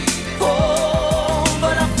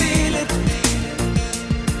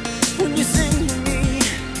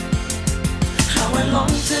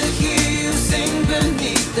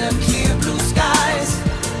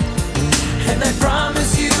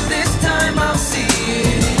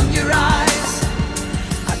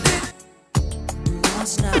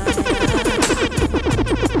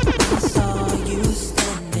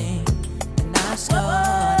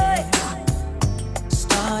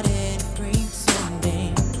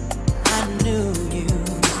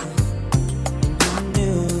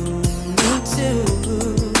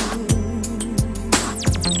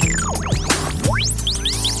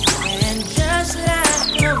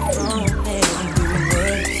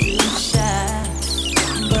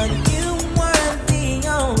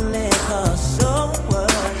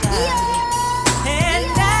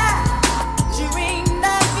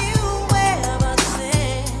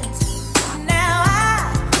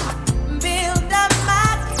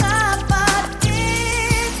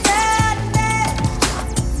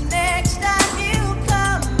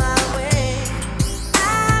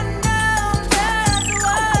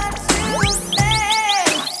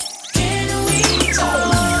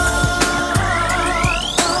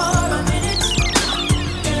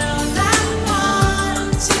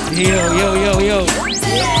Yo.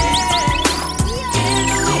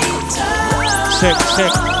 Sick.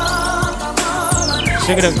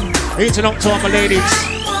 Shake it up. Reaching out to all my ladies.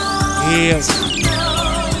 Yeah.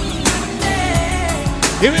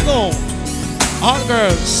 Here we go. All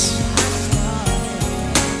girls.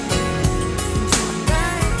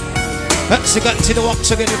 Let's continue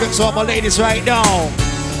once again to all my ladies right now.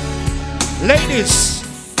 Ladies.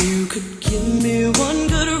 You could give me one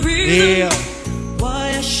good reason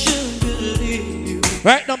why I should believe you.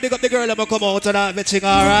 Right now, big up the girl. I'm gonna come out and everything,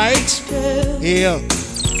 alright? Yeah.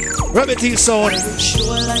 Rub it in sound.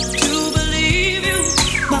 Sure, I like to believe you.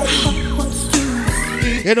 My heart wants to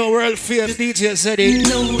believe. You know, world famous DJ said it.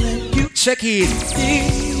 Check it.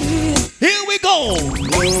 Here we go.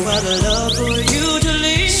 Oh, I'd love for you to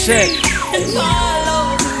leave. Check. And my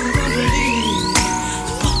love to believe.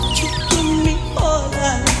 Won't you give me all I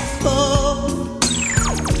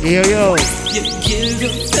want? Yo. You give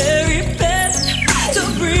your very best to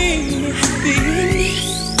bring me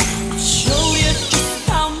peace. I'll show you just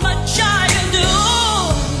how much I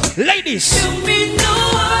do. Ladies. You mean the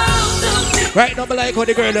world to me. Right now, I like how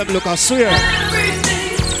the girl them look, I swear.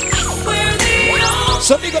 Everything, we're the only.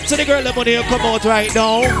 So big up to the girl them when you come out right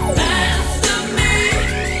now.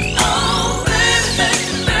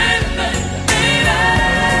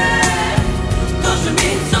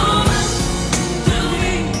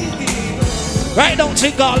 Right now,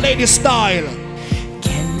 think our lady style.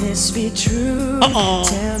 Can this be true?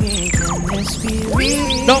 Tell me, can this be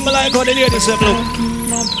real? Don't be like how the ladies them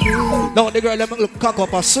look. No, the girl them look cock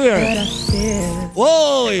up, I swear.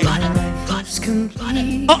 Whoa.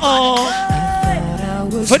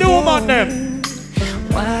 For the woman them.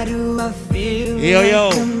 Why do I feel Yo.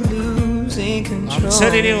 like I'm losing control? I'm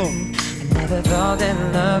telling you. I never thought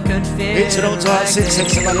that love could feel It's not to our six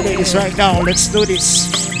about the ladies right now. Let's do this.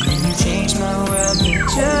 You changed my world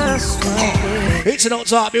just like this. It's not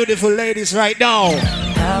to our beautiful ladies right now.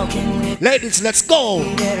 How can it Ladies, let's go.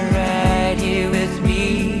 get right here with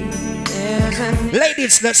me?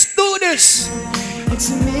 Ladies, let's do this. It's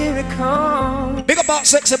a miracle. Big up our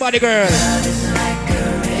sexy body girl. Love is like a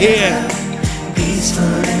river, Yeah. peaceful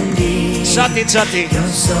and deep. Shut it. Your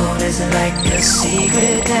soul is like a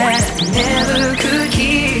secret that I never could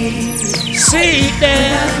keep. See it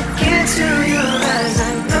there. Look into your eyes, I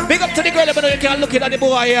know Big up to the girl, but you can't look at the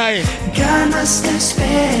boy eye. God must have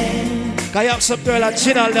spent Can you have some girl and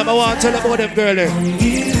channel them? I want to tell about them girl.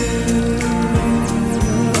 you.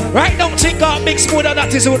 Right now, think of mixed mood and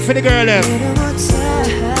attitude for the girl. Little more time.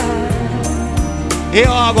 Here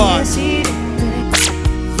I go.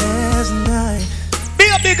 Last night,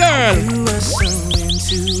 Big up the girl. you were so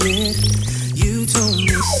into it. You told me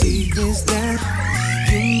secrets that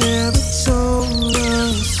you never told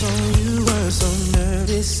us. So you were so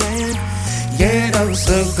nervous and Get up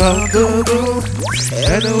so comfortable.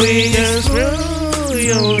 And we just roll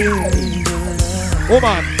your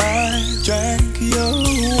woman. I drank your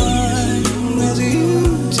wine as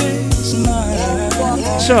you taste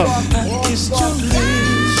mine. Sure. I kissed your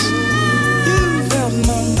lips. You felt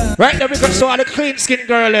my mouth. Right now, because so all the clean skin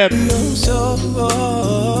girl them.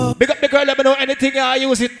 So Big up the girl them, know anything I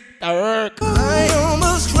use it to work. I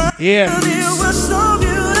almost cried. Yeah. But it was so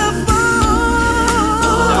beautiful.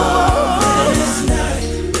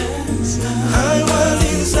 I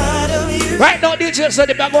was inside of you. Right now, DJ said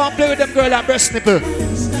they go and play with them girl and breast nipple.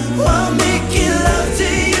 While making love to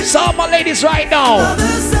you. So all my ladies right now. The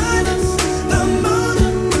silence, the moon,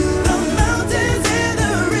 the mountains and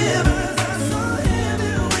the rivers are so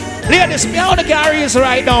heavy. Ladies, me out the carriers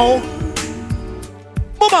right now.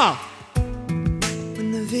 Mama.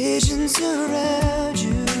 When the visions surround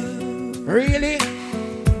you, Really?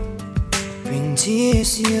 bring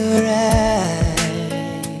tears to your eyes.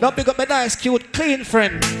 Now pick up my nice, cute, clean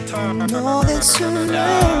friend. All that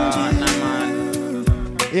surround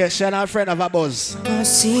you Yeah, she and her friend have a buzz. are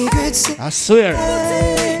secrets. I swear.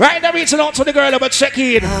 Right now, reaching out to the girl, but check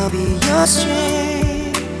in. I'll be your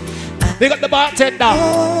strength. Big up the bartender.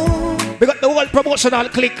 Big up the whole promotional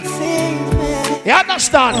clique. You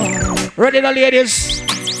understand? Ready now, ladies?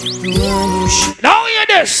 Now hear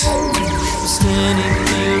this.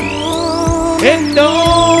 And don't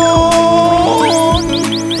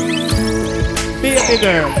be a big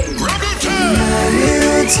girl.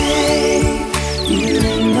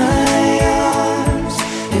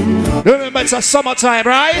 Remember, it's a summertime,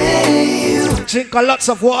 right? Drink a lots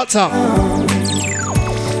of water.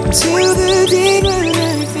 Till the day when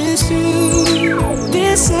life is through,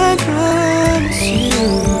 this I promise you.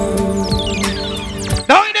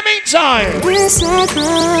 Now in the meantime, This I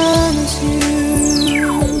promise you.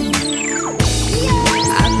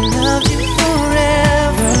 I've loved you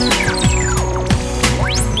forever.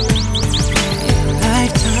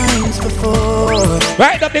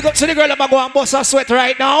 up, big up to the girl that go and bust a sweat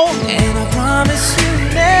right now. And I promise you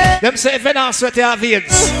never Them say if you're not sweat, you have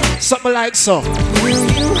AIDS. Something like so.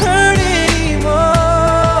 will you hurt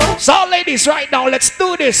anymore. So ladies, right now, let's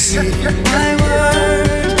do this. My word,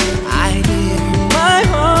 I give you my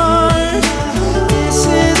heart. This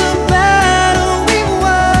is a battle we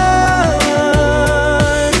won.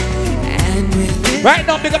 And with this Right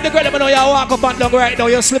now, big up the girl that know you walk up and down right now.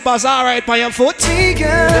 Your slippers are right by your foot.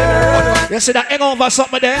 girl, You see that hang over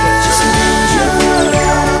something there?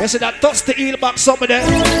 You see that touch the heel back something there?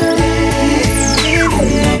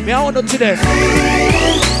 Me I want to today.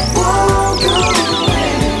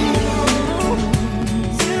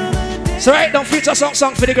 So right now, feature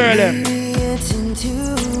song for the girl there. it's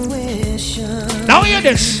intuition. Now hear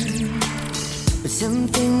this. But some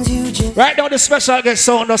things you just Right now, the special guest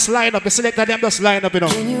sound just line up. The selector them just line up, you know.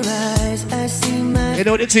 in your eyes, I see my You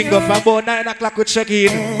know the thing go from about 9 o'clock we check in.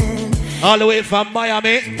 friend. All the way from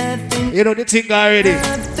Miami. I think You know the thing already.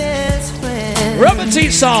 my best friend. Rubber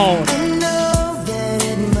T sound. I know that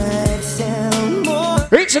it might sound more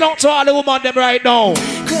Reaching out to all the women them right now.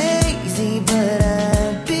 crazy, but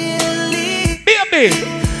I believe Baby.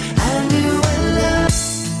 I knew I loved.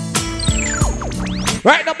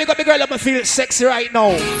 Right now, big up the girl, let me feel sexy right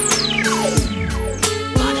now.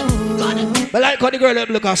 But like how the girl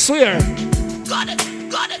look, I swear.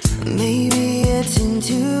 Maybe it's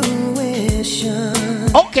intuition,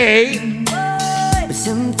 Okay. but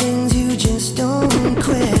some things you just don't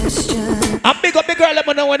question. I'm big up the girl, let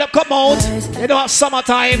me know when I come out. You know, it's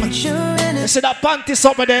summertime. Sure, and You it see that panty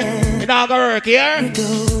somewhere there? You know, I'm gonna work here.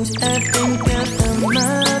 goes. I think I found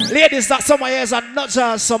my. Ladies, that summer years are not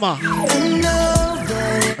just summer. I know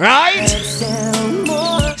that it Right? sound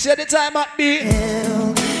more See the time at me.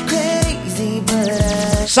 crazy, but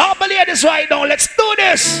I So, my ladies, right now, let's do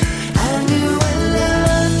this. knew I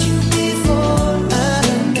loved you before I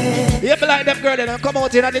met. You be like them girl, and come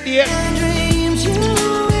out in the day. Dreams you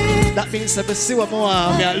with. That means to see what more,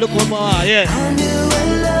 I look what more, yeah. I knew I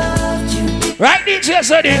loved you before Right, DJ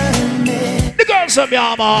Sunny? I met. The girls from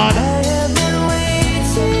your man. I have been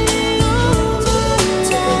waiting all the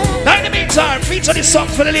time. Now in the meantime, feature this song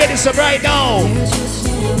for the ladies from right now. Just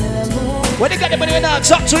never When they got them in now,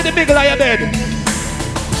 talk to the big of your bed.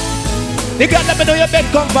 They got them in your bed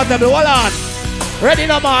comfortable. Hold on. Ready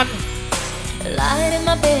now, man? Lying in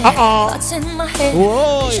my bed, thoughts in my head.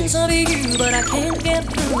 Whoa. Visions of you, but I can't get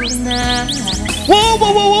through tonight. Whoa,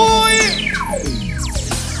 whoa, whoa, whoa.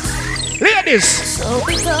 Ladies, So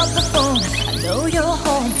pick up the phone. I know you're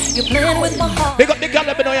home. You're playing with my heart. they got the girl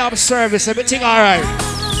that know you have service. Everything alright.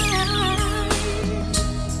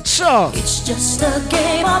 Sure. It's just a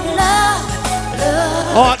game of love,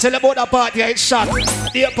 love. Oh, I tell you about the party. It's shot.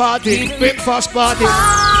 Day party. Breakfast party.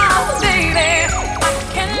 Oh, baby, I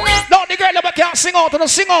can never No, the girl that can't sing out. Don't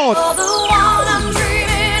sing out. the one I'm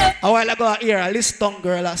dreaming of. A while ago, I hear a Liston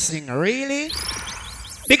girl I sing. Really?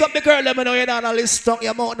 Big up the girl, let me know you're not a Liston,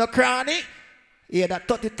 you're out no cranny. Yeah, that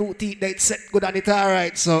 32 teeth, they set good on it,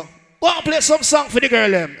 alright, so. Go and play some song for the girl,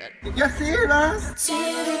 them. You serious?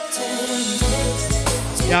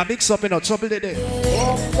 Yeah, mix up, you know, trouble the day.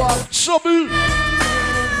 Trouble.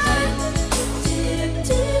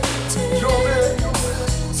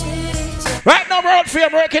 Right now, we're out for you,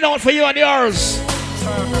 I'm working out for you and yours.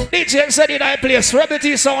 DJ said in I place, Rebel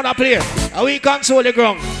T sound I play. And we control the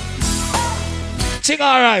ground. Sing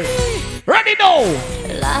alright. Ready now.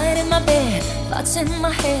 Lying in my bed, thoughts in my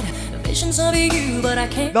head. Visions of you, but I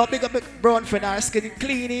can't. Now big up big brown friend, our skin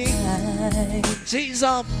cleaning. Jesus.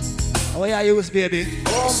 How are you, baby?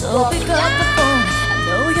 So pick up the phone. I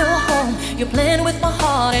know you're home. You're playing with my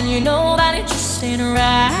heart, and you know that it just ain't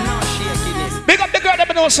right. Big up the girl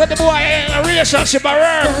that knows that the boy in a relationship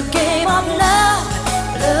around. The game of love,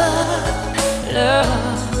 love,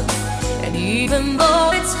 love. And even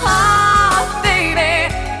though it's hard,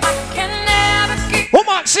 baby, I can never keep.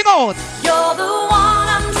 Woman, sing out. You're the one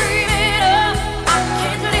I'm dreaming of. I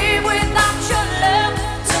can't live without your love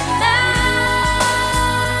tonight.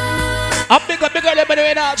 I'm big up the girl that know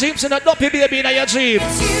in our dreams and a dopey baby in your dreams.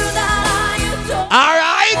 It's you that I adore.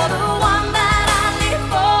 Alright? You're the one that I live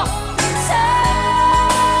for.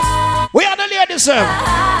 We are the ladies, sir.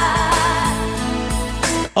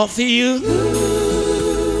 Of you.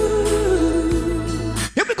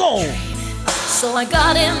 Here we go. So I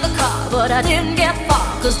got in the car, but I didn't get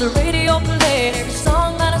far, 'cause the radio played every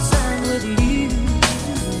song that I sang with you.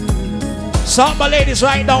 Some my ladies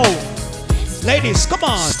right now. Ladies, come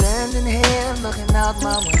on. Standing here looking out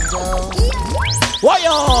my window. Why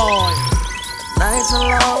on? Nights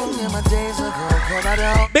are long and my days are cold, 'cause I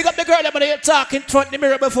don't. Big up the girl that when you talk in front of the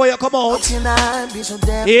mirror before you come out. Can I be so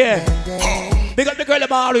damn Yeah. demanding? Big up the girl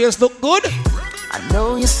that always look good. I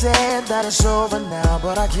know you said that it's over now,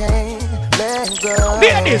 but I can't let go.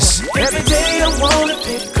 Ladies, every day I wanna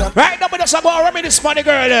pick up. Right now, we just about to this money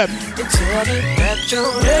girl. And tell me that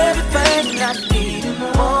you're everything I need and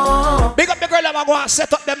more. Big up the girl that are going to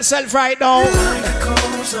set up themselves right now.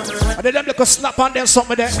 And then them look a snap on them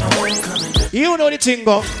something there. You know the thing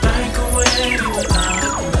go.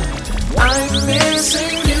 I'm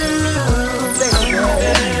missing you,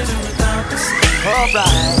 baby. Alright.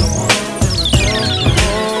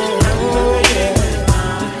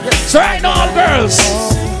 So right now, all girls,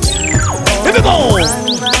 here we go.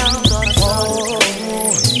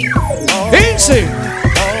 Easy.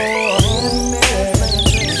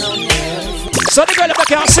 So the girl that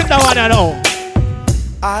can't sing that one, I know.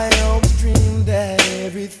 I always dreamed that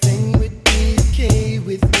everything would be okay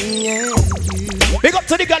with me and you. Big up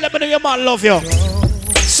to the girl that know your man love you.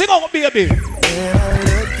 Sing out, baby. When I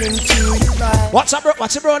look into your eyes, What's up, bro?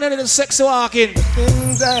 What's your brother in the sexy walking?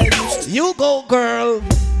 things I used to You go, girl.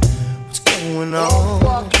 going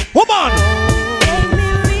on. Woman. Gave me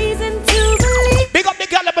reason to believe. Big up the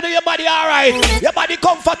girl that know your body alright. Your body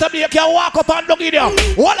comfortable. You can walk up and down in there.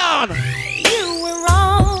 Hold on. You were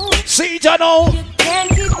wrong. See, Jano. You can't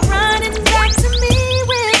keep running back to me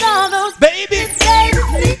with all those Baby.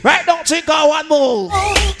 things. Right, don't think I one move.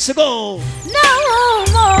 So go. No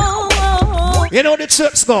more. You know the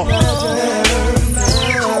tricks go.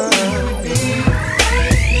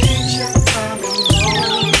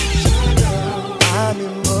 I'm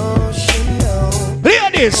emotional. Hear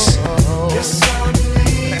this.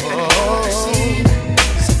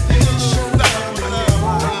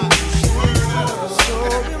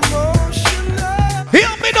 Hear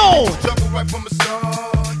me now. Trouble right from the start.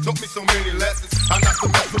 Taught me so many lessons. I got the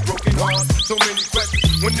rest of broken heart. So many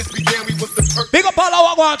questions. When this began, we was the perfect. Big up all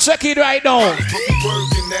I want to check it right now. But we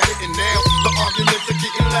working at it, and now the arguments are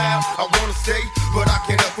getting loud. I wanna stay, but I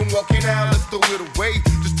can't help from walking out. Let's throw it away.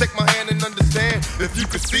 Just take my hand and understand. If you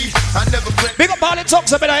could see, I never planned Big up all the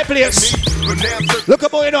talks up in that place. me. But now I'm certain Look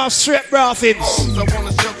about you know straight braffins. I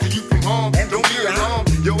wanna shelter you from harm. Don't be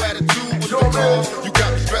alarmed. Your attitude was the cause. You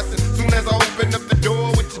got me stressing. Soon as I open up the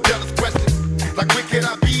door with your jealous questions. Like, where can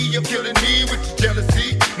I be? You're killing me with your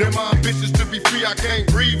jealousy. Now my ambitions to be free, I can't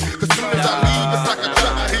breathe. Cause soon as I leave, it's like a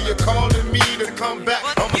trap. I hear you calling me to come back.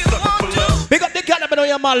 I'm a sucker for love. Big up the girl that know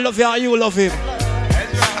your man love you and you love him.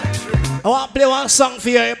 I want to play one song for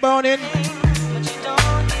you, Browning.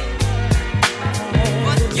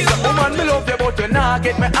 Woman, me love you, but you not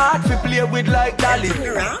get me heart to play with like Dolly.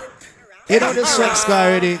 You know the sex guy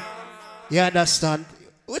already. You understand?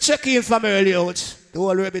 We check in from early out. The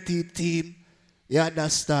whole Rebbe team. You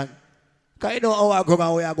understand? Because you know how I go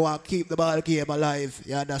and we are going to keep the ball game alive.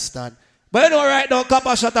 You understand? But you know right now,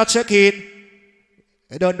 Kappa shot a check in.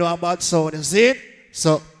 You don't know about sound, you see it?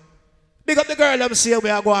 So, big up the girl, let me see we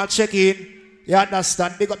are going to check in. You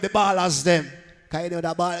understand? Big up the ballers them. Because you know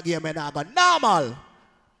the ball game is not going normal.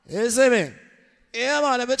 You see me? Yeah,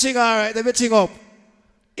 man, everything all right, everything up.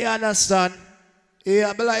 You understand?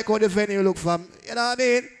 Yeah, I like how the venue look from. You know what I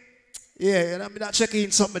mean? Yeah, you know, I'm not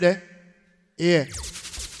checking something there. Yeah.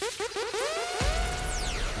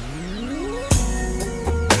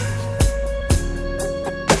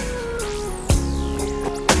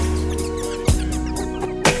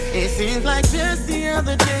 It seems like just the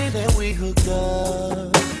other day that we hooked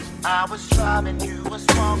up. I was driving, you was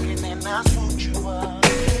walking, and I swooped you up.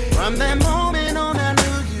 From that moment on, I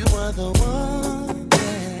knew you were the one.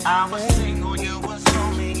 Yeah. I was single, you was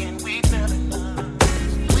lonely, and we fell in love.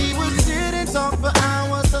 We would sit and talk for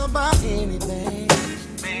hours about anything.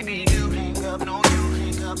 Baby, you hang up, no, you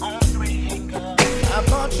hang up, on 3 hang up. I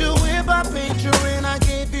bought you whip, I paid you, and I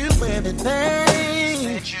gave you everything.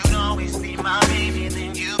 Said you'd always be my baby,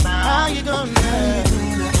 then you mine. How you gonna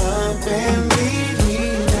up and leave me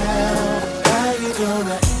now? How you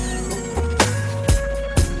gonna?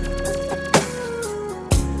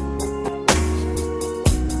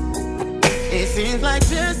 It seems like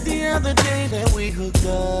just the other day that we hooked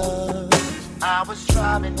up. I was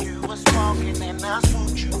driving, you was walking, and I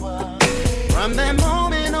swooped you up. From that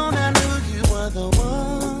moment on, I knew you were the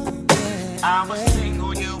one. Yeah. I was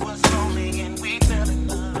single, you was lonely, and we fell in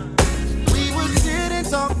love. We would sit and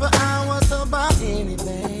talk for hours about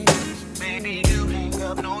anything. Baby, you hang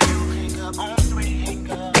up, no, you hang up, on 3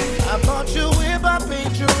 hang up. I bought you whip, I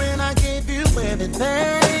paid you, and I gave you everything.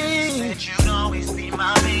 Said you'd always be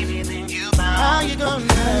my baby, then you mine. How you gonna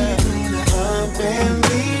up and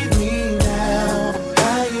leave me now?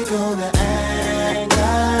 How you gonna act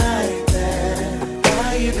like that?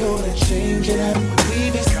 How you gonna change it up?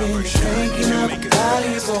 We just been shaking up. How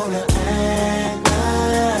you gonna act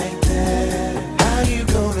like that?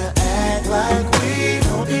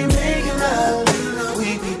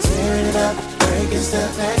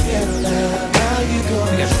 stuff that get love. Now you go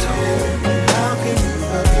astray. How can you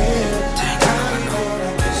forget? Dang, I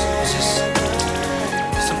know. It's just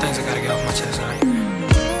some things I gotta get off my chest, alright?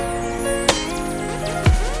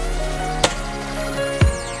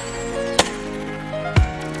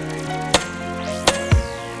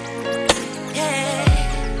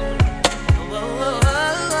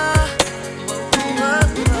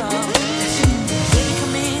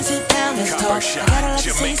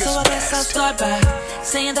 I'll start by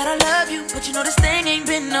saying that I love you, but you know this thing ain't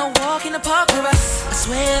been no walk in the park for us. I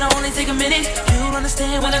swear it'll only take a minute, you'll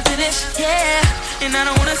understand when I finish, yeah. And I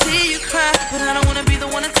don't wanna see you cry, but I don't wanna be the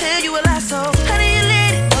one to tell you a lie. So how do you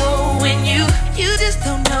let it go when you just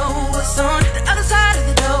don't know what's on the other side of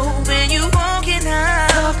the door? When you walking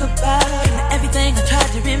out, talk about everything I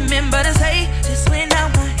tried to remember to say just went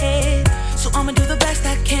out my head. So I'ma do the best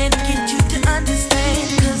I can to get you to understand,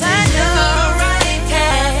 'cause I know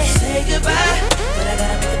say goodbye, but I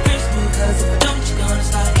gotta make the first move, 'cause if I don't, you're gonna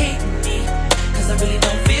start hating me. 'Cause I really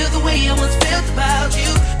don't feel the way I once felt about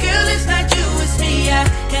you. Girl, it's not you, it's me. I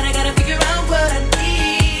gotta figure out what I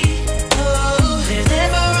need. Oh, there's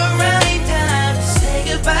never a right time to say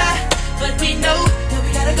goodbye, but we know that we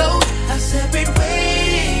gotta go our separate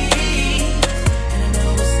ways. And I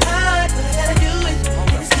know it's hard, but I gotta do it, and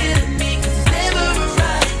it's killing me, 'cause there's never a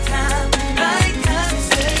right time to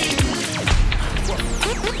say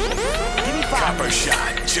Copper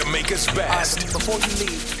Shot, Jamaica's best. Before you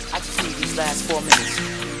leave, I just need these last 4 minutes.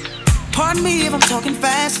 Pardon me if I'm talking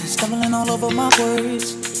fast and stumbling all over my words.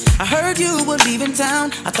 I heard you were leaving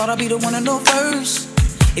town. I thought I'd be the one to know first.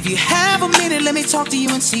 If you have a minute, let me talk to you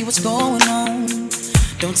and see what's going on.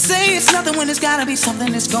 Don't say it's nothing when it's gotta be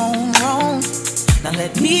something that's gone wrong. Now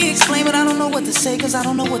let me explain, but I don't know what to say, 'cause I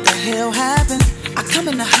don't know what the hell happened. I come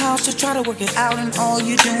in the house to try to work it out, and all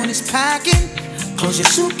you're doing is packing. Close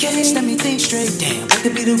your suitcase, let me think straight. Damn, what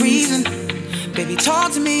could be the reason? Baby,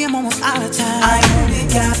 talk to me, I'm almost out of time. I only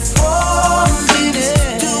got 4 minutes.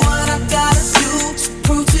 Do what I gotta do to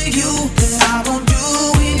prove to you that I won't do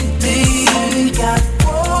anything. Only got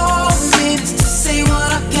 4 minutes to say what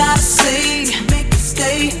I gotta say, make it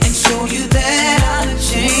stay and show you that I'll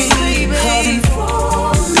change. Baby,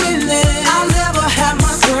 4 minutes, I'll never have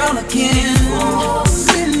my girl again. 4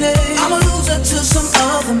 minutes, I'm a loser to some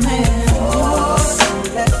other man.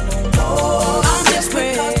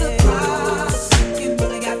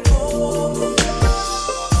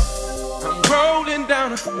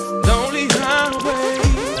 Lonely highway,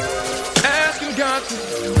 asking God to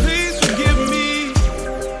please forgive me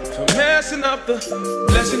for messing up the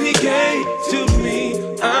blessing He gave to me.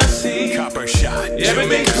 I see Copper Shot,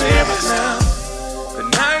 everything clear now. The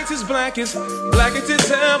night is black as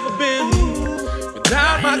it's ever been.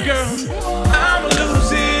 Without my girl, I'ma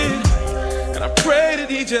lose it. And I pray that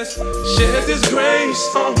He just sheds His grace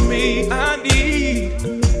on me. I need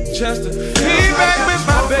just to be back with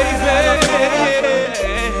my baby.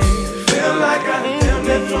 Feel like I damn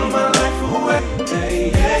near threw my life away.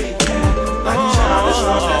 Like childish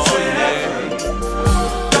lost that way.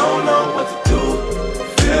 Don't know what to do.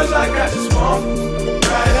 Feels like I just walked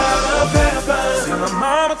right out of heaven. See, my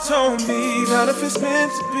mama told me that if it's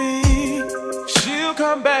meant to be, she'll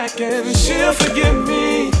come back and she'll forgive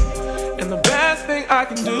me. And the best thing I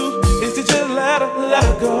can do is to just let her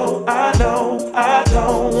go. I know I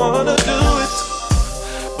don't wanna do it,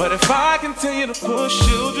 but if I continue to push,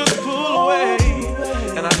 she'll just pull away.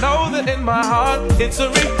 And I know that in my heart, it's a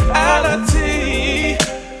reality.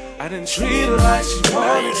 I didn't treat her like she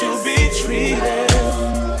wanted to be treated.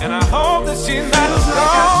 And I hope that she's not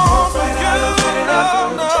alone for you.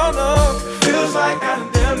 No. Feels like I done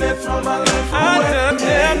damn it thrown my life away. I done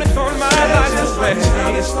damn it thrown my life away.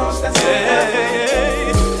 Yeah.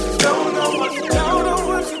 Don't know what to do.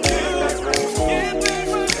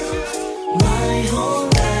 My whole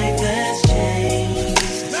life has changed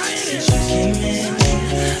since you came in.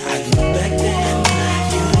 I knew back then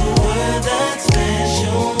you were that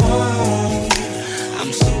special one.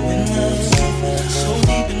 I'm so in love, so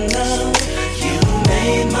deep in love. You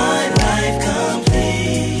made my life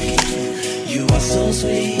complete. You are so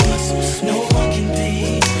sweet, no one can be.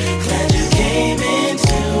 Glad you came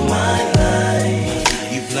into my life.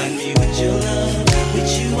 You blind me with your love. With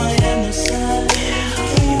you I am the sun.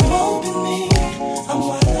 When you open me, I'm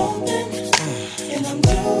wide open. And I'm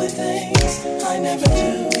doing things I never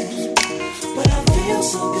do. But I feel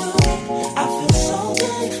so good, I feel so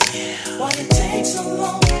good. Why it takes so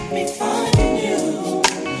long, me finding you.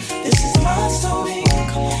 This is my story,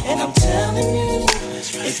 and I'm telling you.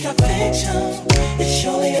 It's not fiction, it's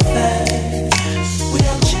surely a fact.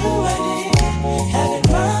 Without you right here, having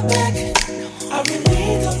my back, I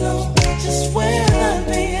really don't know just where I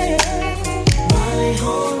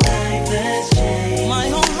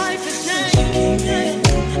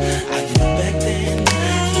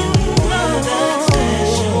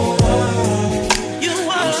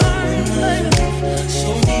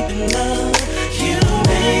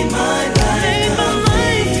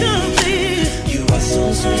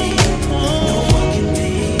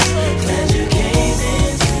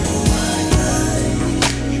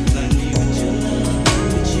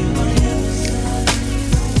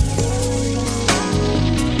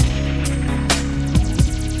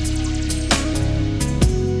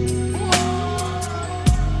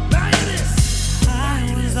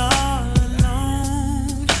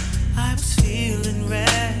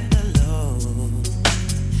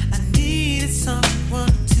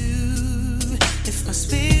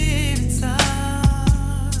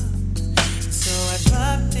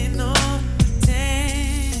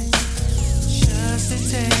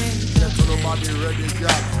Body ready,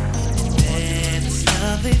 girl. And this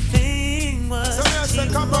lovely thing was she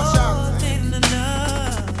was more than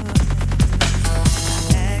enough.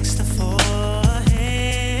 I asked her for a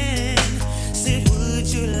hand, said, would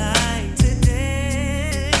you like to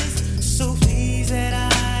dance? So pleased that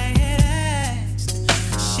I had asked.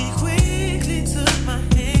 She quickly took my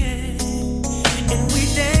hand, and we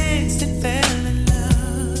danced and fell in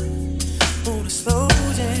love on a slow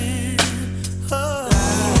jam. Oh.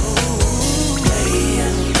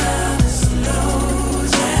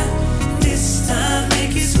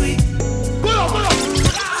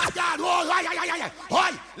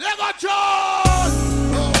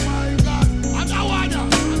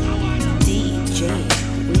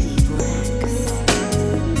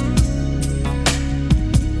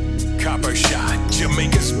 Copper Shot,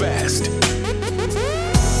 Jamaica's best.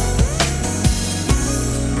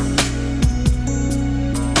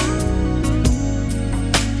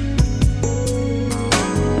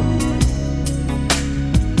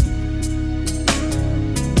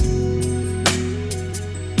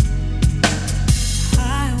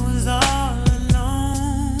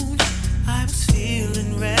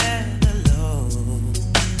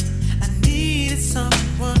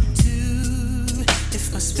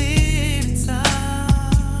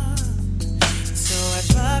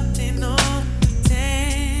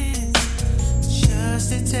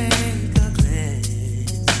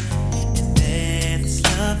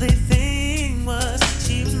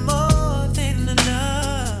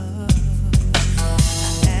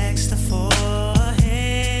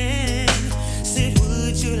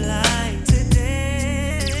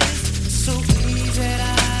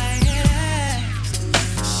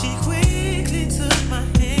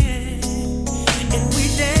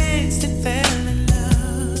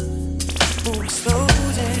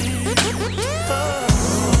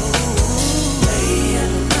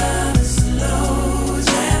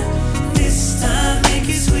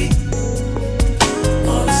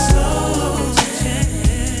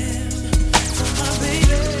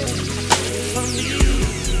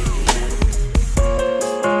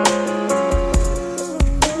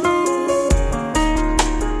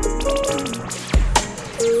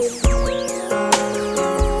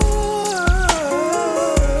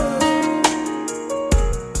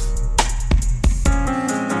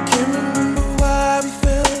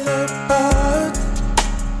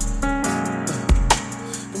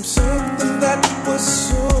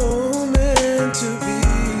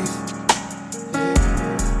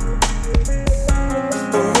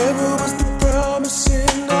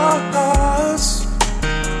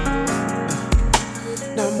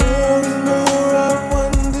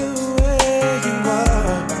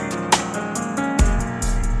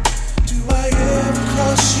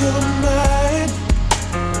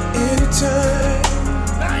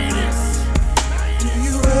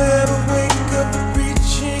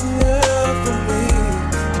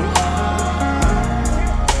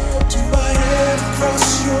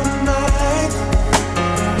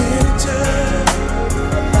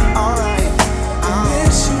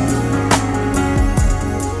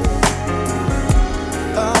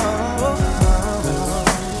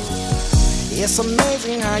 It's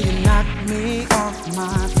amazing how you knock me off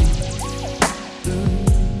my feet.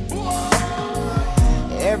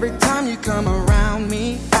 Every time you come around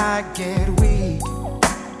me, I get weak.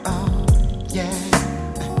 Oh, yeah.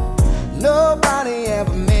 Nobody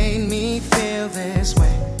ever made me feel this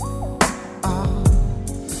way. Oh,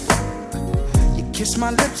 you kiss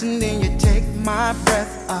my lips and then you take my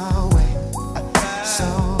breath away. So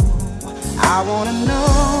I wanna know.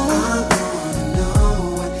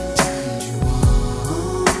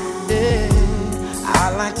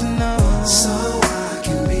 I'd like to know, so I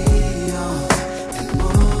can be all and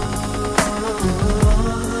more.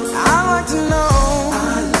 I'd like to know.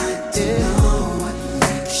 I'd like to know what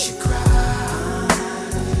makes you cry.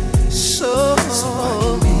 So I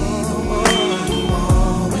can be the one who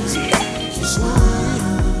always makes you smile.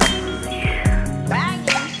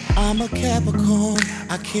 I'm a Capricorn.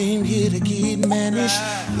 I came here to get managed.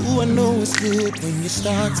 Ooh, I know it's good when you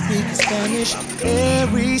start speaking Spanish.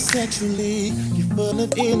 Very sexually, you're full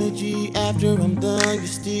of energy. After I'm done, you're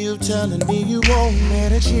still telling me you won't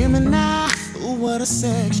manage him and I. Ooh, what a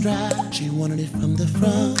sex drive. She wanted it from the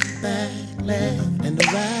front, back, left, and the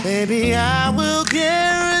right. Baby, I will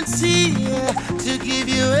guarantee you to give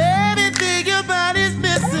you everything your body's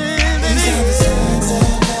missing. These are the signs that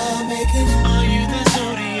I'm making. Are you the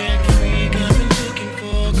zodiac freak I've been looking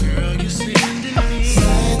for? Girl, you're sending me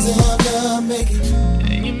signs of love making.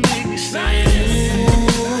 And you make me sign it.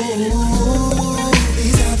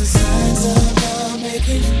 These are the signs of love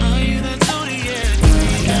making. Are you the zodiac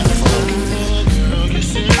freak I've been looking for?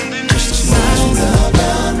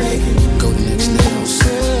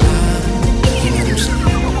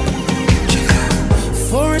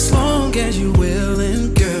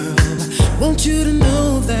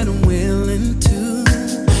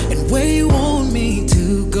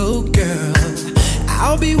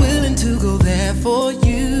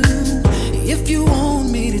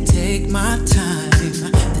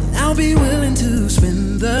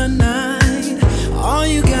 the night. All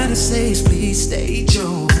you gotta say is please stay,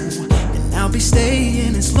 Joe, and I'll be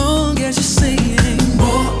staying as long as you're saying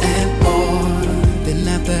more and more. Then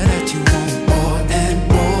after that you want more and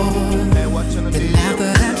more. Then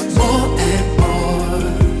after that more and more.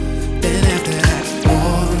 Then after that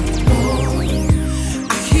more.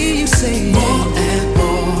 I hear you say more and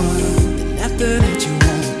more. Then after that you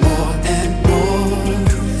want more and more.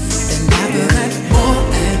 Then after that more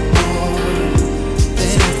and more.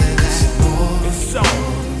 Then after that more. It's on.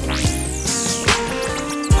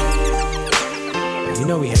 You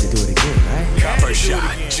know we had to do it again, right? Copper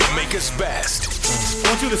Shot, Jamaica's best. I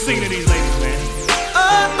want you to sing to these ladies, man.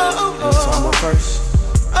 So I'm up first.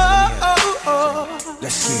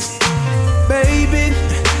 Let's get it. Baby,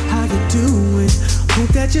 how you doing?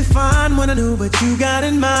 Hope that you're fine. Wanna know what you got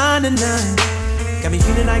in mind tonight. Got me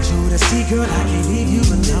feeling like Jodeci, girl, I can't leave you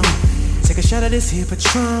alone. Take a shot of this here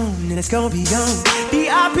Patron, and it's gonna be on.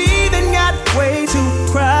 VIP then got way too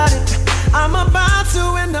crowded. I'm about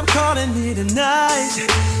to end up calling it a night.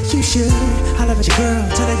 You should holler at your girl,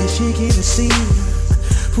 tell her you're shaking the scene.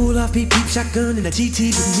 Pull off beep beep shotgun in a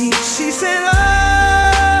GT with me. She said,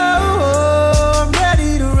 oh, I'm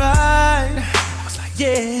ready to ride. I was like,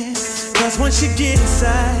 yeah. Cause once you get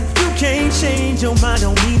inside, you can't change your mind.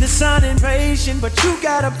 Don't mean to sound impatient, but you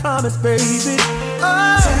gotta promise, baby.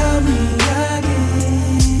 Oh, tell me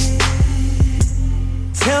again.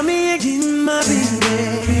 Tell me again, my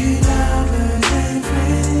baby. Lovers and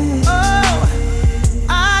friends. Oh,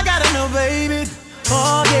 I gotta know, baby.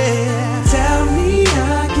 Oh, yeah. Tell me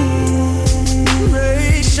again.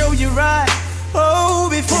 Make sure you're right. Oh,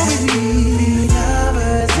 before we leave.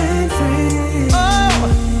 Lovers and friends.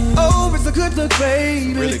 Oh, it's a good look,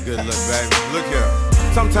 baby. Really good look, baby. Look here.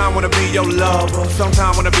 Sometime wanna be your lover,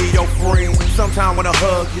 sometime wanna be your friend, sometime wanna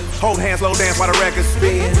hug you, hold hands, slow dance while the record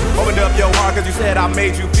spin. Opened up your heart cause you said I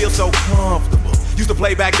made you feel so comfortable. Used to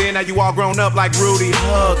play back then, now you all grown up like Rudy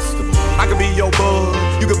Huxtable. I could be your bug,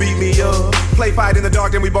 you could beat me up. Play fight in the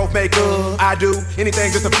dark, then we both make up. I do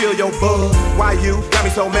anything just to feel your bug. Why you got me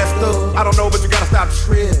so messed up? I don't know, but you gotta stop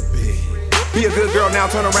tripping. Be a good girl now,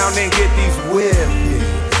 turn around and get these whipping.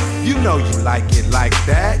 You know you like it like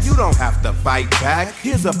that. You don't have to fight back.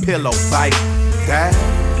 Here's a pillow, fight that.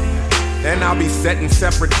 And I'll be setting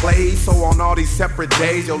separate plays, so on all these separate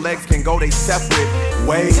days, your legs can go they separate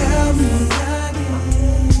ways. Tell me again,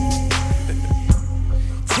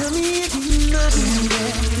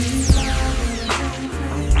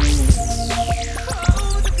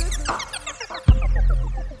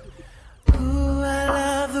 ooh, I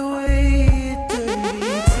love the way it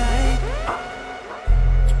dirty tight.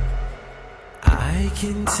 I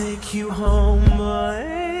can take you home or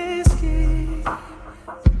escape.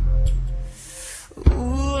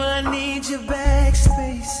 Ooh, I need your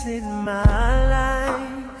backspace in my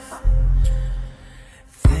life.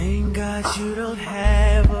 Thank God you don't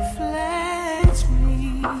have a flat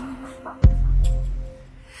screen.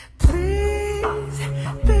 Please,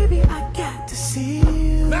 baby, I got to see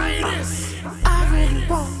you. Ladies! I really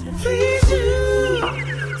want to please you.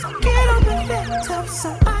 So get on my laptop so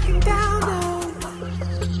I can download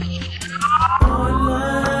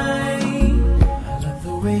online. I love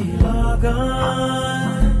the way you log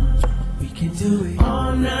on. We can do it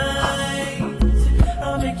all night.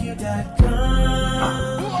 I'll make you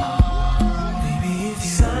 .com. Baby, if you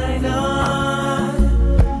sign on,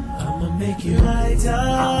 I'ma make you light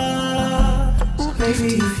up. Ooh,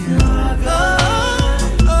 baby, if you log on.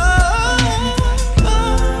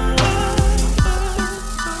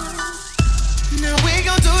 Now we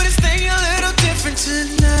gon' do this thing a little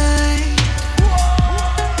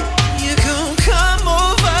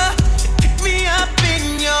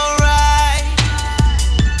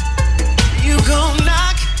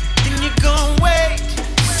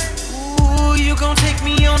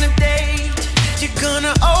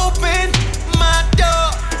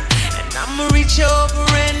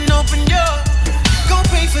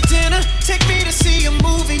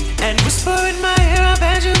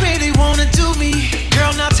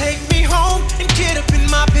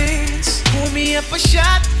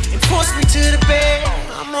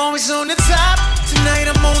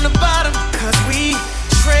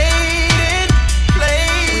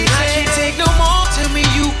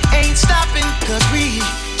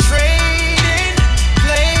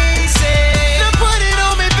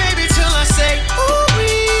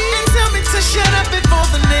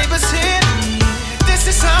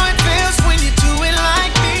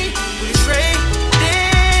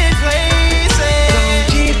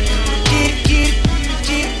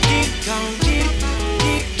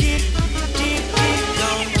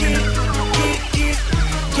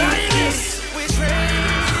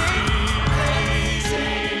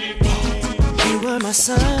my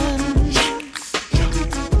sun,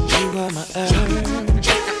 you were my earth.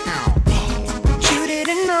 But you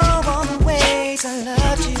didn't know all the ways I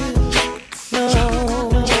loved you, no.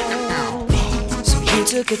 So you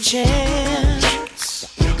took a chance,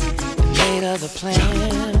 made other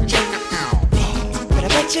plans. But I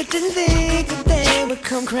bet you didn't think that they would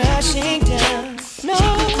come crashing down, no.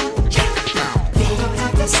 You don't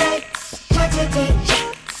have to say what you did,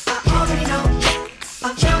 I already know.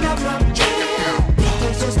 I'm found out from you.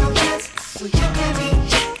 There's just no chance where you can be.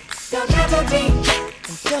 There'll never be.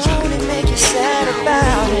 And don't it make you sad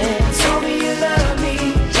about it? Told me you love me.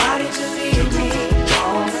 Why did you leave me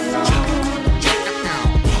all alone?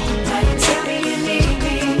 Now you tell me you need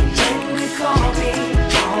me when you call me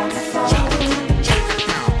on the phone.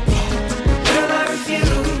 Girl, I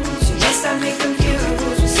refuse. You must have me confused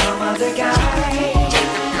with some other guy.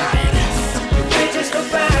 Your bridges go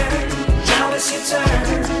burn. Now it's your turn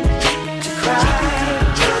to cry.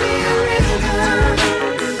 Tell me a rhythm.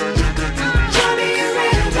 Tell me a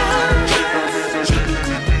rhythm.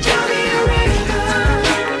 Tell me a rhythm.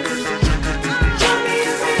 Tell me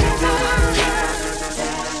a rhythm.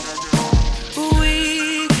 For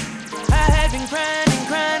weeks, I had been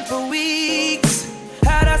crying for weeks.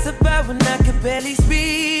 How'd I survive when I could barely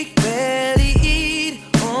speak, barely eat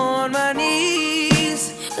on my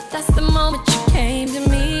knees? But that's the moment you came to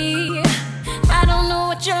me. I don't know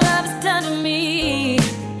what your love has done to me.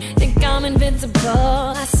 Think I'm invincible.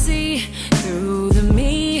 I see through the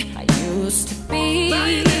me I used to be.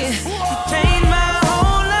 You changed my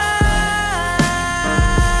whole life.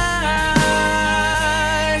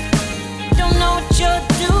 Don't know what you're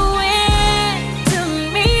doing to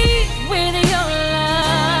me with your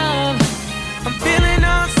love. I'm feeling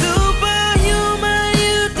all superhuman.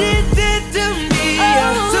 You did that to me.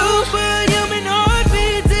 I'm superhuman, heart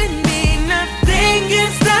beating me. Nothing can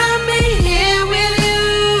stop me here with you.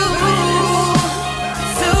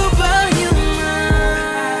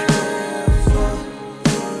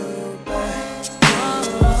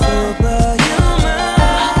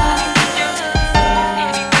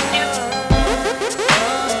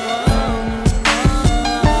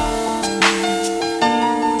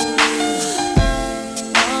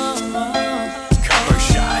 Copper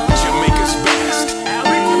Shot, Jamaica's best.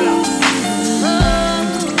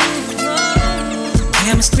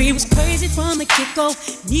 Chemistry was crazy from the get-go.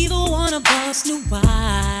 Neither one of us knew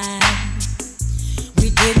why. We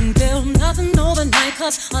didn't build nothing overnight,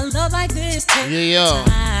 cause a love like this takes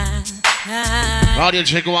time. Radio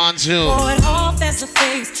check 1, 2. Pour it off as a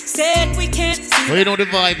face, said we can't see. Where you know the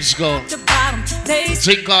vibes go? The bottom, they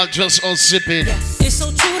Think called Just Us Sipping. it's so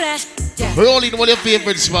true that, yeah. We all in one of your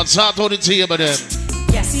favorite spots. Start on the table them.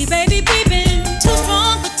 Yeah, see, baby, we've been too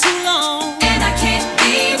strong for too long. And I can't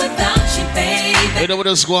be without you, baby. You know what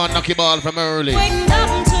else go on, knock your ball from early. Waiting up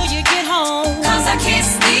until you get home. Cause I can't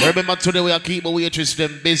sleep. Remember today we are keep the waitress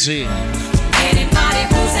them busy. Anybody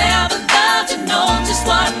who's ever loved to know just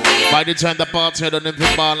what I feel. By the time the party done them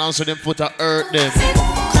fit balance and them foot a hurt them.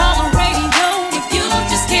 Call the radio If you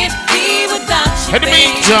just can't be without you, In the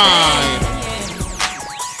meantime,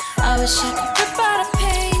 I wish I could rip out a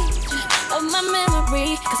page of my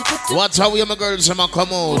memory. Cause I put what's how we my girls come out?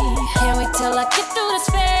 Can't wait till I get through this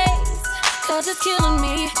phase. Cause it's killing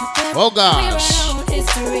me. Oh gosh.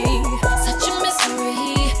 History. Such a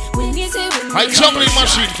mystery. When he's here with me. High juggling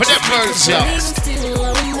machine for them girls, yeah. Still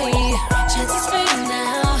lonely. Chances fading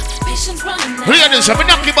now. Patience running out. Hear this, I'm a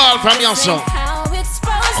knock your ball from your son. How it's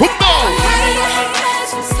supposed Who to knows?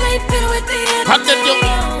 from sleeping with the How did you?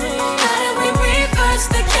 How did we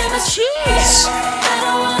reverse the chemistry? I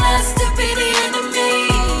don't want us to be the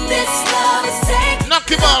enemy. This love is taking Knock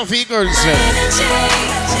your ball for your girls, yeah.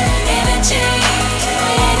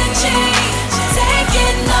 energy,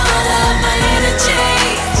 taking all of my energy,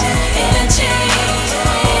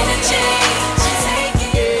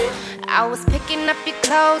 I was picking up your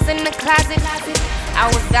clothes in the closet. I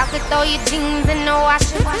was about to throw your jeans in the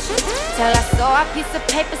washer. Till I saw a piece of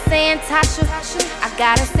paper saying Tasha. I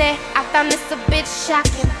gotta say, I found this a bit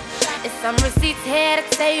shocking. It's some receipts here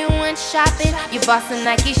that say you went shopping. You bought some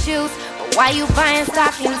Nike shoes, but why you buying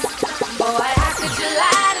stockings? Boy, how could you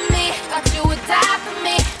lie to me? Thought you would die for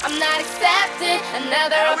me. I'm not accepting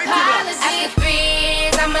another apology. After 3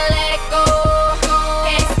 years, I'ma let it go.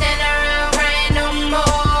 Can't stand around crying no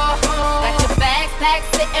more. Got your bags packed,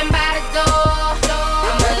 sitting by the door.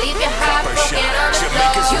 I'ma leave your heart broken on the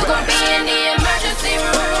floor. You gon' be in the emergency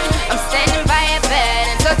room. I'm standing by your bed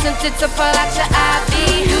and so tempted to pull out your IV.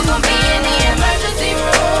 You gon' be in the emergency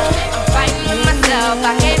room. I'm fighting with myself.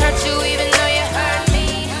 I can't hurt you even though you hurt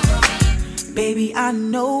me. Baby, I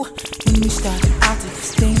know when we started out to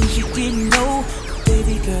these things you didn't know.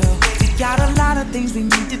 things we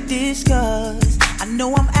need to discuss. I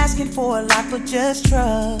know I'm asking for a lot, but just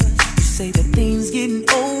trust. You say that things getting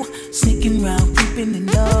old, sneaking around, creeping in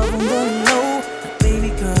love on the low. But baby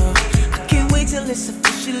girl, I can't wait till it's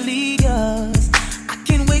officially us. I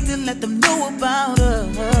can't wait to let them know about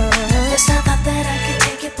us. First I thought that I could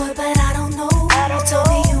take it, boy, but I don't know. You told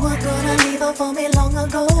me you were gonna leave her for me long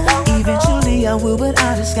ago. Eventually I will, but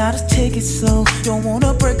I just gotta take it slow. Don't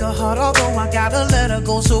wanna break her heart, although I gotta let her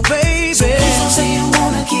go. So baby, so please don't say you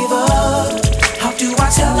wanna give up. How do I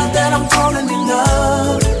tell her that I'm falling in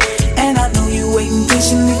love? And I know you waiting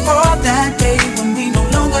patiently for that day when we no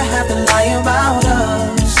longer have to lie about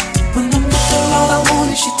us. When I'm with her, all I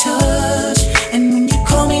want is your touch. And when you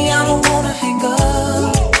call me, I don't wanna hang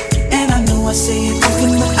up. And I know I say it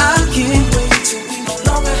often, but I can't wait till we no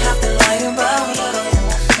longer have to lie about us.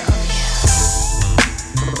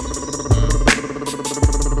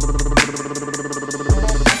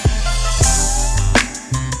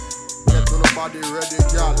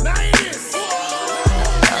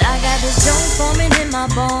 I got this joint forming in my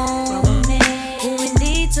bones. Who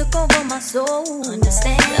indeed took over my soul.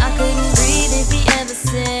 Understand, I couldn't breathe if he ever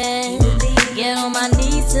said, get on my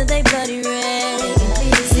knees till they bloody red.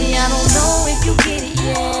 See, I don't know if you get it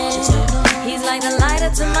yet. He's like the lighter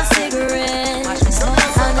to my cigarette. I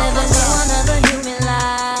never knew another human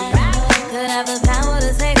life could have the power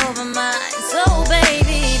to take over mine. So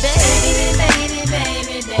baby, baby, baby,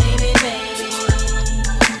 baby, baby, baby.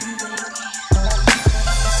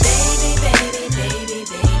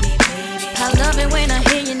 I love it when I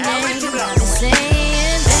hear your name. I'm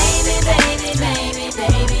saying, baby, baby, baby,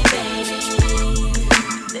 baby, baby,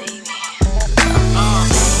 baby.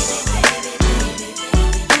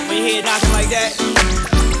 When you hear it knocking like that,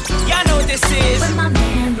 y'all know what this is. When my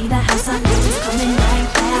man leave the house, I know he's coming right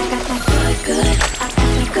back. I got that good, good. I got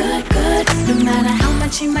that good, good. No matter how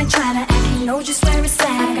much he might try to act, he knows just where it's at.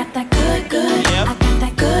 I got that good, good. I got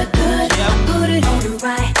that good, good. I put it on the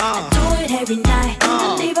right. I do it every night.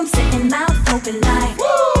 I leave him sitting mouth open like.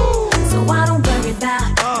 So I don't worry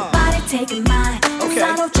about nobody taking mine. Cause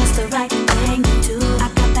I know just the right thing to do. I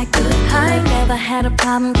got that good. I ain't never had a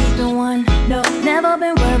problem keeping one. No, never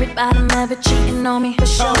been worried about him ever cheating on me for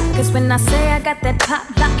sure. Cause when I say I got that pop,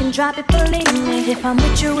 lock and drop it, believe me. If I'm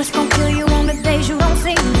with you, it's gon' kill you on the days you don't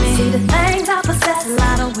see me. See the things I possess, a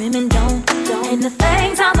lot of women don't. And the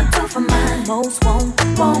things I'ma do for mine, most won't.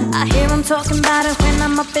 I hear them talking about it when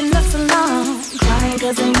I'm up in the salon. Crying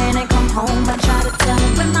cause the man ain't come home. I try to tell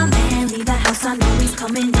him when my man leave the house, I know he's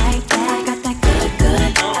coming right back. I got that good, good. I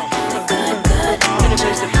got that good, good.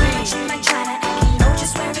 She might try to act, you know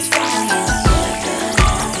just where it's at.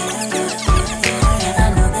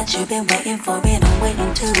 You've been waiting for it, I'm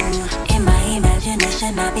waiting too. In my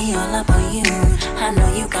imagination, I be all up on you. I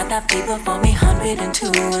know you got that fever for me,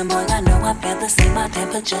 102. And boy, I know I feel the same, my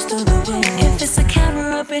temper just through the roof. If it's a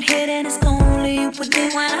camera up in here, then it's only you would do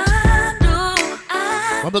what I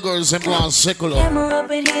do. When the girls them go on circle up, Camera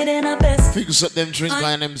up in here, then I best fix up them drink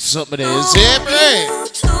and them something there. You see me?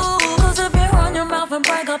 Cause if you run your mouth and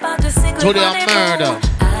brag about the secret, To the murder.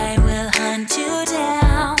 I will hunt you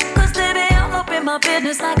down. Cause baby, I'm up in my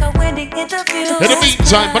business like a wedding interview. In the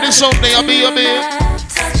meantime, but it's Sunday, I'll be a bit.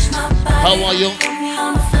 Touch my body. How are you? Put me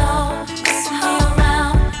on the floor. Twist me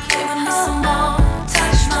around. Give me some more.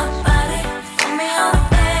 Touch my body. Put me on the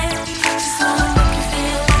bed. Just wanna make you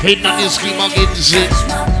feel. Hitting on this screen against it. Touch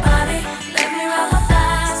my body. Let me roll my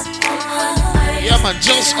thighs. Yeah, man,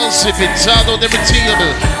 just unzipping. Shout out every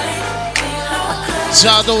table.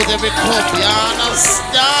 Shout out every cup. You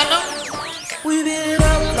understand? We beat it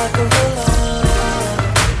up like a roller.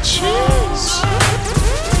 Cheers.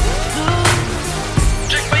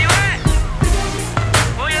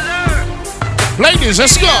 Ladies,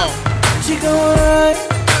 let's go. She gon' ride,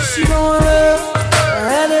 she gon' live,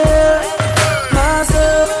 rather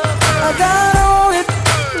myself. I got on it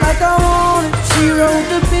like I want it. She wrote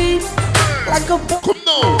the beat like a book. Come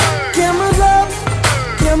now. Cameras up,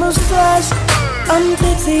 cameras flash. I'm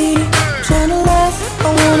tipsy, tryna laugh. I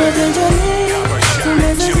wanna bend your knee to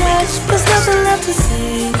miss a match. There's nothing left to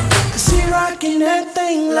say. Cause she rockin' that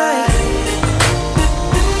thing like.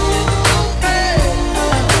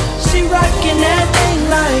 She rockin' that thing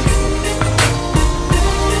like.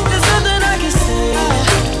 There's nothing I can say.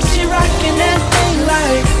 She rockin' that thing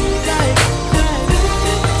like.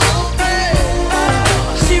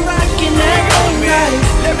 She rockin' that thing like.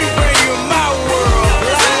 Let me bring you my world.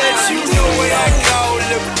 I'll let you know what I call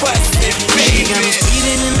the busted baby. She got me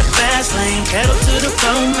speeding in the fast lane, pedal to the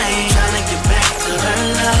floor, man. Tryna get back to her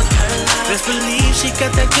love. Best believe she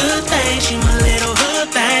got that good thing. She my little hood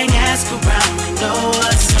thing. Ask around, they know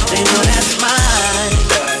us. They know that's mine.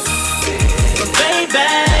 But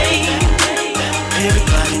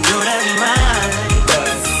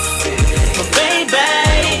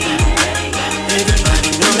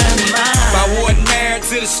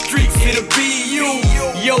streets, it'll be you.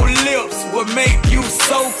 Your lips will make you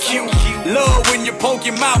so cute. Love when you poke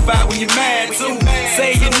your mouth out when you're mad too.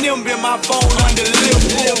 Say your number, my phone under lip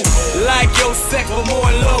woo. Like your sex, but more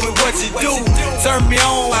in love with what you do. Turn me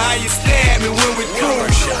on how you stab me when we through.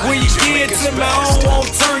 When you get to me, I don't want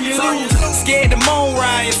to turn you loose. Scared to moan,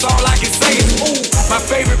 Ryan, so all I can say is ooh. My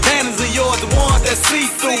favorite patterns are yours, the ones that see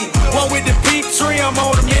through. One with the pink trim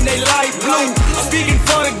on them in they light blue. Speaking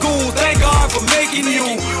for the goons, thank God for making you.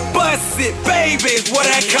 Bust it, baby, is what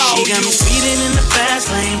I call you. She got me speeding in the fast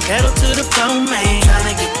lane, pedal to the floor, man.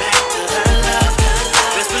 Tryna get back to her love.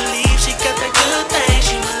 Best believe she got that good thing.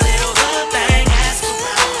 She my little hood thing. Ask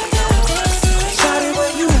around, Shawty,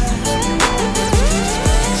 where you at?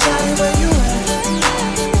 Shawty, where you at?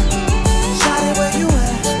 Shawty, where you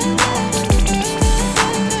at?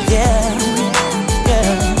 Yeah.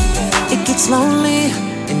 It gets lonely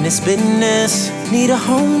in this business. Need a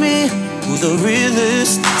homie who's the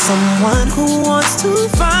realest. Someone who wants to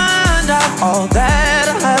find out all that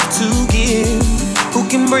I have to give. Who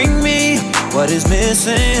can bring me what is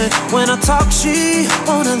missing? When I talk, she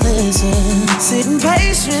wanna listen. Sitting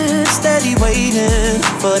patient, steady waiting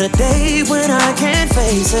for the day when I can't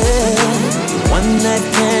face it. The one that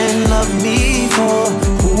can love me for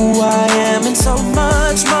who I am and so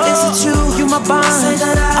much more. Is it you my bond? Say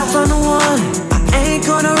that I found the one. Ain't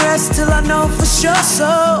gonna rest till I know for sure.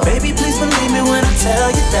 So, baby, please believe me when I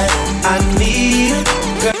tell you that I need a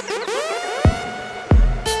girl.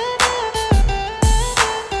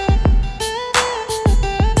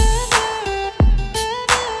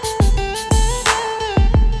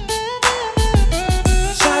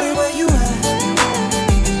 Shawty, where you at?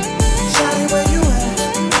 Shawty, where you at?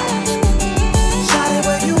 Shawty,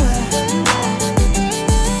 where you at?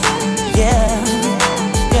 Yeah.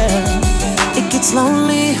 It gets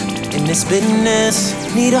lonely in this business.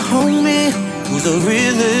 Need a homie who's the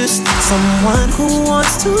realest. Someone who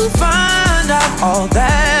wants to find out all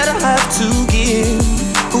that I have to give.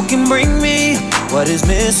 Who can bring me what is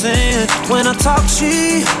missing? When I talk,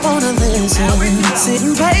 she wanna listen.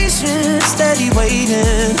 Sitting patient, steady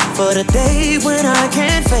waiting for the day when I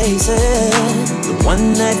can't face it. The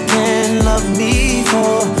one that can love me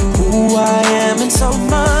for who I am and so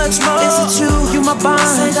much more. Is it you my bond?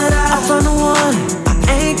 Say that I found the one.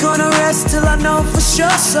 Ain't gonna rest till I know for sure.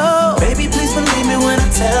 So, baby, please believe me when I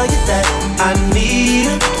tell you that I need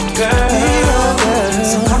a girl.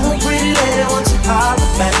 So come on, pretty lady, won't you holler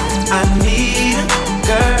back? I need a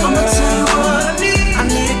girl. I'ma tell you what I need. I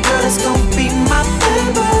need a girl that's gonna be my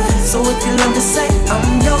baby. So if you love to say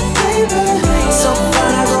I'm your baby, so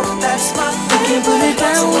fine, I wrote that's my baby. I can't put it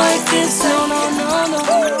down like this. No.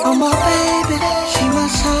 Oh my baby, she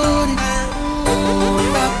was holding.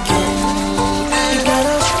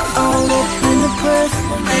 All up in the press,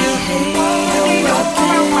 hey,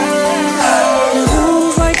 and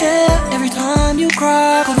who's right there every time you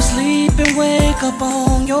cry? Go to sleep and wake up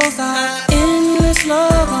on your side. Endless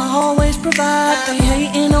love, I always provide. They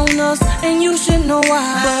hating on us, and you should know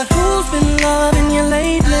why. But who's been loving you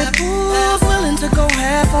lately? Who's willing to go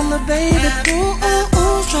half on the baby?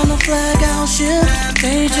 Who's trying to flag out shit?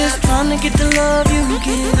 They just trying to get the love you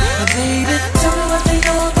give. But baby, tell me what they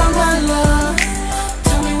know about my love.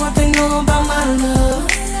 Tell me what they know about my love.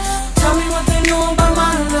 Tell me what they know about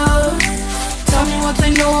my love. Tell me what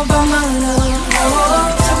they know about my love.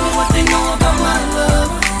 Oh, tell me what they know about my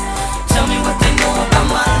love. Tell me what they know about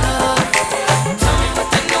my love. Tell me what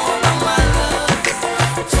they know about my love.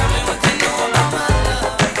 Tell me what they know about my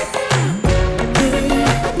love.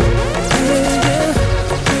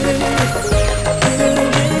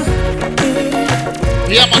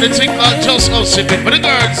 Yeah, man, it's called Just No Sipping for the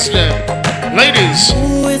girls there. Ladies.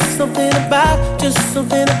 Ooh, it's something about, just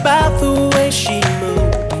something about the way she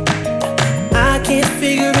moves. I can't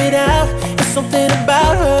figure it out. It's something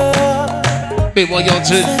about her. Babe, what y'all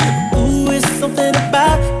do? Ooh, it's something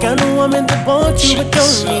about kind of woman that wants you but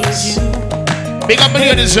don't need you. Big up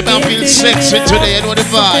million is about being sexy today and what the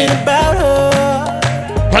vibe. Something about her.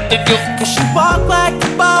 What did you? Cause she walk like the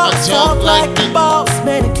boss, talk like the boss.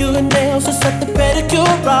 Manicure and nails, just like the pedicure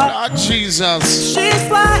rock. Oh, Jesus. She's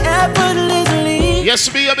fly effortlessly. Yes,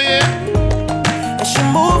 baby. And she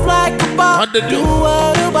move like a boss. Do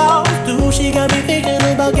what a boss do. She got me thinking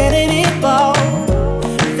about getting involved.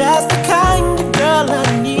 That's the kind of girl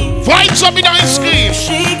I need. Vibes up in ice cream.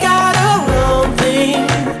 She got her own thing.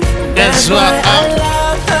 That's why I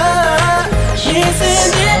love her. She's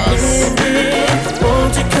independent.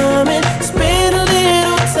 Won't you come and spend a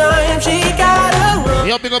little time? She got her own.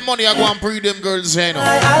 You big up money, I go and breed them girls, you know.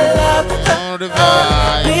 I love her. Oh, the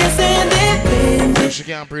vibe. She's independent. she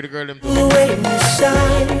can't pray the girl them too.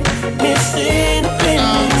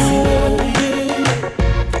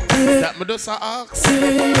 That me just a ask.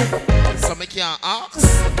 So me can't ask.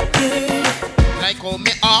 Like how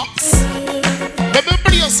me ask. Let me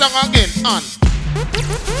play a song again, on.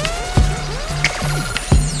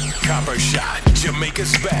 Copper Shot,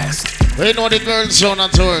 Jamaica's best. We know the girls sound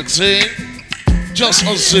at work, see? Just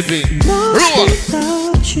us sipping. Roll.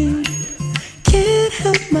 Without you, can't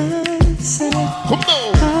help myself. Come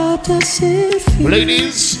on. How does it feel,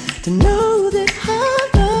 ladies, to know that I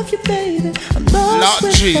love you, baby? I'm lost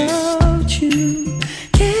without you.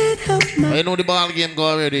 Can't help myself. I know the ball game go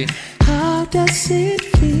already. How does it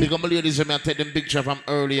feel? Big up my ladies, when I take them picture from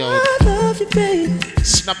early out. I love you, baby.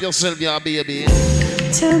 Snap yourself, yeah, baby.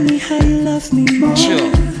 Tell me how you love me more,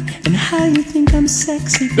 sure. And how you think I'm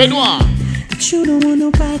sexy. Good one. That you don't want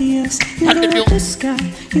nobody else. You don't want this guy.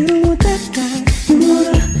 You don't want that guy. You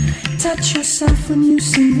wanna touch yourself when you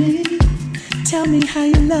see me. Tell me how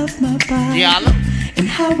you love my body. Yeah. And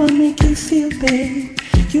how I make you feel, babe.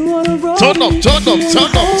 You wanna roll turn up, me. turn up,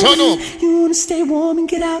 turn up, turn up. You wanna stay warm and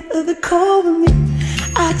get out of the cold with me.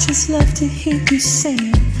 I just love to hear you say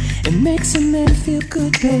it. It makes a man feel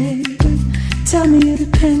good, babe. Tell me you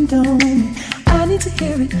depend on me. I need to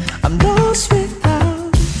hear it. I'm lost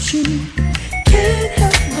without you. Can't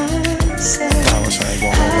help myself.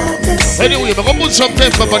 Anyway, we're gonna put some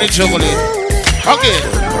tempo on the chocolate. Okay.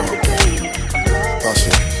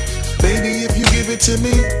 Baby, if you give it to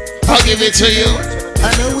me, I'll give it to you.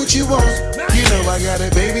 I know what you want. You know I got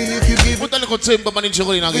it, baby. If you give put a little tempo on the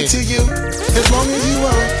chocolate again. it to you, as long as you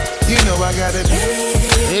want, you know I got it.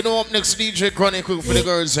 You know, up next DJ Chronicle for the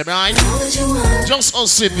girls, right? Just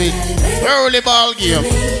us sipping. Early ball game.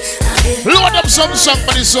 Load up some song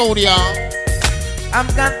for the sound, yeah.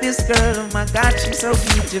 I've got this girl, oh my God, she's so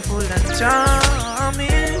beautiful and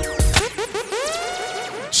charming.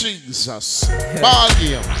 Jesus. Ball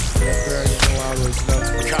game.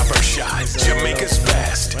 Copper Shot, Jamaica's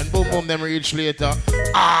best. When boom boom them reach later.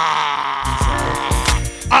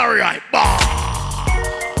 Alright,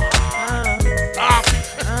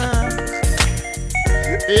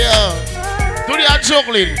 yeah. Today I'm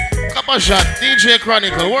juggling. Copper Shot, DJ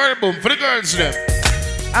Chronicle, World Boom for the girls them.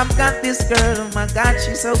 I've got this girl, oh my God,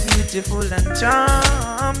 she's so beautiful and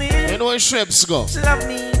charming. You know where Shreps go? She love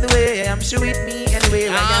me the way I am, she with me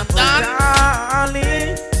anywhere I am,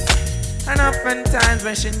 darling. And oftentimes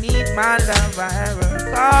when she need my love, I hear her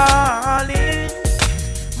calling.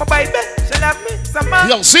 My baby, she love me so much.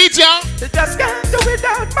 Yo, see it, yeah? She just can't do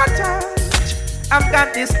without my touch. I've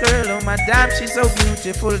got this girl, oh my damn, she's so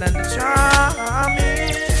beautiful and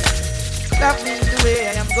charming. Love me the way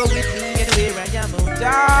I am, go with me anywhere I am, oh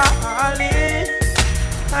darling.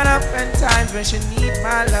 And oftentimes when she need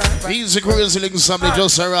my love. These girls looking something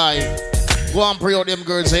just arrived. Go and pray out them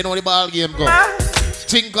girls, you know the ball game go.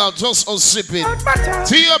 Think of just us sipping.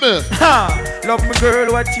 Table. Love me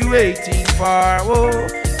girl, what you waiting for? Oh,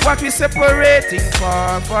 what we separating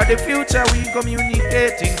for? For the future we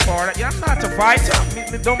communicating for. You're not a fighter,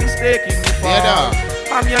 don't mistake me for. Yeah,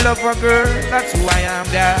 I'm your lover girl, that's who I am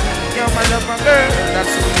there. You're my lover girl,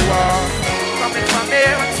 that's who you are. Coming from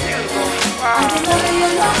there and still going far.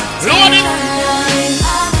 Loading.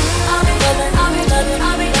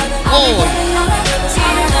 Oh.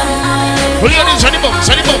 Ladies, sunny bones,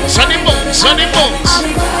 sunny bones, sunny bones, sunny bones.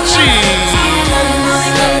 Jeez.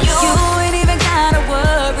 You ain't even gotta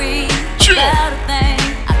worry about a thing.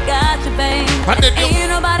 I got you, babe. Ain't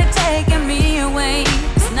nobody taking me away.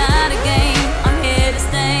 It's not a game. I'm here to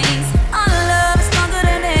stay. Our love is stronger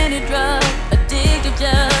than any drug. Addicted,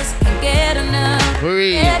 just can't get enough.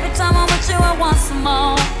 Every time I'm with you, I want some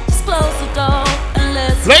more. Just close the door and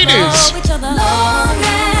let's love each other. Long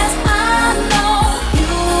as I know you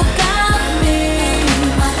got me,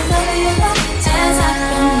 I'll be loving you as I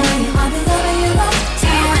know. I'll be loving you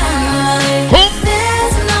till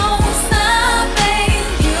there's no stopping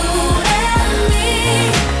you and me.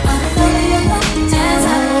 I'll be loving you as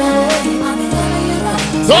I know. I'll be loving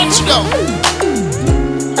you. Don't you go?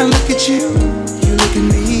 I look at you, you look at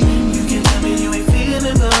me. You can tell me you ain't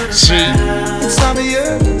feeling good. See, it's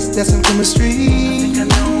obvious there's some chemistry. I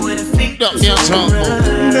know what it feels.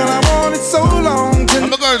 Girl, I wanted so long to.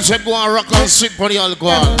 And the girls said go and rock and sip on the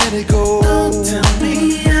alcohol. Let it go. Don't tell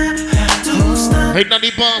me I have to stop. Hit on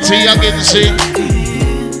the party again, see.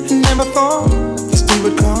 Never thought this day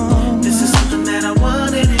would come. This is something that I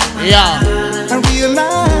wanted in my life. I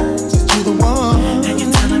realized that you're the one. And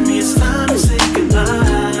you're telling me it's time to say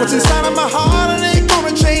goodbye. What's inside of my heart it ain't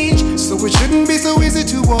gonna change. So it shouldn't be so easy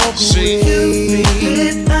to walk away.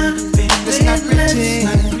 Let's not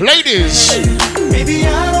pretend. Ladies. Maybe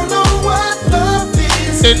I don't know what love is.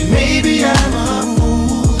 Maybe I'm a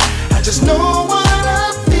fool. I just know what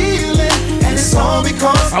I'm feeling, and it's all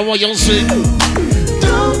because I want you to sing.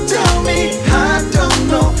 Don't tell me I don't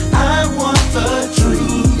know. I want the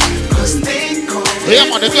truth, 'cause they call me. Yeah,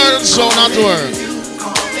 man, the girls sound at work.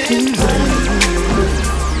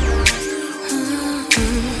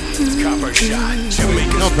 Copper shot,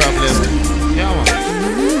 Jamaica. No problem. Yeah, man.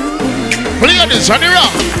 Play this on the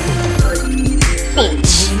rock.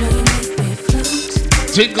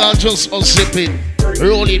 Think I'll just unsip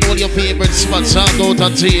rolling all your favorite spots and go to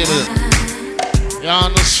table. You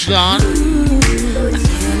understand?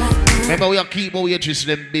 Remember, we are keep our waitresses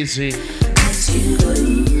them busy.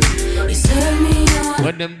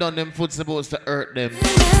 When them done, them food's supposed to hurt them.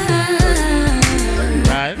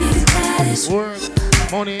 Right? Work,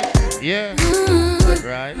 money, yeah.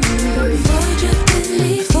 Right?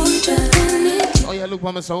 Oh yeah, look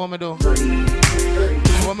what me say, what me do?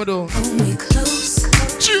 What me do?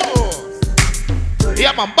 Sure.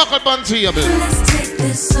 Yeah, man, buckle bun table. Let's take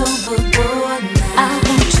this overboard now. I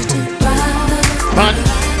want you to ride.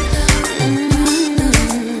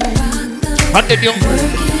 What did you?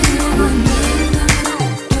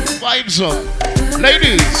 Vibes up.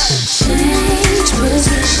 Ladies.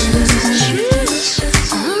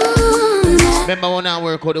 Remember when I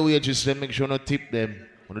work out the wages, then make sure not tip them.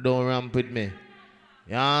 When they don't ramp with me.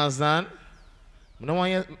 You understand? I don't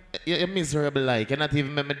want you're miserable like. You're not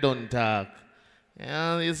even make me done talk.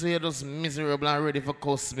 Yeah, you see you're just miserable and ready for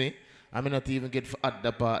cuss me. I may not even get for at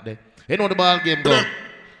the part there. You know the ball game go.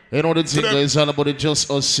 You know the thing is all about it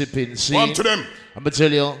just us sipping. See? One to them. I'm going to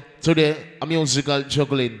tell you, today, a musical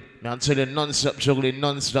juggling. I'm telling you, non-stop juggling,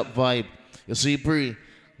 non-stop vibe. You see, Pre,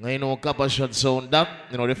 you know, Copper Shot sound that,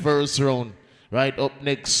 you know, the first round. Right up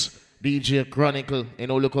next, DJ Chronicle, you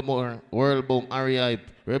know, look more, World Boom, Ari Hype.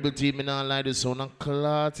 Rebel Team, and all like this sound and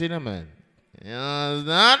clot in it, man. You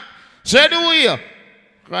understand? Say the way.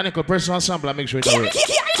 Chronicle, personal sample, I make sure it works.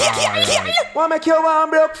 Why make you one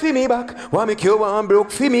broke for me back? Why make you one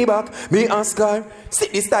broke for me back? Me ask her,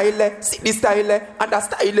 sit the style, and that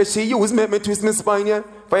style she use make me twist my spine, yeah.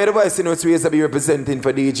 For your voice, you know, it's ways to be representing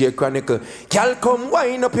for DJ Chronicle. Girl, come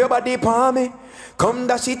wind up your body for me. Come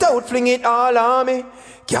dash it out, fling it all on me.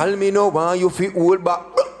 Girl, me know why you feel old back,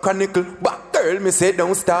 Chronicle, back girl, me say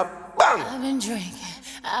don't stop, bang. I've been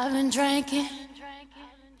drinking.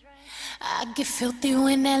 I get filthy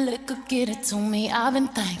when that liquor get it to me. I've been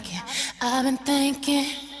thinking.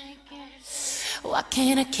 Why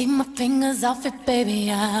can't I keep my fingers off it,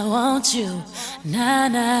 baby? I want you,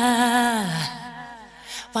 nah.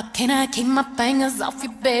 Why can't I keep my fingers off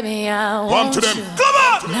you, baby? I want you, come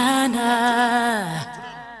on, nah.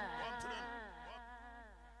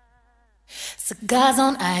 Cigars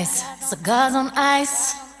on ice.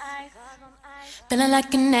 Feeling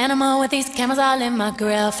like an animal with these cameras all in my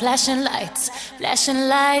grill. Flashing lights.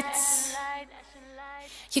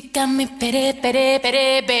 You got me pity,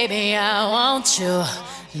 baby. I want you,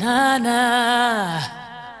 nah.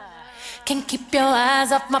 Can't keep your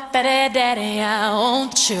eyes off my petty daddy. I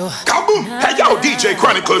want you. Kaboom! Hey yo, DJ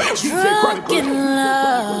Chronicle. Drunk in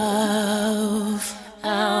love.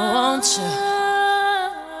 I want you.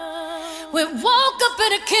 We woke up in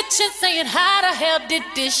the kitchen saying, how the hell did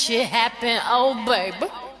this shit happen? Oh, baby.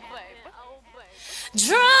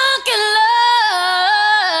 Drunk in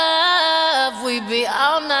love, we be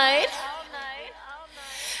all night.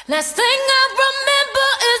 Last thing I remember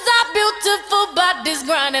is our beautiful bodies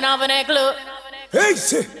grinding off in that club. Hey,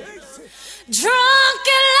 shit. Drunk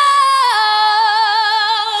in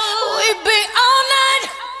love, we be all night.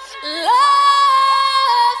 Love.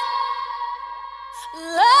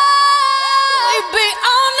 We be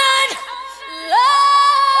all night.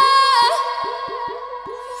 Love.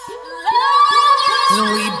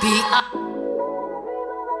 We be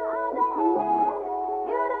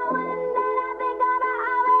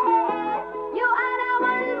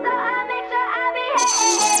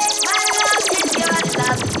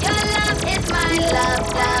Your love is my love.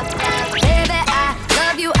 Baby, I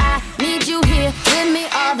love you. I need you here with me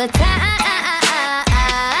all the time.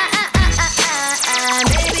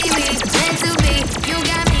 Baby, we meant to be. You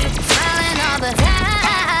got me smiling all the time.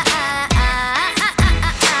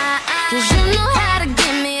 'Cause you know how to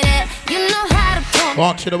give me that. You know how to pull me.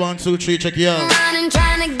 Walk to the 1, 2, 3, check you out.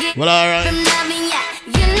 Trying to get well, alright. from loving, yeah.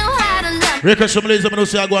 You know how to love. Record some ladies, I'm going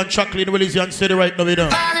to say I go and chuckle in Willis and steady right now, you know.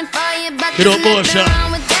 Falling for you, but You don't go, Sean.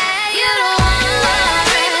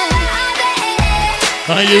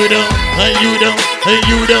 And you don't.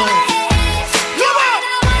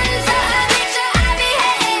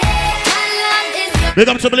 Big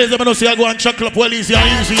up to Blaze, I'm going to say I go and chuckle up well easy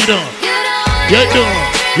and easy, you know. You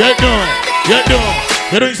don't.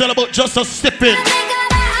 You know it's all about just a stepping.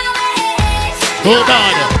 Oh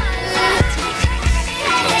God.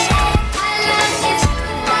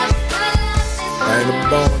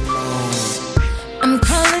 I'm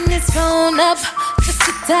calling this phone up just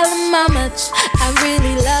to tell him how much I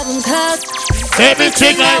really love him, cause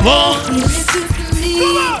everything I want. He listens to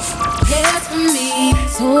me, cares for me,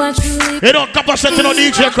 so I truly. You know, capacity on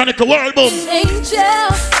DJ Chronicle World Boom.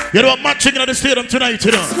 Angel. You know, matching in the stadium tonight,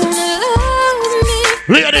 you know.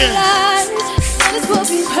 Ladies. This will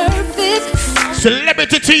be perfect.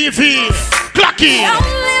 Celebrity TV. Clocky. The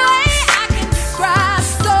only way I can describe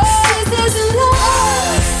this is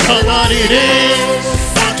love. Come on, it is.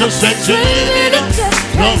 Not just sexually,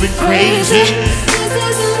 loving crazy. This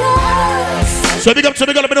is love. So big up to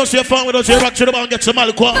the girl, let me know see your phone with us. You rock to the bar and get some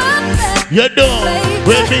alcohol. You know,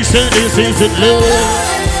 when me say this isn't love.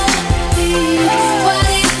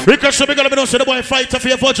 Because so big up, let me know see the boy fight for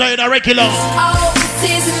your vagina regular.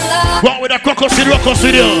 What with a crocus in rockers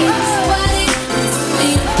with you?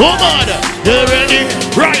 Oh man, you ready?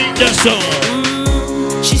 Right the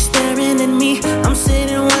song. She's staring at me. I'm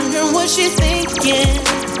sitting wondering what she's thinking.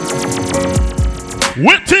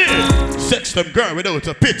 Witty, sex them girl without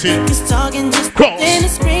a pity. He's talking just cross and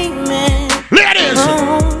screaming. Ladies.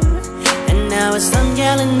 And now it's I'm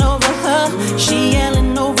yelling over her. She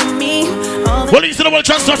yelling over me. Well, he's the one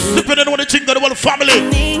just stupid and one thing that the whole family.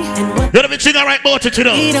 You know everything I write about it, you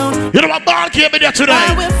know. You know what ball came in there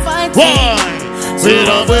tonight. Why? We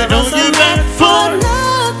don't you back for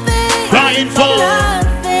nothing. Dying for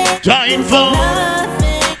nothing. Dying for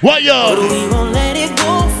nothing. Why yo? We won't let it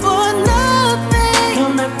go for nothing.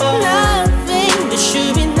 No, not for nothing. There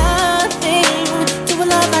should be nothing to a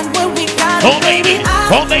love like what we got. Oh baby,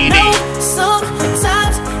 oh baby.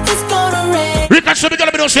 Sometimes it's gonna rain. Because so we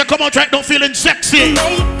gotta be no say come out right now feeling sexy. You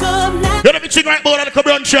know everything right about that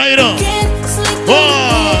come on try you know. Whoa.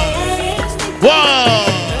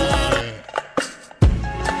 Whoa.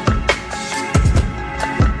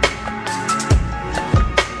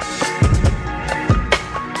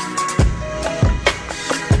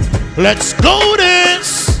 Let's go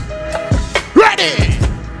this. Ready.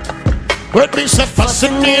 With me so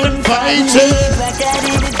fascinated and fighting. Back at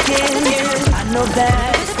it again. I know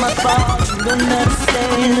that it's my fault. You don't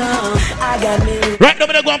understand. I got me. Right now,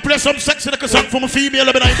 I'm gonna go and play some sexy like a song from a female.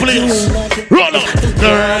 Let me know, please. Roll up.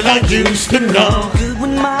 Girl I used to know. Good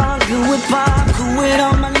with mom, good with pop, good with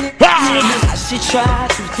all my niggas. I should try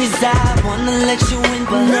to desire. Wanna let you in,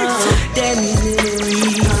 but no. That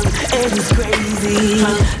misery, it is crazy.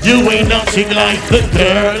 You ain't nothing like the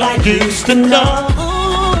girl I used to know.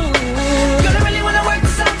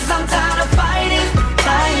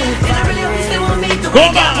 Go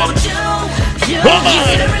on! Go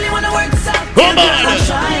on! Go on!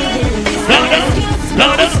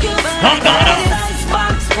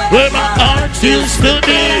 Where my heart used to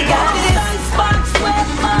be.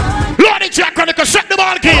 Lord, it's your chronicle, shut the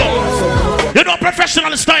ball kill. You know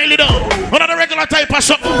professional style, you know. Not a regular type of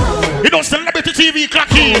something. You know celebrity TV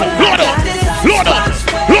clocky. Load up, load up,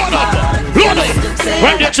 load up, load up.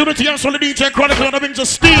 When the opportunity and so the DJ chronicle on the wings of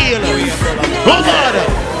steel. Oh God.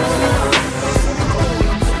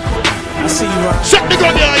 I see you right. Shut the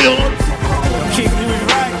gun there, you. Keep doing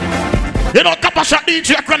right. You know, Kappa shot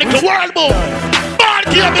DJ Chronicle World Boom. Ball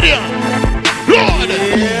came in here. Lord.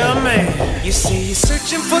 Yeah, man. You say you're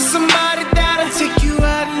searching for somebody that'll take you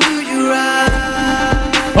out and do you right.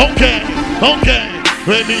 Okay, okay.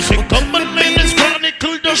 When me say, come and make this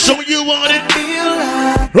chronicle to show you what it feel.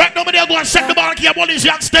 Right now, go and set the ball key up on this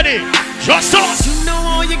young steady. Just up. You know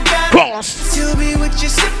all you got. Cross. To be what you're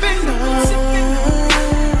sipping on.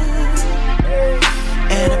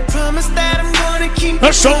 And I promise that I'm gonna keep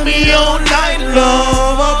show me all night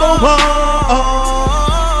long.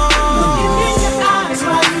 Looking in your eyes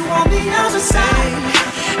while you on the other side.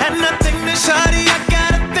 And nothing to shawty, I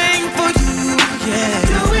got a thing for you. Yeah,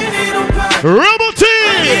 doing it on purpose. Rebel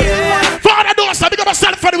team. Yeah. Father, don't stop. Big up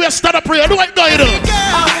yourself for the way stand up prayer. Do what you do.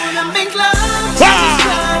 I wanna make love.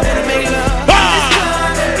 Make love.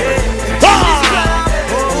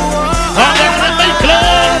 I wanna make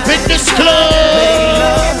love in this club.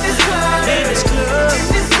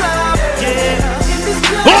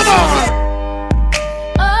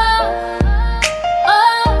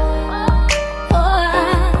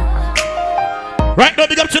 Right now,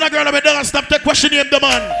 big up to the girl. I'm don't stop the question him, the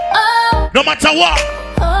man. No matter what.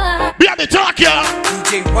 Be on the talk, yeah.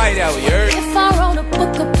 DJ White out here. If I wrote a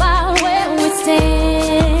book about where we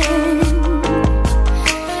stand,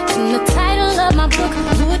 and the title of my book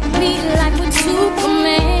would be like with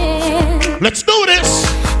Superman. Let's do this.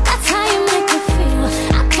 That's how you make me feel.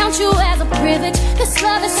 I count you as a privilege. This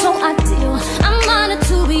love is so ideal. I'm honored to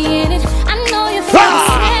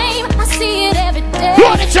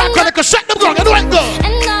Chronicle, shut them down, you know it go.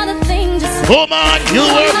 Another thing to say. Oh man, you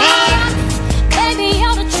are mine. Baby,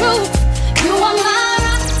 you're the truth. You are my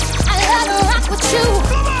rock. I love to rock with you.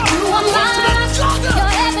 You are my rock.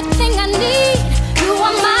 You're everything I need. You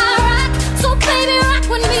are my rock. So baby, rock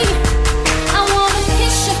with me. I wanna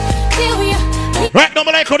kiss you, feel you. Right now,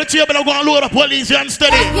 I like how the table I'm going to load up police and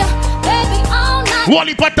steady. Baby, all night.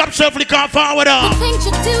 Wally put up self, they can't forward up. The things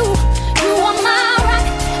you do. You are my rock.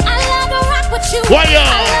 I love to rock with you. Why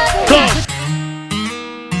go.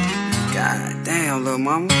 God damn, little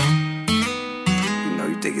mama. You know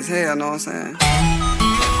you thick as hell, know what I'm saying?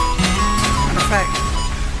 Matter of fact,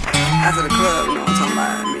 after the club, you know what I'm talking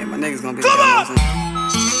about? Me and my niggas gonna be there, you know what I'm saying?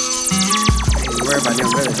 Ain't worry about them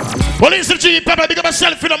really, though. Police and G, Pepper, big up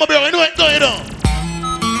myself, you know, my bro. You know it, you know.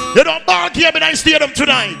 You don't ball here in I stadium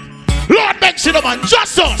tonight. Lord makes it up and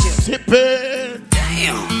just us. Sippin'.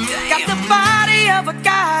 Damn. Got the body of a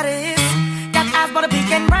goddess. Got eyes but a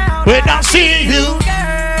big and round. When I see you,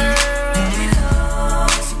 girl,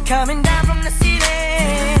 she coming down from the city.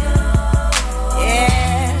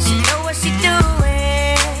 Yeah, she know what she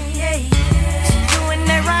doing. She doing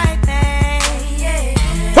the right thing. Need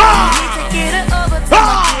to get her over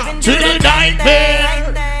to the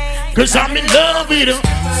nightmare. Cause I'm in love with her.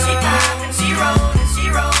 She poppin', she rollin', she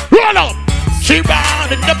rollin'. Roll up. She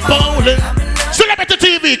riding the bowling. Celebrity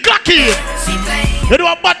TV, clock in. You know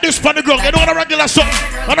about this for the ground. You know what a regular song.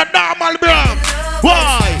 On a normal brand.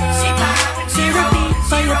 Why? She repeat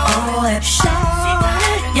for your boy.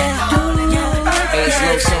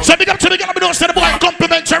 So big up to the girl, but don't say the boy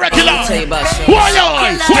compliment your regular.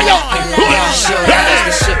 Why?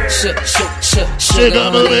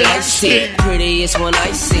 Sugar movie icy, prettiest one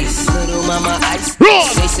I see. Little mama ice.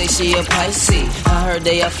 They say she a Pisces. I heard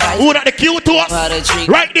they a fight. Who that the cute to us?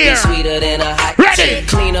 Right there. Sweeter than a hot Ready.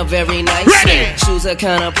 Clean up very nicely. Ready. Shoes are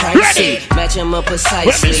kinda pricey. Match them up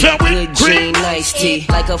precisely. Good jean, nice tea.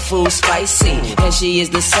 Like a food spicy. And she is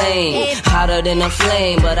the same. Hotter than a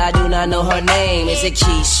flame. But I do not know her name. Is it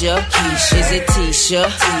Keisha? Is it Tisha?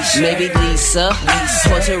 Maybe Lisa.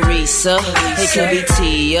 Or Teresa. It could be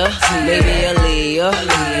Tia. Maybe Aaliyah.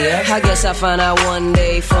 I guess I'll find out one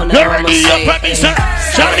day. For now I'ma say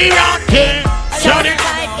Johnny Rocket. Johnny.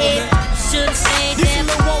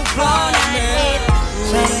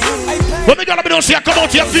 When we gotta be done, see, come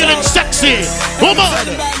out here feeling sexy. Come on.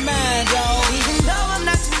 Even though I'm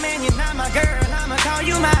not your man, you're not my girl. I'ma call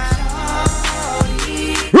you my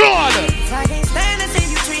Run. I can't stand to see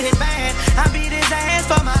you treated bad. I beat his ass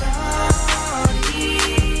for my Lordy.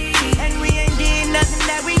 And we ain't did nothing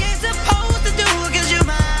that we ain't supposed to do. Cause you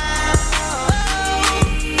my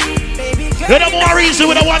baby girl. You know more reason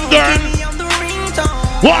with a one girl.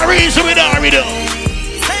 More reason with a riddle.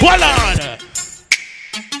 Hold on.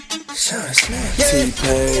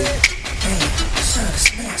 T-Pain.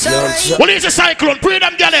 What is the cyclone? Bring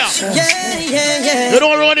them gal here. You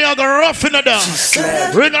don't run here, go rough in the down.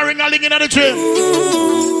 Ring a ling in the gym.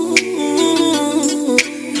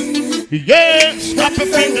 Yeah, snap your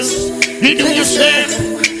fingers. You do your step.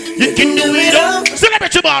 You can do it all.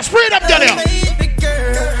 Celebrity boss, bring them gal here. Baby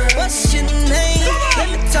girl, what's your name? Let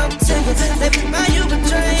me talk to you. Let me buy you a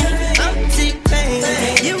drink. I'm T-Pain.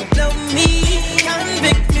 You know me.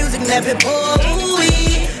 Convict music, never boy.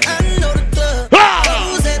 I know the club.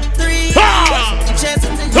 Goes at 3. Chance to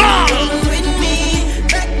with me.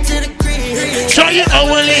 Back to the crib. Show you how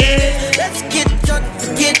we live. Let's get drunk,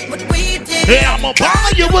 forget what we did. Yeah, I'ma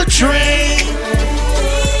buy you a drink.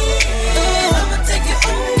 I'ma take you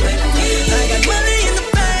home with me. I got money in the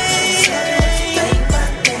bank.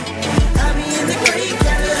 I be in the great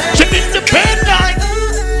Cadillac. She independent.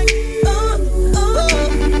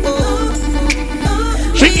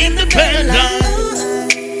 She independent.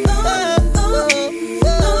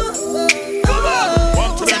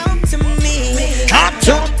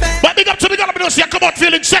 But big up to me, gonna be no see, come out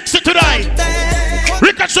feeling sexy tonight.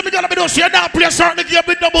 Ricochet, so me gonna be no see, now play a certain game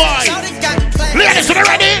with the boy. Ladies, are you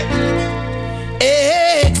ready?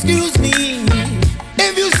 Hey, excuse me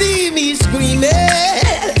if you see me screaming,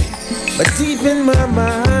 but deep in my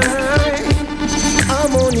mind,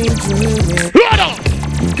 I'm only dreaming.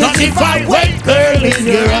 Cause if I wait, girl, in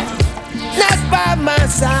Europe, not by my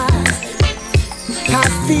side, I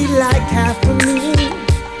feel like half of me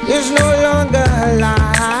is no longer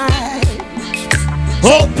alive.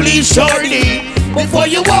 Oh, please, shorty, before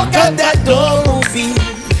you walk out that door,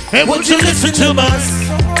 and would you listen to my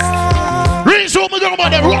song? Raise over the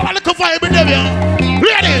mother, roll a little vibe in there.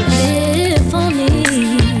 Ladies, if only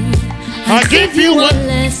I give you one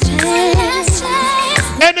last chance.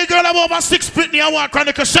 Any girl I'm over 6 feet, I want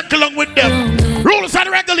to check along with them. Rules and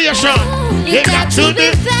regulation. You got to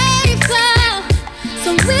be faithful,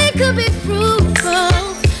 so we we could be fruitful,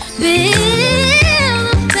 build a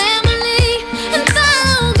family, and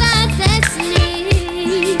follow God's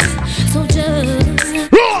destiny. So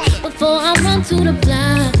just before I run to the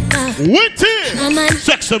block, wait it!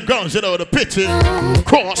 Sex some guns, you know, the pity,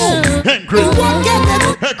 cross, angry,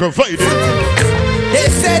 aggravated. They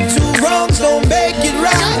said two wrongs don't make it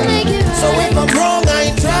right. So if I'm wrong, I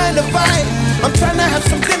ain't trying to fight. I'm trying to have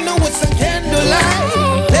some dinner with some candlelight.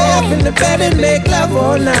 Lay up in the bed and make love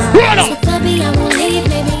all night. So baby, I won't leave,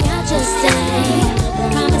 maybe I'll just stay.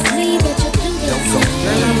 Promise me that you'll do the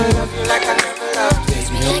same. Like I never loved you.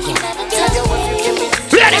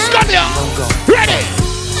 Ready, come here. Ready.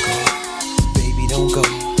 Baby, don't go.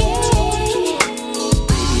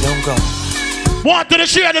 Baby, don't go. Want to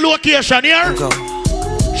share the location here?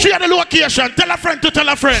 Share the location. Tell a friend to tell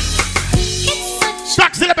a friend.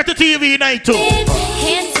 Stack Celebrity TV night too.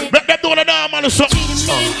 Make them do the normal something.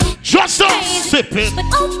 Just us sipping.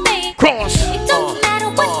 Cross. Woman.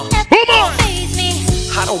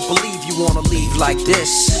 I don't believe you wanna leave like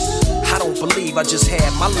this. I don't believe I just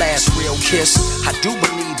had my last real kiss. I do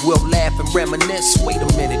believe we'll laugh and reminisce. Wait a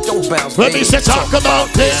minute, don't bounce. Let me talk about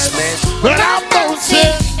this, man. But I'm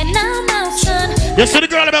bouncing. And I'm out, son. You see the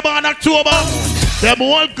girl that born in October? Them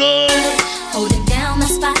all good. Holding down my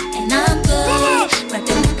spot, and I'm good.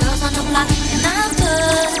 Repping the girls on the block, and I'm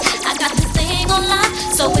good. I got this thing on lock,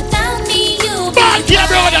 so without me, you'll be right. My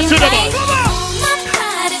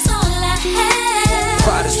pride is all I have.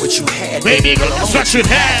 Pride is what you had. Baby girl, that's what you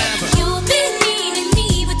have. You've been needing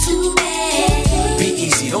me, but too bad. Be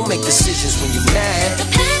easy, don't make decisions when you're mad. The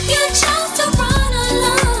path you chose to run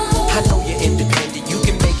alone. I know you're independent, you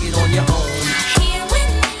can make it on your own. Here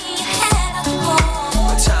with me, had a home.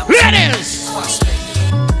 Ladies!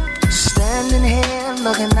 Standing here,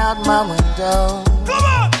 looking out my window. Come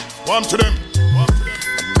on! One to them.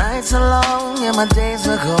 Nights are long and my days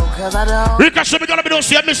are cold, cause I don't. Ricochet, we gonna be doing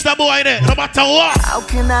see Mr. Boy there, no matter what. How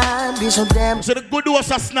can I be so damn? So the good was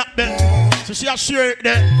a snap there. So she a share it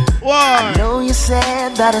there. Why? I know you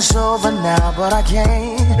said that it's over now, but I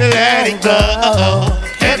can't let it go.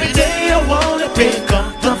 Every day I wanna pick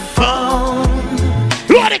up the phone.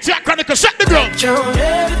 Load it, Jack Chronicle, shut the ground. You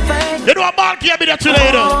know a man can't be there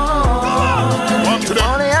today, though. One to them.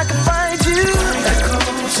 Only I can find you.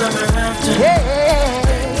 Yeah.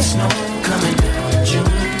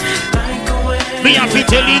 Me have to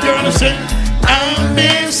tell you, girl, say I'm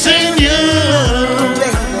missing you.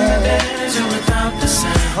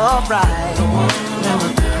 Alright.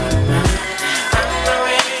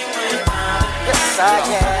 Yes, I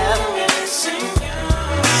am.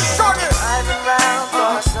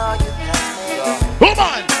 Come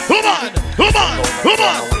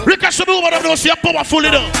on. Ricochet, do what I'm doing, see powerful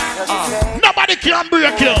enough. Nobody can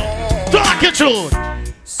break you. Talk it through.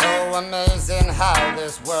 So amazing how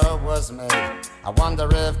this world was made. I wonder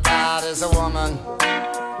if God is a woman.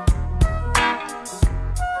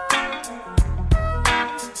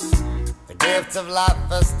 The gift of life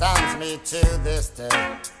astounds me to this day.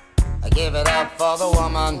 I give it up for the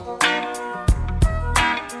woman.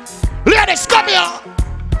 Ladies, come here.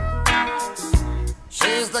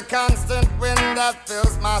 She's the constant wind that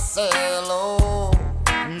fills my sail. Oh,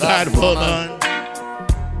 that woman.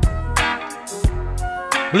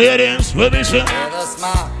 Ladies, let me say. With a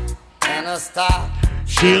smile and a star,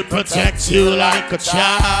 she'll protect you like a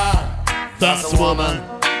child. That's a woman.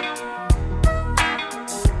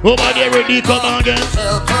 Woman, you ready? Come on again.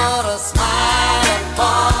 She'll put a smile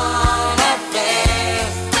upon her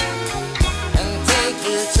face and take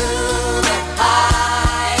you to the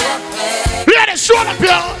higher place. Ladies, show up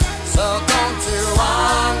here. So don't you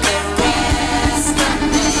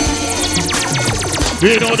underestimate.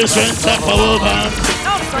 You know the strength of a woman.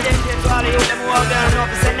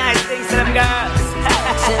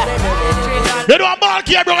 You know a ball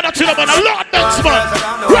here, brother, to them, and a lot next man.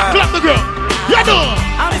 Rock like the girl. You know.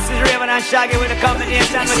 And this is Raven and Shaggy with a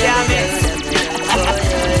combination with Yami.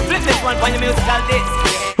 Flip this one for your musical disc.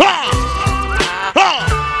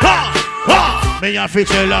 May I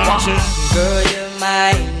feature launching. Girl, you're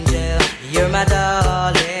my angel. You're my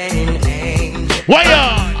darling angel. Why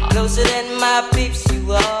you? Closer than my peeps,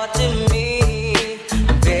 you are to me,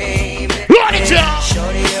 baby. Run it, y'all.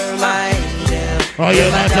 Shorty, you're my angel. Oh,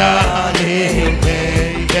 you're my darling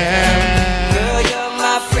baby. Girl, you're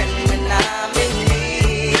my friend when I'm in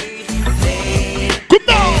need, baby. Come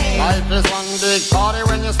down. Life is one big party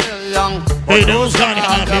when you're still young. Hey, those gonna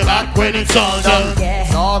have your back when it's all done.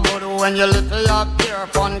 It's all good when you lift it up, pure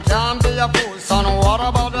fun. Can't be a fool, son. What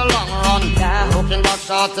about the long run? Looking back,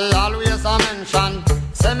 shorty, always a mention.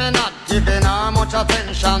 Say me not giving her much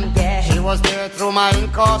attention. She was there through my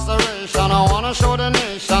incarceration. I wanna show the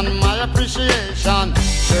nation my appreciation.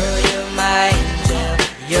 Girl, you're my angel,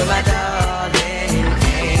 you're my darling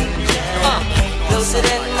angel. Closer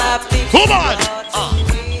than my picture. Come on.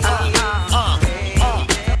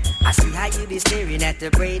 I see how you be staring at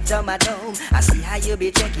the braids on my dome. I see how you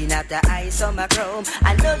be checking out the ice on my chrome.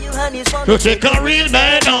 I know you honeys want to take a real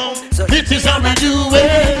man home. So this is how we do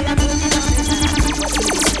it.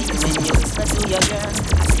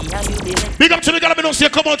 Big up to the girl, I don't see you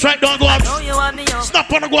come out right now and go out.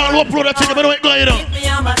 Snap on the go and upload that thing, I don't go on.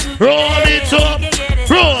 Roll it up,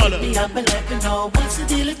 roll. Me up and let me know what's the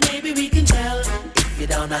deal if maybe we can tell. If you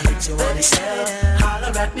don't, I hit you when it's hell.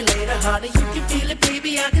 Holler at me later, honey, you can feel it,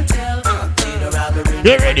 baby, I can tell. Later I'll be ready.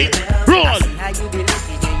 You ready? Roll. How you be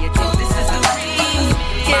looking, yeah, you think this is the real.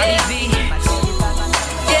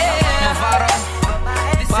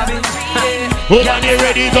 Hold on, you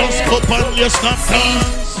ready? Don't scoop on your snap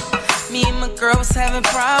dance. Me and my girl was having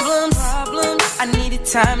problems. I needed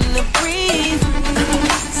time to breathe,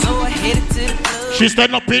 so I headed to the club. She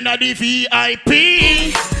stand up in a the VIP.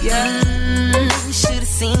 Yeah, should've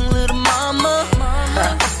seen little mama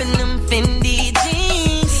up in them Fendi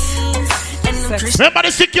jeans. And them remember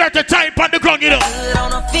the security type on the ground, you know.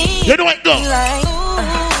 You know it go.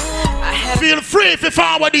 Feel free if you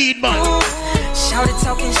forward it, man. Shouted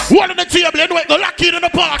talking shit. One on the table, you know it go. Lock in the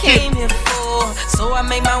parking. So I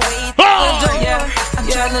made my way to the door. I'm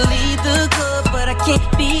trying to lead the club, but I can't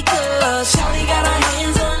because Shawty got her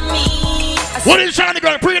hands on me. What is Shawty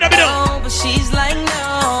gonna bring it up? No, but she's like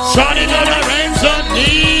no. Shawty got her hands on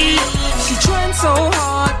me. She trying so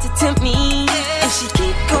hard to tempt me. If she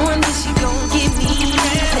keep going, then she gon' get me.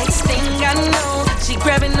 Next thing I know, she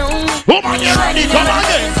grabbing on me. Oh man, you ready? Come on,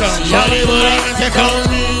 then. Shawty got her hands on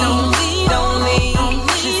me.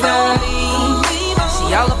 She's lonely.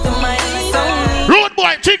 She all up in my Road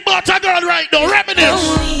boy, chick butter girl right now, reminisce.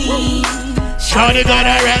 Shawty got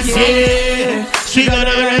her hands on me. She got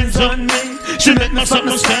her hands on me. She make my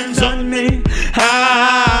summer stands on me.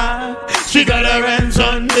 Ah, she got her hands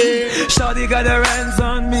on me. Shawty got her hands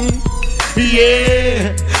on me.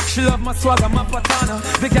 Yeah. She love my swagger, my patana.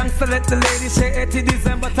 The gangster let the lady say 80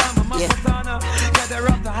 December time. My patana. Get her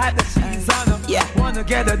up the height that she's on her. Yeah. Wanna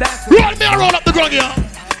get her dance. Roll me and roll up the ground here.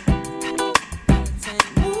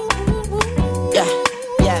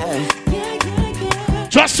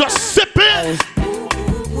 Just a sipping.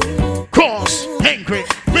 Cross, angry,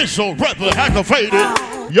 miserable, rebel, aggravated.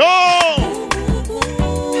 Yo!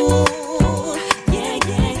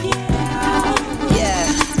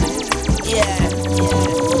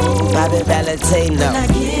 Bobby Valentino. When I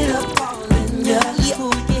get up calling ya,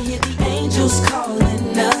 we can hear the angels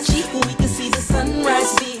calling us. We can see the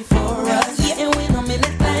sunrise before us. And when I'm in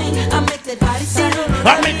that thing, I make that body sing.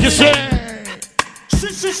 I make you say.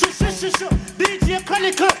 DJ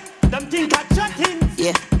Chronicle, them think I chatting.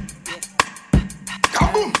 Yeah.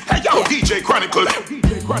 Kaboom! Hey yo, DJ Chronicle.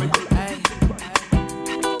 DJ Chronicle.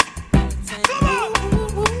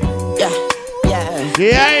 Yeah.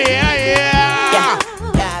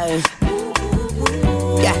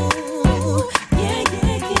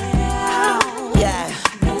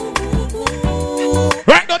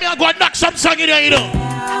 Right now, me I go and knock some song in here, you know.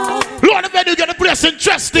 Lord of you get the place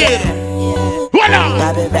interested. What up?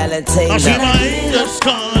 Bobby Valentino. I see my angels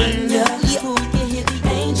calling. We can hear the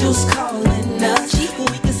angels calling us. We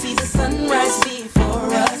can see the sunrise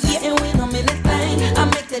before us. And when I'm in that thing, I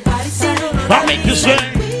make that body sing. I make you sing.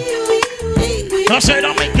 I said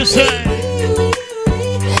I make you sing.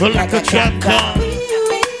 But like a trap car.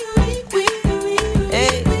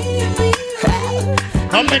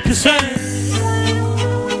 I make you sing.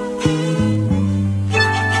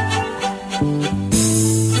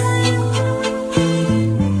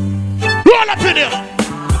 Roll up in here.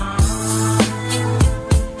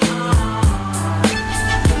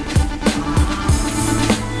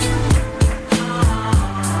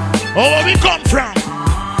 Oh, where we come from?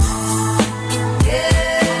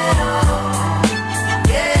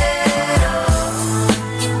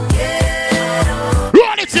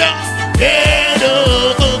 Run it here.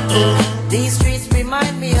 These streets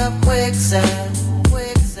remind me of quicksand.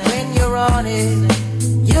 When you're on it,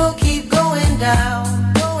 you'll keep going down.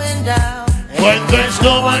 When there's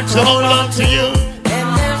no one to hold on to you,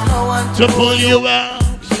 and there's no one to pull you out,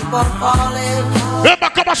 keep on falling. Remember,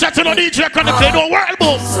 come on, shut to the DJ, connect to the world,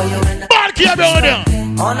 boom. Ball key around here.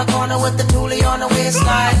 On the corner with the toolie on the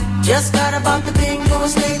waistline. Just got about the bingo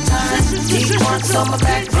state time. Deep one summer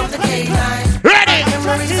back from the K9. Ready?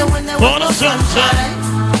 For the sunshine.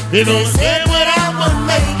 You don't say what I would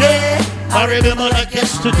make it. I remember like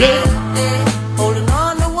yesterday. Holding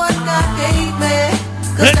on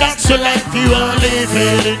That's the life you are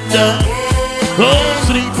living in the. Oh,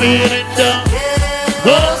 sleeping in the.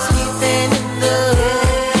 Oh, sleeping in the.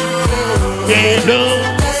 Ghetto.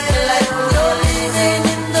 That's the life you're living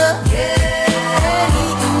in the.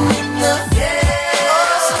 Eating in the.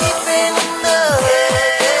 Oh, sleeping in the.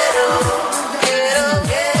 Ghetto.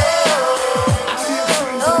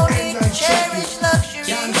 No need to cherish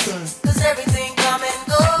luxury. Cause everything come and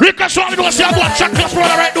go. Because all we do is say I'm going to check this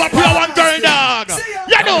brother right now. Pure one girl dog.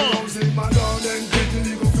 You know.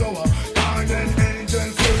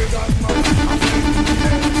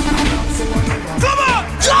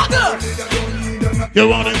 You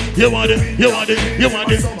want it, you want it, you want it, you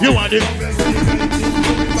want it, you want it.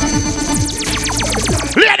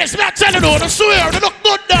 Ladies, not telling you, I swear, they look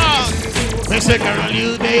good, dog. They say, girl,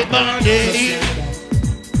 you make my day.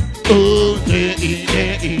 Oh,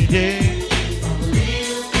 day.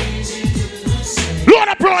 Lord,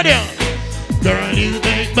 I brought you. Girl, you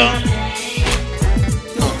make my.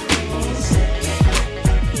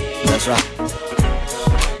 That's right.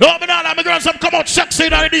 No, but now, my girls have come out sexy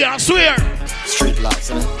that idea, I swear. Street lights,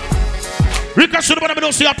 innit? Because should have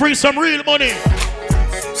been see I bring some real money.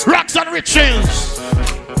 Rocks and riches.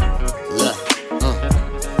 Yeah.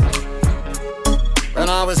 When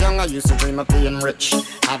I was young, I used to dream of being rich.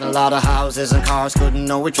 Having a lot of houses and cars, couldn't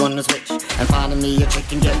know which one was which. And finding me a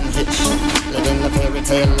chick and getting hitched. Living the fairy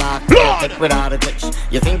tale life, perfect without a glitch.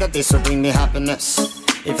 You think that this would bring me happiness?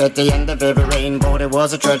 If at the end of every rainbow there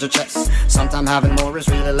was a treasure chest. Sometimes having more is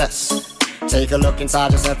really less. Take a look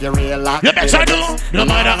inside yourself, you realize. You bet I do. No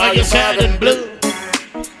matter how you're sad and blue.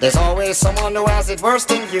 There's always someone who has it worse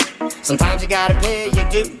than you. Sometimes you gotta pay your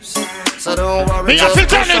dues. So don't worry,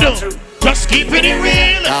 just keeping it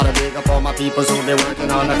real. Gotta big up all my peoples who be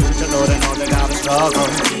working on the future, though they know they gotta struggle.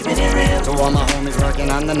 Keeping it real. To all my homies working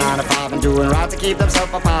on the 9 to 5 and doing right to keep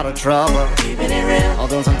themselves up out of trouble. Keeping it real.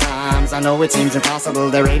 Although sometimes I know it seems impossible,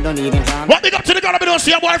 there ain't no need in time. What big up to the girl, I don't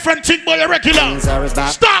see your boyfriend, Tick Boy, a regular.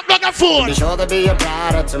 Stop like a fool. Be sure to be a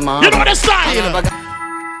brighter tomorrow. You know the style.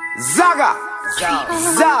 Zaga. So,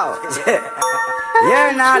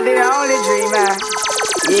 you're not the only dreamer.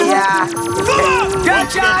 Yeah. Good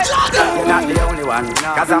child. You're not the only one.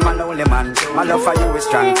 Cause I'm a lonely man. My love for you is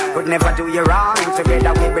strong. Could never do you wrong.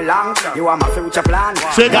 Together we belong. You are my future plan.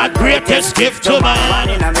 So that greatest gift to man.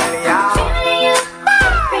 In a million.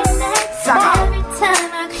 Zaga.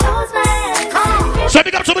 So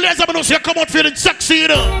big up to the ladies, I'm gonna see you come out feeling sexy, you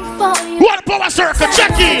know. One power circle,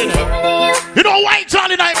 check in. You know why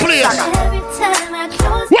Charlie night plays.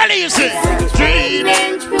 Well, easy.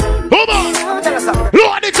 Dreaming. Come on.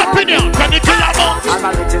 Lord, it's opinion. Can you kill a man? I'm a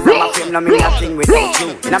riches, I'm a fame, no me nothing without you.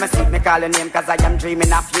 In my seat, me call your name cause I am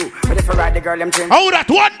dreaming of you. But if I ride the girl, I'm dreaming. Oh, that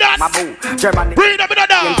one dance. My boo, Germany. Breathe up in the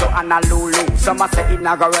dance. Into Honolulu. Some a say it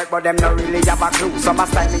not go work, but them not really have a clue. Some a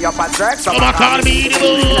style me up as jerk. Some a call me the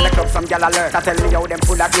boo. In the club, some gal alert. I tell me how them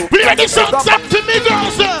full of glue. Play the songs up to me,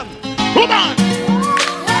 girls. Come on.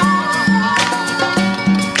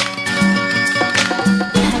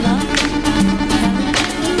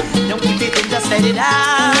 Just let it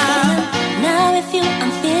out. Now with you,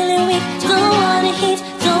 I'm feeling weak. Don't wanna eat,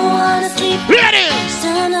 don't wanna sleep. Ladies,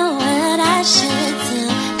 don't know what I should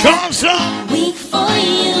do. Come on, weak for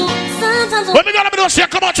you. Sometimes when we gonna be doing shit,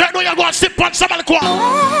 come on, try to you're going to sip on some alcohol.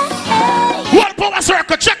 One power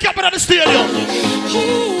circle, check you up in the stadium.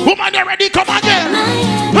 Woman, you ready? Come again.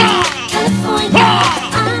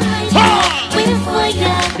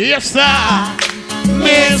 Yes, sir.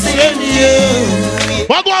 Missing you.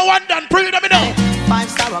 What go on one done? Bring it up,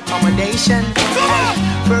 5-star accommodation,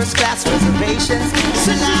 first class reservations.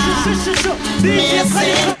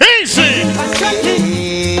 Easy.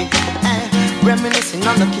 Reminiscing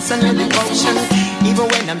on the kiss and your devotion. Even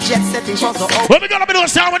when I'm jet setting for the old. What we gonna be doing,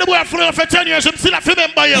 sir? When the boy flew for 10 years, I'm still have to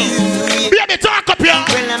remember you. Let me talk up here.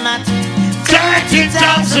 Well, I'm at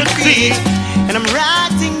 30,000 feet. And I'm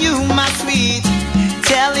writing you my sweet,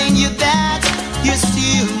 telling you that you're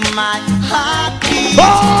still my heartbeat.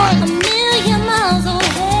 A million miles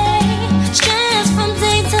away, stress from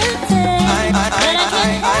day to day.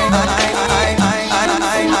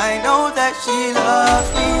 I know that she loves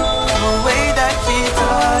me, the way that she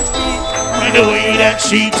touched me, and the way that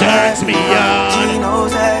she turns me on. She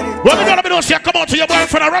knows that it. What we gonna be doing? She come out to your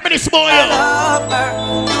boyfriend and reminisce more. I love her,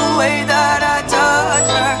 the way that I touch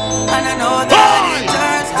her, and I know that it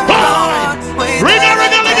turns her on. Ring it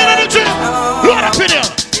in the gym. Run up in here.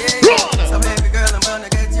 So baby girl, I'm gonna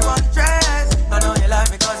get you undressed. I know you like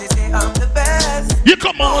me cause you say I'm the best. You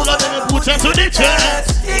come on, let me put you to the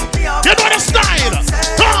chest. You know the style.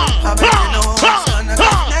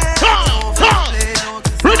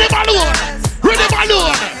 Ready balloon. Ready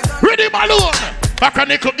balloon. Ready balloon. Back on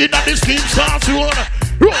nickel in the scheme starts roll.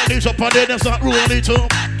 Roll it up and then start roll it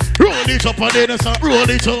up. Roll it up and then start roll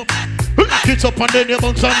it up. Lock it up and then your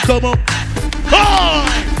bounce and come up. Oh,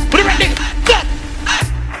 put it ready, go.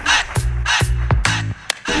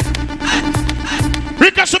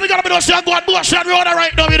 Because we gotta be no shot, go and bush and roll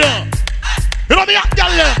right now, you know. You know me,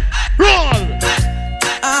 girl, roll.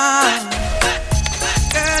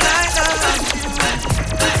 Girl, I love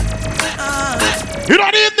you know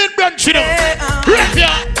the evening brunch, you know. Right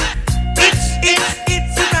here.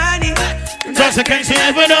 It's a money. Just a can't say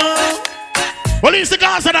ever know. Well, it's the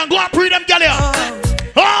guys that go and pre them, girl, yeah.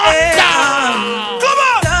 Oh, come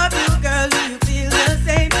on. Love you, girl, do you feel the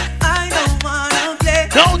same? I don't wanna play.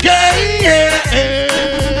 No game.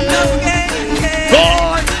 No game. Go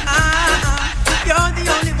on. You're the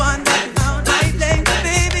only one that found my flame.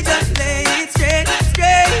 Baby, just play it straight.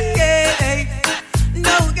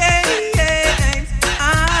 No games.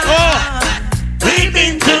 We've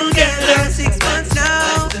been together 6 months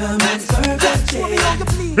now.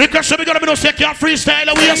 Because we gotta be no second freestyle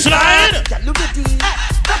and we slide.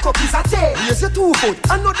 Cock up is a tail. Raise your 2 foot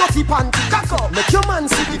and no dirty panty. Cock up. Make your man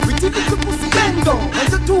see the pretty little pussy. Bend down. And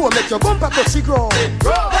the 2 make your bumper touch the ground.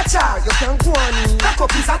 Watch out, you can go on. Cock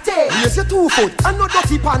up is a tail. Raise your 2 foot and no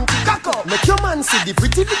dirty panty. Cock up. Make your man see the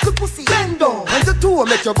pretty little pussy. Bend down. And the 2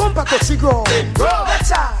 make your bumper touch the ground.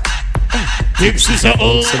 Watch out. Tipsy so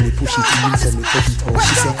old. So me push it to you, so me take it out.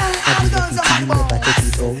 She said, I do love it to you, never take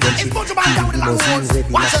it out. When she knows you ready, now she run.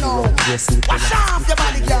 Yes, me tell her.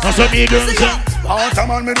 That's what me doing, sir. Water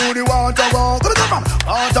man, me do the water walk. Come on,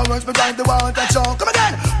 water rush, me drive the water show. Come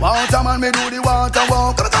again. Water man, me do the water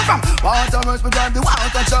walk. Come on, water rush, me drive the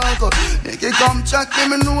water show. Nicky come check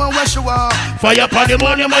me know where she walk. Fire upon the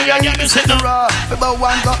money, man, you get me sitting up. But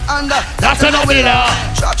one go under. That's a no-winner.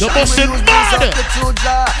 You must sit mad.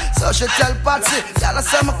 So she tell Patsy, tell her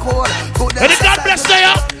some cool. And God bless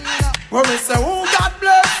you. When we say, oh God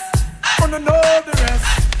bless, wanna know the rest.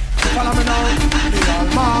 Follow me now. The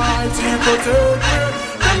Almighty protect me.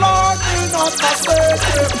 The Lord will not forsake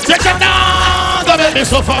me. Take it down. Don't make me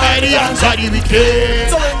suffer by the hands of the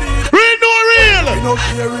wicked. Real no real.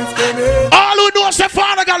 All who know say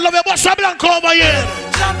Father God love you, but some blank over here.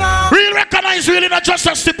 Real recognize really not just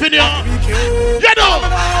a step in here. You know.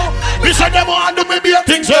 We said them want to be a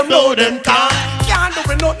things them know them can't do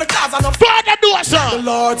me nothing cause I'm Father do us, sir. The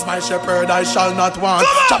Lord's my shepherd, I shall not want.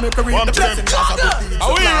 Jamaica read the blessing cause of the things of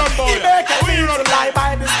life. He make a me to lie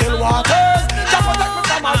by the still waters. Jah protect me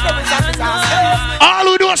from all perils and disasters. All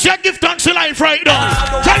who do us shall give thanks to life right now.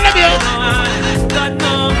 Tell them you. God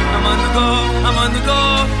no, I'm on the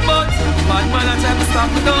go, but bad man I try to stop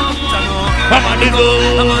me though. I'm on the go,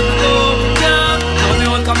 yeah. Only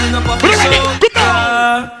one coming up the show.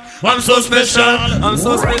 I'm so special. I'm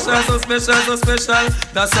so special, so special, so special.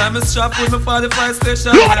 That's why I'm strapped with my 45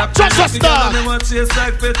 special. You wanna trust us now? They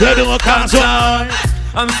don't can't try.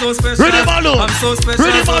 I'm so special. Ready my lord. I'm so special.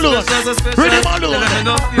 Ready my lord. Ready my lord.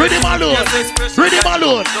 Ready my lord. Ready my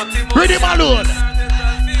lord. Ready my lord.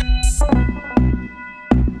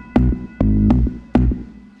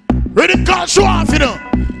 Ready call show off, you know.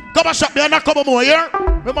 Come and shop me and not come more here.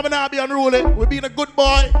 Remember me now be unruly. We being a good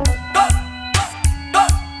boy.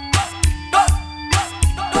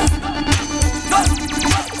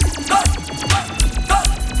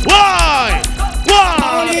 Why?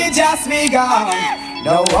 Only just begun.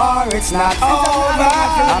 The war, it's not over.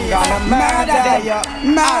 I'm gonna murder you,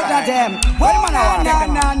 murder them. Well,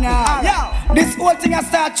 nah. This whole thing I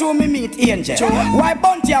start to me meet Angel. Why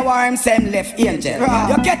Bounty a war him same left Angel?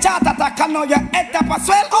 You get heart attack and now your head up as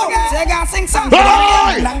well. So you gonna sing something.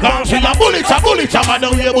 Can't see a bullet, man,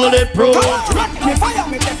 don't you bulletproof. Me fire,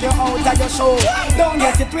 me take you out of your show. Don't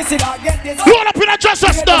get it twisted or get this. Roll up in a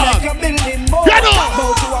justice dog. You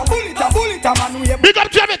know. Big up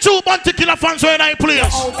to every 2 Bounty Killer fans when I play.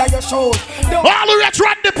 All who rich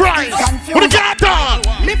run the prize. Who the can't talk?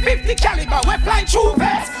 Me 50 caliber, we flying true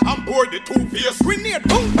vest. I'm bored the 2-face grenade,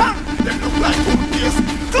 boom bang. Them look like 2-face.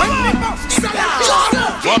 When they bounce,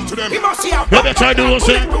 one to them. Let try to do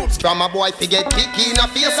say. From a boy to get kick in a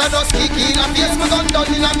face, I just kick in a face. Me gun done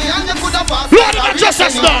in a me and you could have passed. Lord in a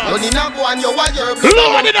justice now. Run in a go and you wire.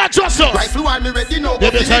 Lord in a justice. Rifle while me ready now.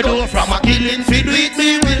 Let try to do from a killing feed with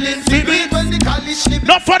me, willing feed with. When the college slip.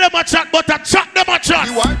 Not for them a chat, but a chat them a chat.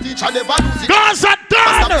 You are teacher never lose it. Guns are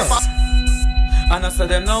done. And I say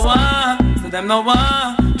them no one, say them no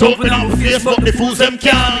one. Talking on Facebook, the fools them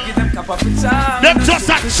can't. Give them cap of picture. Them just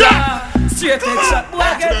a shot. Straight head shot,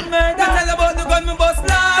 boy get murdered. Tell about the gun me bust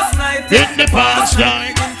last night. In the past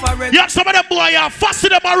night. Yeah, some of them boy are fast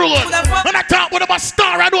in the road. When I talk with them a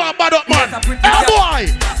star, I know I'm bad up, man. Hey boy.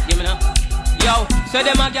 Yo, so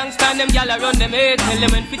them a gangsta and them gal run them head. Tell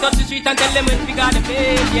them when fi touch the street and tell them when fi got the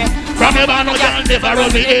pay, yeah. From the man no gal never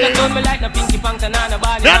run the head. Don't me like no pinky pants and a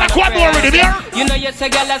ball. Yeah, the quad more with the beer. You know yes a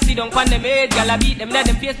gal a sit down pon them head. Gal a beat them let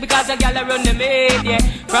them face because a gal a run them head, yeah.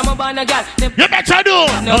 From a born a gal. You better do.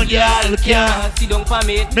 No gal can't sit down pon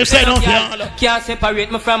me. Me say no gal can't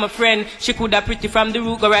separate me from a friend. She coulda pretty from the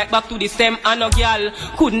root go right back to the stem. And no gal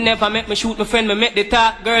could never make me shoot my friend. Me make the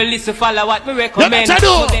talk. Girl listen follow what me recommend. You better do.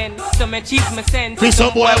 So then so me cheat me send. Free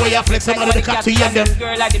some boy where you flex some of the cocky and them.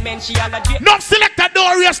 Girl like dementia. No selector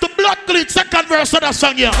door race to blood cleat. Second verse of that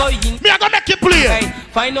song here. Me I gonna make you play. Hey,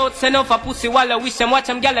 find out send off a pussy while I wish them watch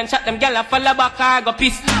them gal and chat them gal and follow back I go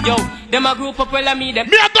piss. Yo, them a group up well I me them.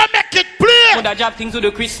 Me I gonna make it play. Woulda drop things to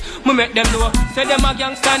the Chris. Me make them know. Say them a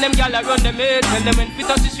gangsta and them gal a run them head. When them in fit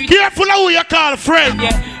on the street. Careful of who you call friend.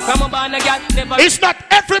 Yeah, from a born a gal never. It's not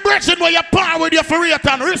every person where you par with your for rate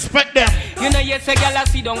and respect them. You know yes a gal a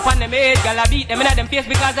sit down pon them head. Gal a beat them in them face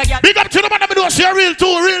because a gal. Big up to the man that know say real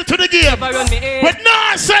to the game. But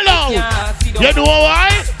no sell out. You know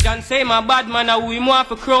why? John say my bad man a who him want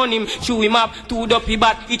to crown him. Chew him up, two dopey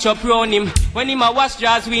bat, each up round him. When him a wash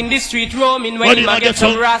jars, we in the street roaming. When him a get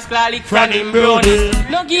some rascal lick from him browning.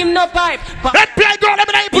 No give him no pipe. That playground them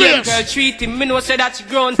in that place. Girl treat him, me know say that she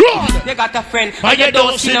grown. You got a friend, but you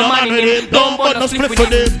don't see no man in him. Don't put no slip with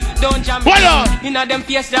him. Don't jam him. Inna them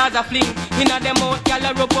face jars a fling. Inna them out, gyal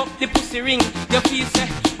a rub up the pussy ring. You feel say,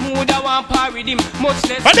 mood a want par with him. Much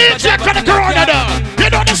less. I need check for the corona down. You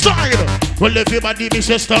know the style. Well, everybody be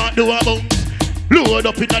say start do a bounce. Load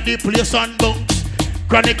up inna the place and bounce.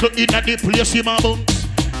 Chronicle inna the place him a bounce.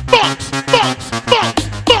 Bounce, bounce, bounce,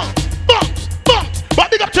 bounce, bounce, bounce. But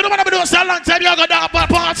big up to the man who knows a long time you got that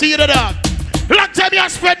party, you know that. Long time you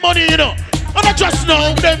spread money, you know. And I just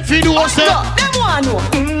know them feed you say. Them one know.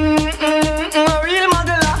 Real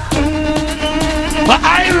modeler. A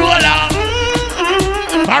high roller.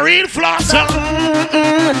 A real flosser.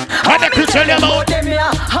 And the crystal them out. Them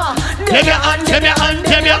ya.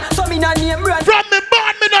 So me not name brand. From me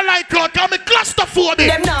born me no like cloud. Cause me claustrophobic.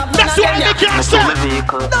 That's why me can't say.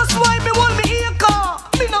 That's why me want me ear car.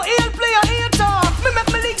 Me no ear player hater. Me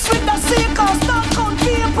make me links with the seeker. Start count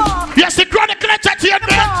paper. Yes, the chronicle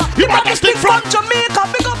entertainment. You want to stick from Jamaica.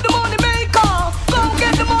 Pick up the money maker. Go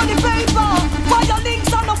get the money paper. Fire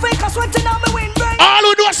links on the fake. Sweating on me windbreak. All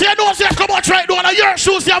who know say come out right down on your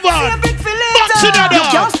shoes you want. Box in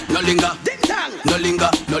there. No linger. No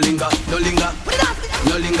linger. No linger. No linger.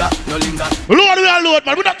 No linger. No linger. Lord we are Lord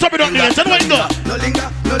man. We not chopping on the end. No linger. No linger.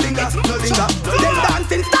 No linger. No linger. Them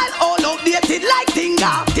dancing style all outdated like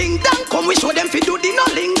Tinga. Ting dang come we show them fi do the no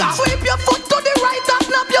linger. Sweep your foot to the right and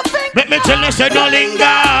snap your finger. Let me tell you say no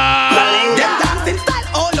linger. Them dancing style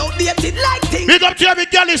all outdated like Tinga. Big up to every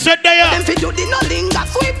girl he said there. Them fi do the no linger.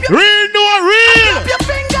 Sweep your real no real. Snap your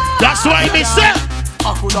finger. That's why me say.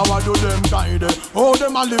 I could have do them kind of. Oh,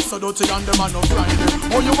 them a live so dirty and them a no kind of.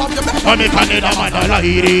 Oh, you have your best. I make a man a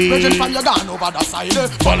lady. Virgin from your gun over the side.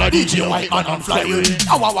 Follow DJ White Man and fly away.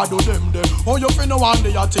 How I do them there. Oh, you finna one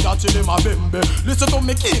day till them a bembe. Listen to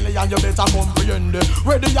me Kinley and you better comprehend.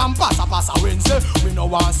 Ready and pass a Wednesday. We no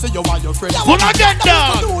want see you and your friends. Full again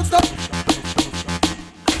down.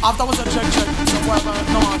 After was a check. So whoever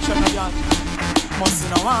no one check again. Must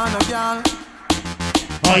no one again.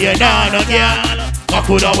 Oh, you know no girl. I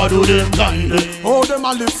could have do them kind. Oh, them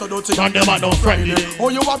a live so dirty and them a no friendly. Oh,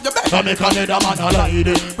 you have your best. I make another man a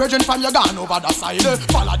lady. Virgin from your gun over the side.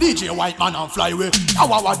 Follow DJ White Man and fly away. How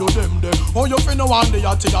I do them there. Oh, you finna one day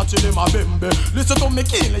till them a bembe. Listen to me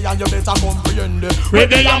Kinley and you better comprehend.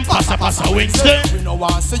 Ready and pass a Wednesday. We no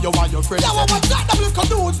want see you and your friends. Yeah, what got them little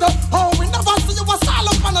dudes there. Oh, we never see you a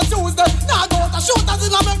silent on a Tuesday. Now go to shooters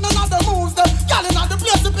in a make none of the moves there. Girl in the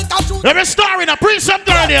place to pick a shoot. Every star in a pre-some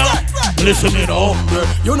girl here. Listen me now.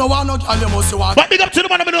 You know what? No girl you must see what. But big up to the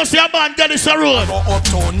man who knows say a man girl is a road. Go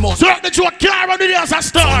uptown must. So that you a car on the day as a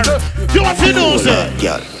star. You want to know sir.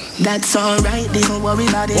 That's alright. Don't worry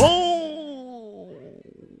about it. Oh.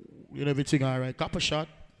 You know everything alright. Copper shot.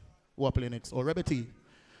 Who are playing next? Oh, Rebel T.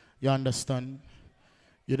 You understand?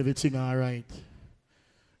 You know everything alright.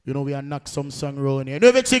 You know we are knock some song round here. You know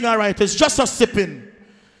everything alright. It's just a sipping.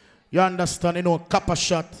 You understand? You know Copper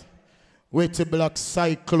shot. Wetty Black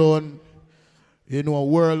Cyclone. You know a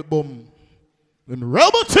World Boom. And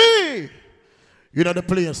Rebel T. You know the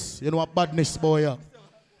place. You know a badness boy. Yeah.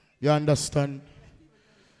 You understand?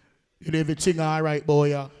 You know everything alright boy.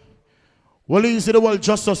 Yeah. Well, easy the world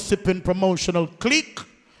just a sipping promotional click.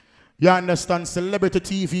 You understand? Celebrity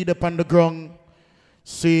TV up on the ground.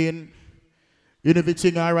 Saying, you know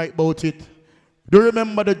everything alright about it. Do you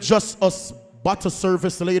remember the Just Us butter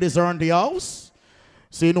service ladies around the house?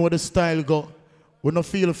 So you know the style go. We don't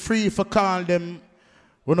feel free for call them.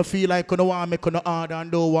 We don't feel like you don't want to make an order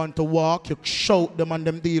and don't want to walk. You shout them and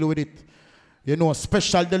them deal with it. You know,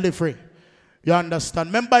 special delivery. You understand?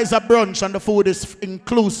 Remember, it's a brunch and the food is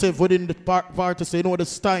inclusive within the party, so you know the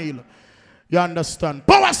style. You understand?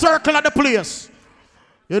 Power circle at the place.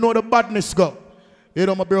 You know the badness go. You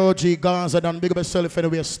know my bro G Gaza done big up yourself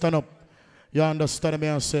anyway, stand up. You understand me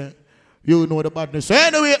I say? You know the badness.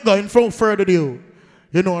 Anyway, going from further ado.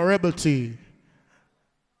 You know Rebel T.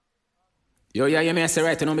 Yo, yeah, you may say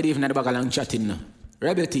right, you know me even at the back of long chatting now.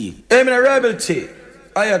 Rebel T. Hey, man, Rebel T.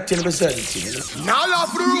 I have 10%. Now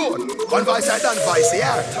love the road. One voice I done voice,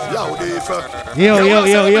 yeah. Loud if Yo.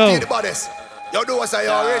 Yo, do what I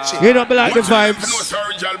already. You don't be like the vibes.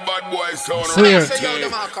 Swear.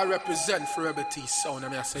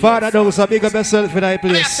 Father, those are big up yourself in that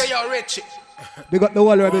place. Big up the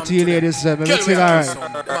whole Rebel T ladies. Let's sing alright.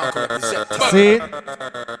 See?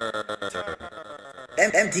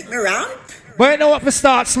 Them take me round. But you know what, we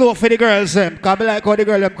start slow for the girls. Because I like how the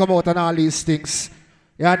girls come out and all these things.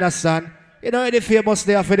 You understand? You know, the famous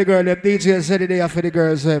day for the girls. DJs said the day for the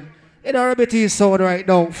girls. You know, Rebel T sound right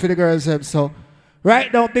now for the girls. So,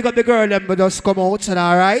 right now, big up the girl. We just come out and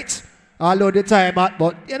alright. Although the time out,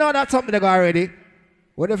 but you know, that's something they got already.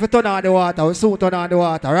 When if we turn on the water, we soon turn on the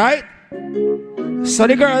water, right? So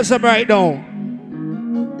the girls right now.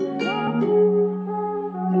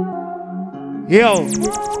 Yo.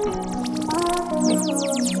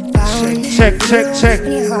 Check.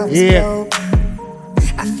 Yeah.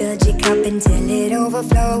 I filled your cup until it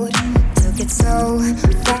overflowed. Took it so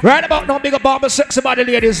far. Right about now, big up all the sexy body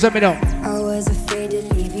ladies, let me know. I was afraid to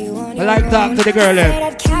leave you on I like talk to the girl.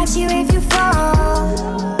 I'd catch you if you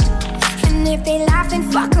fall. And if they laugh, then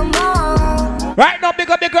fuck them all. Right now, big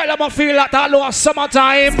up the girl, I'm gonna feel like all over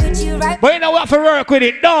summertime. But you know we have to work with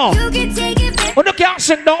it, no. You can take it back. You can't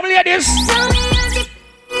sing down, ladies. Tell me how's it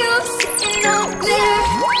feel sitting out there.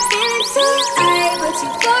 Feeling so high, but you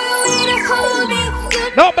far away to hold me.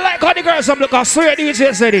 No, but like how the girls, I'm looking, I swear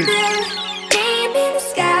DJ said it. Name in the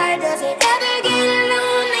sky, does it ever get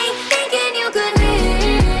lonely? Thinking you could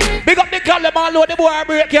live. Big up the girl, them all know the boy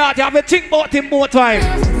break out. You have to think about him more time.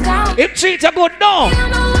 If treat you good, no.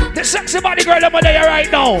 The sexy body girl, I'm there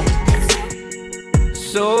right now.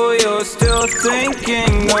 So you're still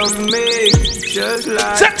thinking of me, just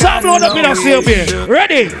like set time load up in a CLB.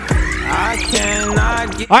 Ready? I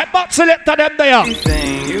cannot get I box selector them there.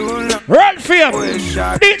 Run for you.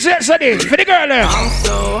 DJ said it for the girl there. I'm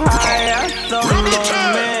so high at the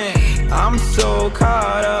moment. I'm so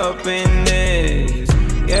caught up in this.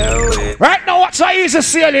 Yeah, right now, what's so easy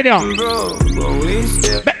sailing here?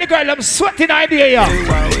 Bet the girl them sweating idea here.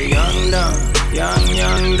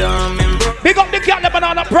 Young, dumb, and broke. Big up the girl them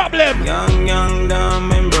on a problem. Young,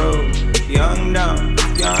 dumb, and broke. Young, dumb,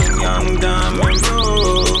 and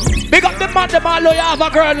broke. Big up the man, the man, you have a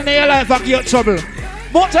girl in your life and get trouble.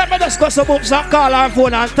 More time I just go some books and call her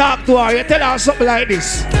phone and talk to her. You tell her something like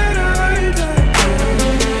this.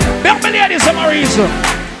 Big up the ladies some reason.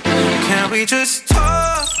 Can we just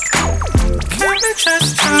talk? Can we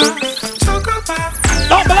just talk about it?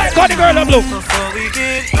 Don't be like how the girl them look. Before we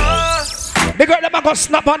get lost. The girl them go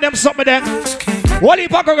snap on them something then. What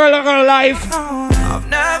if a girl in her life? I've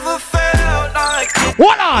never felt like it.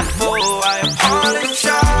 What on? I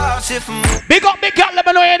apologize if I'm big up the girl, let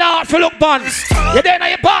me know you're not for look pants. You're there in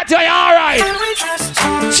your party, you're alright.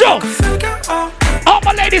 Sure. All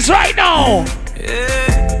my ladies right now.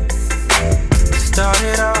 Yeah.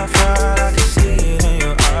 Started off right, I can see it in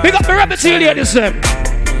your eyes. Big up the Rebel T ladies them.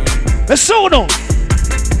 The Sono.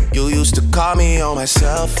 You used to call me on my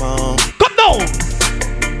cell phone. Come down.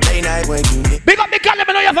 Late night when you need. Big up the girl, let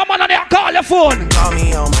me know you have a man on there, call your phone. Call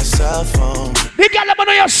me on my cell phone. Big girl, let me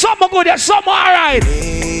know you're something good, you're something alright.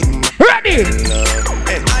 Ready?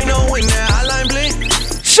 Hey, I know when that hotline blink.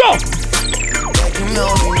 Sure. That can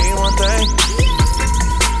only mean one thing.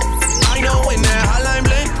 I know when that hotline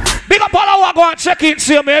blink. Big up all I want to go and check in,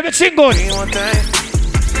 see me, everything good. One thing.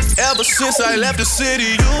 Ever since I left the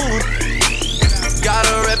city, you got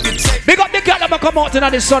a reputation. Big up the girl that come out in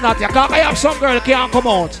the sun out here. Cause I have some girl can't come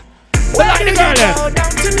out. But like the girl there.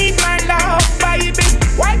 Down to meet my love, baby.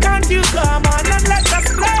 Why can't you come on and let us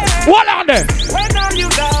play? What on there? When are you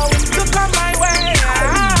going to come my way?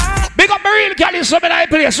 Big up the real girl in some nice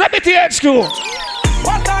place. Rebel T HQ.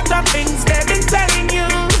 What are the things they've been telling you?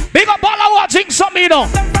 Big up all I watching something, you know.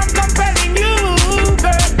 Them from compelling you,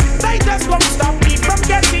 girl. They just won't stop me from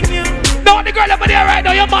getting you. No, the girl over there right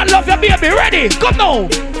now, your man love your baby. Ready? Come now.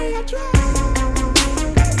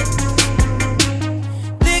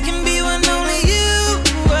 There can be one only you.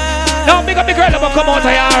 Now, big up the girl that will come out of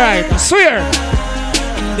here, alright. I swear.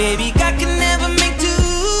 And baby, God can never make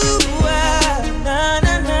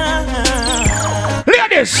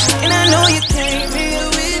this. And I know you came here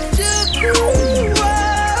with your crew.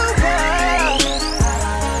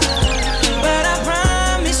 But I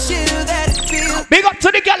promise you that it feels. Big up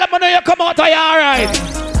to the girl, I know you come out, are you alright?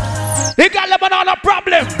 The girl, I know no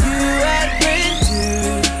problem.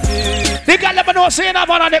 The girl, I know saying I'm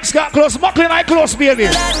on the next car close, muckling I close, baby.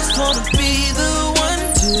 I just wanna be the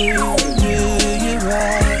one to do you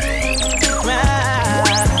right.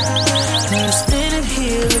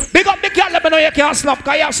 Big up the girl, let me know you can't snap,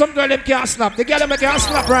 because you have some girl that can't snap. The girl that can't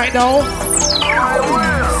snap right now.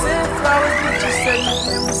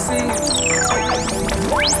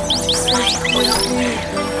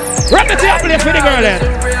 Remedy to play for the girl then.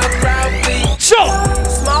 Sure.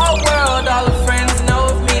 Small world, all the friends know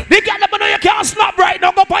of me. The girl, let me know you can't snap right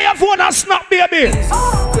now. Go on your phone and snap, baby.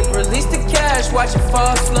 Quick release the cash, watch it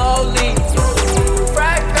fall slowly.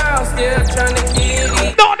 Frat girl still trying to get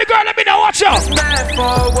it. No, the girl, let me know, watch out. Mad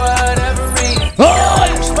for whatever reason.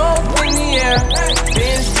 Smoke in the air,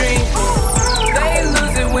 binge drinking. They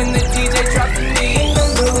lose it when the DJ drops the knee.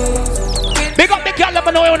 Big up the girl, let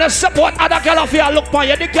me know you want to support other girl if you look for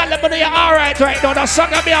you. The girl, let me know you're alright right now. The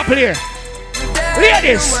song that me a play.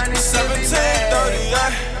 Ladies. 17:30,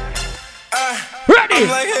 ready? I'm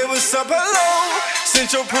like, hey, what's up, hello?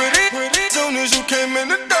 Since you're pretty, soon as you came in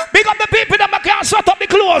the door. Big up the people that can't sweat up the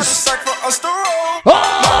clothes.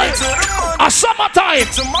 Oh, a summertime.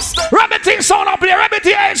 Remedy sound up here,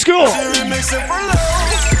 Remedy age group. She remixing for love.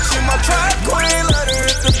 She my track queen, let her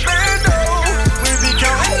hit the bando. We be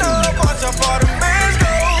counting up, watch how far the bands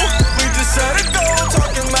go. We just set it go,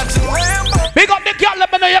 talking about your Lambo. Big up the girl, let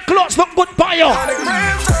me know your clothes look good for you.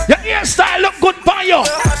 Your hairstyle look good for you.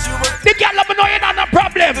 The girl, let me know you're not a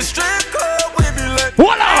problem.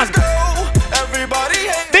 Hold on.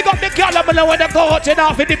 Big up the girl, let me know when they go out, you know,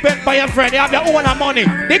 if it depends by your friend. You have your own money.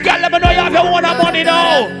 The girl, let me know you have your own money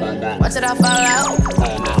now. Watch it all fall out.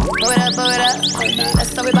 Blow it up, blow it up.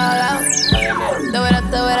 That's how we ball out. Throw it up,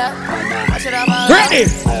 throw it up. Watch it all fall out. Ready?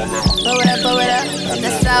 Blow it up, blow it up.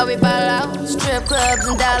 That's how we ball out. Strip clubs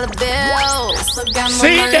and dollar bills. So got more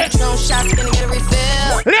see money, that? no shots, gonna get a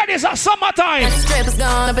refill. Ladies, it's summertime. And the strip is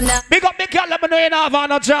gone up and down. Big up the girl, let me know you don't have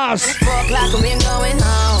no jazz. 4 o'clock and we ain't going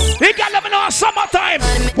home. The girl, let me know it's summertime.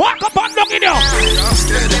 Walk up and down in you.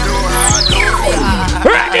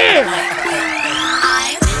 Ready?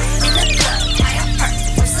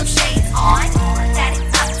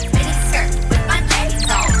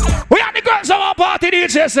 We are the girls of our party,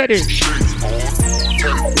 DJ said it.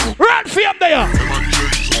 Run for him there.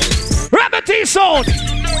 Remedy sound.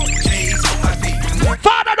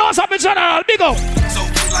 Father knows I'm in general. Big up.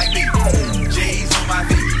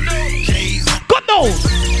 Good news.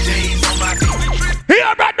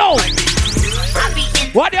 Here right now.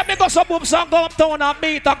 Why do you make us a boom song go uptown and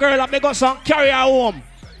meet a girl and make us some carry her home?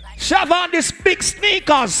 Shove on these big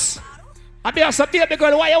sneakers. And there's a baby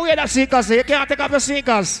girl, why you wear the sneakers? You can't take off your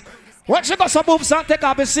sneakers. When she goes to boom song, take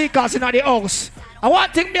off the sneakers in the house. And one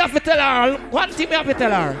thing me have to tell her.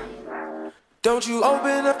 Don't you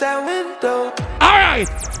open up that window. Alright.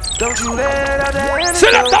 Don't you let out that window.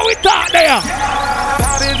 Select how we talk there.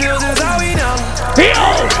 Popping pills is all we know. Yo.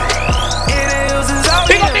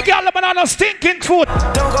 Big up the girl, but no stinking foot.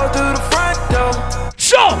 Don't go through the front door.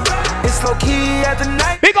 Sure. It's low key at the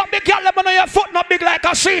night. Big up the girl, but know your foot not big like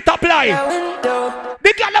a sheet apply.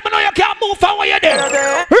 Big girl, but know you can't move from where you're there.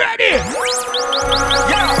 Ready?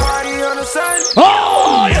 Yeah, party on the sun.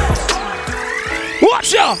 Oh, yeah.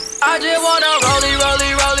 Watch out. I just wanna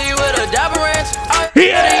rollie with a dapper ranch. I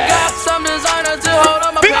yeah. got some designer to hold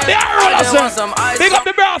on my big up the rollers. Big up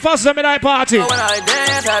the breakfast in my party. When I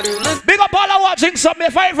dance, I do look. Big up all the watching some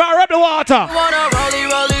me fight for rebel water. I wanna rollie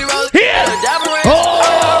yeah. with a dapper ranch. Oh.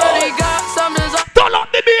 I already got some designer. Turn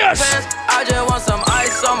up the bass. I just want some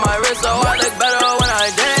ice on my wrist so I look better when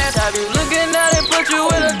I dance. Have you looking at it, put you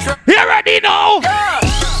in a trap. You ready now? Yeah.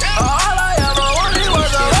 All I ever wanted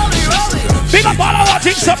was a rollie. Big up all the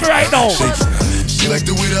watching something right now. She like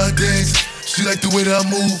the way that I dance. She like the way that I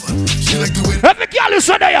move. She like the way that every girl is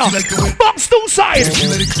there. She like the way box two sides. She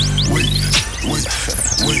let it wait.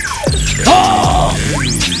 Oh.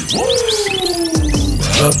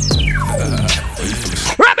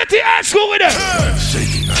 Rabbit the air school with it.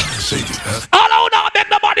 Shake it. All I wanna make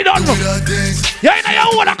nobody done. You ain't your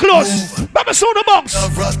own clothes. Let me show the box.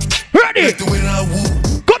 Ready?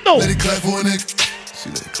 Good now. Let it clap for a nigga.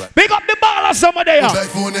 Big up the ballers somewhere there.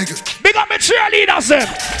 Big up the cheerleaders them.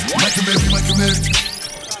 Michael Mary.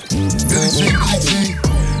 Billie Jean.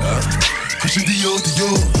 Christian Dior.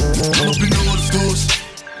 Run up in all the stores.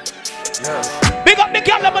 Big up the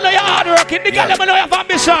girl, let me know you're hard working. The girl, let me know you have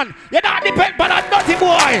ambition. You don't depend on that dirty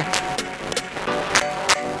boy.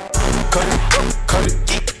 Cut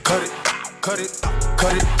it. cut it,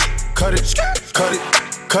 cut it, cut it, cut it,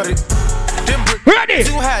 cut it. Ready?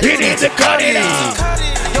 You need to cut it out.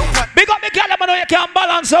 Big up the girl, I know you can't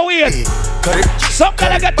balance the weight. Cut it. Some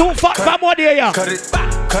girl get too fat for more day, yeah. Cut it,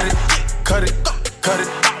 cut it, cut it, cut it.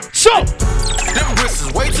 So, them wrists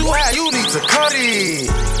is way too high, you need to cut it.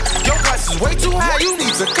 Your price is way too high, you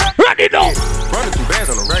need to cut it. Ready now. Running through bands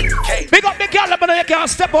on the regular. Big up the girl, I know you can't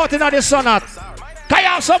step out in the sun. Can you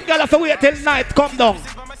have some girl have to wait till night come down?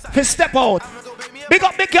 To step out. Big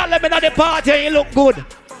up the girl, I'm in the party and you look good.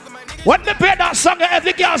 When they play that song,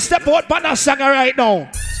 every girl step out on that song right now.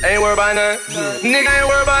 Ain't worried about none. Nigga ain't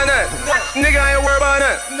worried about none. Nigga ain't worried about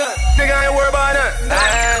none. Nigga ain't worried about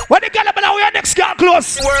none. When the girl up now, your next girl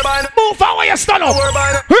close. Move on where you stand up.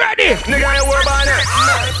 Ready? Nigga ain't worried about none.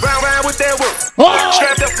 Round round with that whip.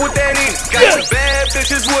 Strapped up with that knee. Got some bad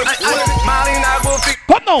bitches with Molly not go fix.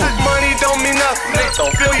 Come on. Money don't mean nothing. They don't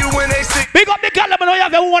feel you when they sick. Big up the girl up now, you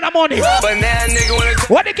have a one money. But now nigga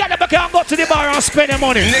when the girl up can't go to the bar and spend your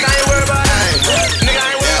money. Nigga ain't worried about none. Nigga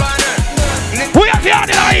ain't worried about none. We have you in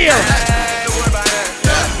here.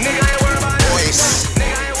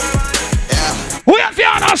 We have you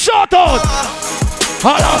on a shout out.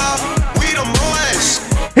 Hello. We the boys.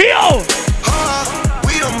 Yo.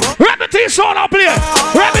 We the boys. Rabbit T sound up here.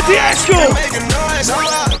 Rabbit T HQ.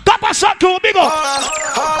 Copper shot to big up.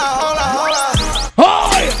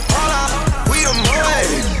 Hi. We the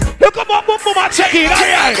boys. Look up boom boom and check it.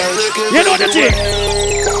 Alright. You know the thing.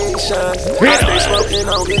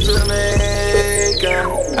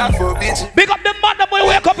 Big up the man that will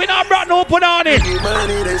wake up in a brand new put on it.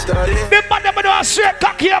 The man that will do a straight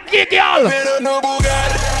cocky up gig girl.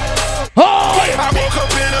 Oh, I woke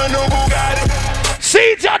up in a new Bugatti.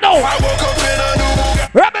 See it you know. I woke up in a new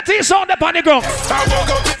Bugatti. Rabbit T sound up on the ground.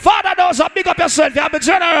 Father knows a big up yourself. You have a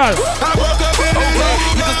general. I woke up in a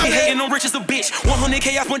new Niggas be hating on rich as a bitch.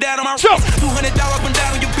 100K up and down on my wrist. $200 up and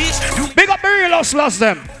down on your bitch. Big up the real hustlers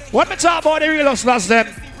them. What me talk about the real hustlers them?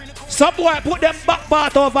 Some boy put them back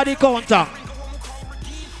part over the counter.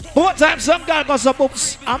 Both times some guy got some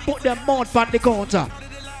books and put them mouth on the counter.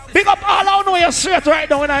 Big up all I know you're straight right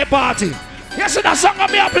now in our party. You see that song of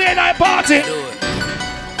me I play in our party?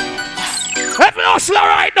 Every hustler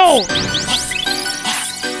right now.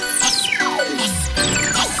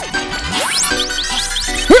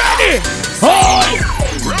 Ready?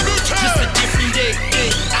 Just a different day.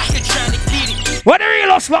 I here trying to get it. What the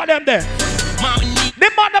real hustler them there? The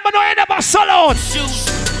man that know you never sell out.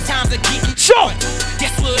 Times are getting short.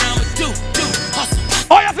 Guess what I'ma do? Hustle.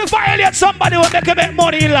 Oh, you have to violate somebody who make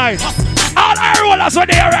money in life. All our rollers are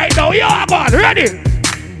there right now. Yo, man, ready?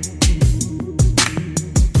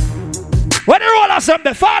 When the rollers them,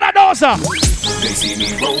 the father knows her. They see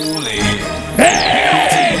me rolling.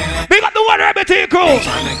 Hey! Big up the one Rabbit T crew.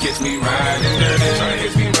 Trying to catch me riding dirty. Trying to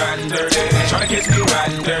catch me riding dirty. Trying to catch me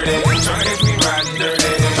riding dirty. Trying to catch me riding dirty.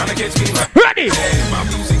 Trying to catch me riding dirty. Ready? My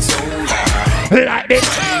music so loud. Like this.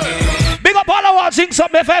 Big up all the ones sing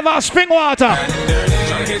something if ever spring water. Trying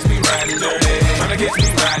to catch me riding dirty. Trying to catch me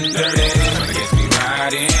riding dirty. Trying to catch me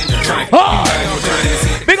riding dirty.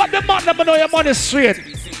 Oh! Big up the man that know your money straight.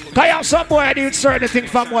 Cause you have some boy I need certain thing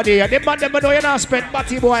from money. The man that know you not spend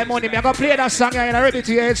batty boy money. I'm gonna play that song in a Rabbit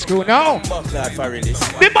T HQ now.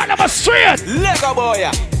 The man that straight. Lego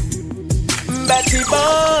boy. Batty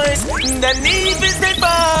boys, the need is not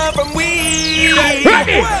far from we.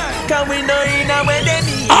 Ready? Can we know in when they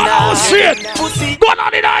need? Oh shit! Pussy, go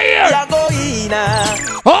on in here. Ya go in.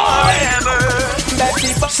 Oh!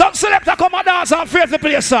 Some selector come and dance and fail to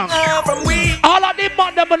play a song. All of the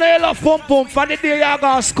man them know you love pum pum from the day you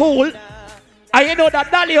go to school. And you know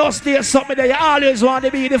that Dolly House there something that you always want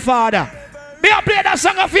to be the father. Me I play that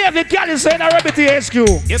song of favorite girl is in a Rabbit T HQ.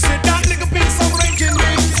 You see that nigga big some ranking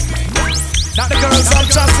rings. Now the girls are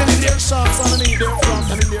just in their shorts underneath their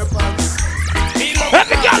front and in their pants.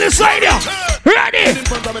 Every girl inside here. Ready?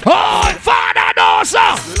 Oh, father knows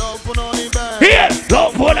her. Here,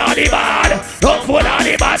 love put on the bad. Love put on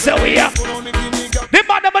the bad, so we are. The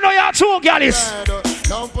man them know you're true, girls.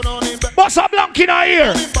 Bust a blank in her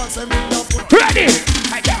ear. Ready?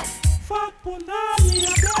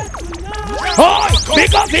 Oh,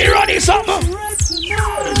 big up the running something.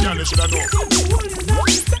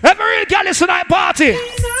 Every real girl is tonight party.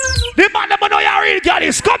 The man them know you're real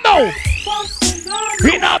girls. Come now.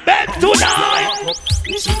 In a bed tonight.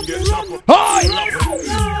 Oh.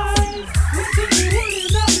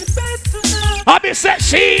 I be said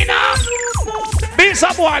Sheena. Me's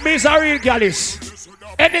a boy, me's a real girlis.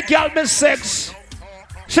 Any girl me sex,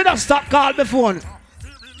 she don't stop calling me phone.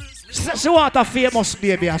 She said she want a famous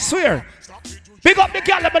baby, I swear. Big up the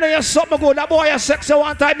girl, let me know you something good. That boy is sexy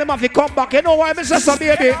one time, me have to come back. You know why me say so,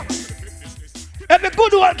 baby? Every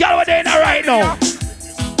good old girl we're in right now.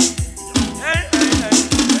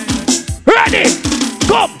 Ready?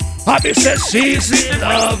 Come. Happy says she's in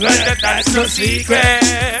love and that's no secret.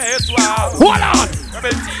 Wow. Hold on.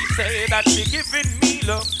 Rebel T say that she giving me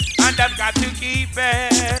love and I've got to keep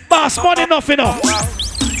it. Boss, money enough enough.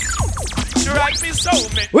 She write me so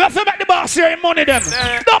many. We have to make the boss here in money them.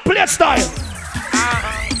 Don't play style.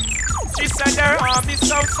 She said her arm is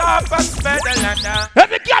so soft and better than that.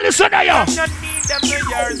 Every girl is on there. You need them when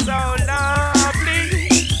you're so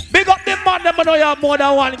lovely. Big up the man them know you have more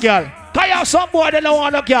than one girl. Cause you have some boy that don't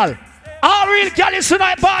want a girl. All real girl is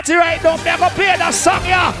tonight party right now. They're gonna play that song,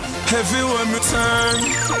 yeah. Everyone return.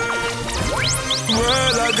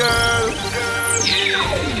 World a girl.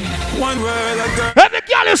 One world a girl. Every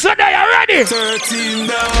girl is on there, you ready? 13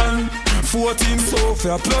 down. 14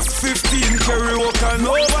 Sophia plus 15 Kerry Walker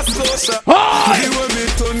Nova Scotia. You want me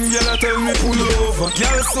turn, girl, tell me pull over.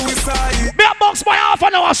 Girl, suicide. Me a box my half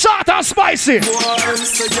an hour, short and spicy. Boy,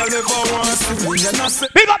 say girl never wants to be.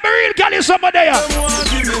 Big up the real girl is somewhere there.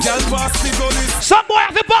 Some boy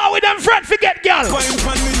have to bar with them friend forget girl.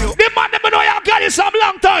 The man them know your girl is some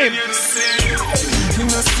long time.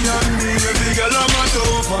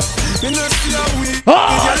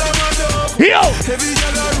 Yo,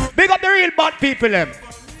 big up the real bad people them.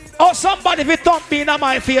 Or somebody if thump me in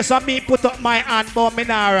my face and me put up my hand but me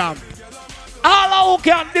not around. All who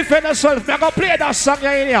can defend themselves, me gonna play that song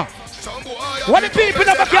in here. What the people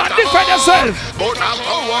never can defend themselves? But I'm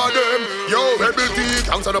power them. Yo, Rebel T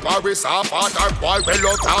comes on the Paris, our father, boy,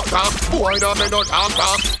 well, talk. Boy, no, me no talk.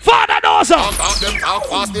 Father knows talk them, talk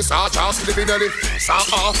fast, this are just living in it. Sound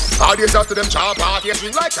off, all these just to them chop out, yes, we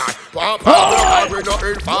like that. We're not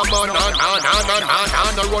in farmer, no,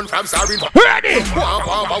 run from sorry. Ready?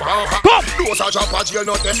 Come! No such a patch, you'll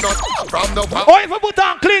not test not from the power. Oh, if we put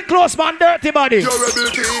on clean clothes, man, dirty body. Yo, Rebel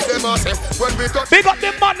T, them a say, when we touch. Big up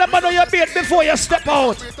the man, the man on your bed before you step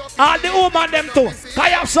out. All the woman them too. Cause you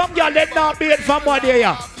have some girl that not bed from what they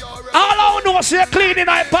are. All I know say cleaning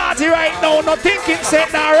our party right now, no thinking say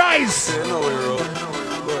now rise.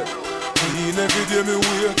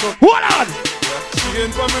 Hold on.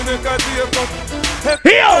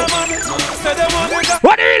 Yo!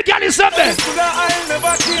 What the real girl is up there?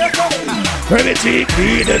 Everything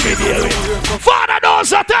clean the video. Father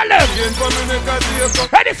knows, I tell them.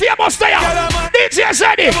 Any famous there? DJ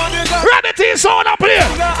Zeddy. Rabbit is on a play.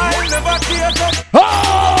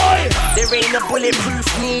 Oh! There ain't a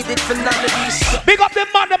bulletproof needed for none of these. Big up the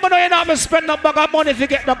man that you know you spend a bag of money to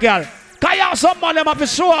get the girl. Cause you have some man them have to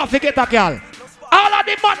show off to get a girl. All of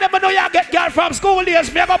the man them know you get girl from school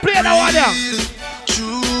days. Me go play that one there.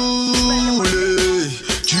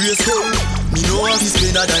 Me know how to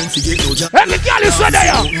spend a dime to get no job. Every girl is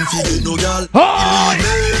there. No girl.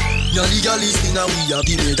 Your legalist thing and we have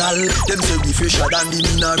the medal. Them say we fresher than the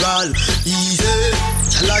mineral. Easy.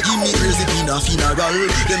 Tell give me recipe in a funeral.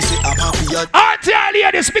 Them say a papi at. RTL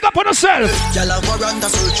ladies, speak up on yourself. Y'all have warrant a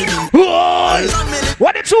searching me.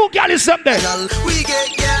 What the two girl is up there? We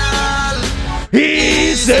get girl.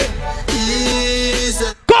 Easy.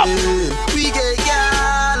 Come. We get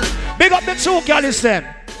girl. Big up the two girl is them.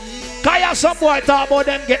 Kaya some boy talk about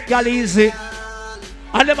them get girl easy.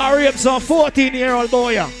 And them are rape some 14-year-old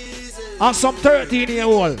boy and some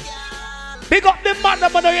 13-year-old. Big up the man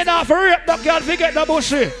that know you not for rape the girl to get the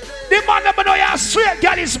bushy. The man that know you straight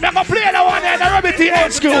girl is me go play the one in the Rabbit Teen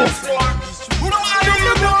School.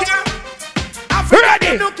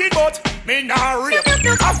 Ready? Me nah rape.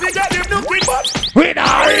 I forget you looking but we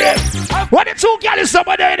nah rape. What the two girl is up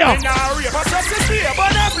there now? Me nah rape. I just see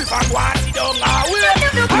but every fuck want it don't away.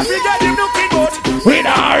 I forget you looking but we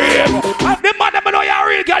nah rape. The man that know you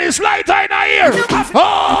real girl is light in the ear.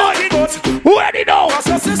 Oh, ready now?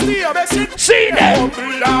 See them.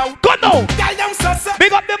 Go now.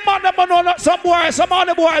 Big up the man that know some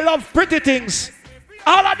other boy love pretty things.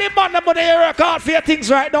 All of the man that know you record for your things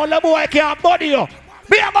right now. The boy can't body you.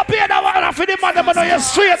 Me have a pay that one for the man that know you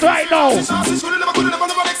straight right now.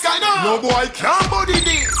 No boy can't body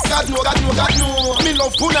this. God no. Me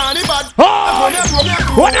love punani bad. Oh,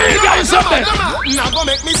 what the girl is up there? Now go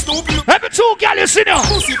make me stupid. Every two girl is in here.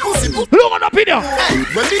 Pussy. Look on up in here.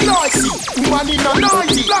 When me noisy, woman in a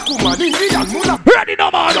noisy, black woman in real mula. Ready no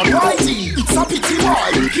man. It's a pity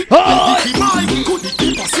why. Oh, could it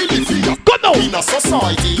be possible? Go now. In a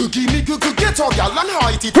society, you give me good get a girl and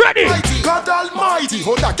hide it. Ready. God Almighty,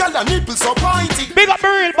 hold a girl and nipples so pinty. Big up the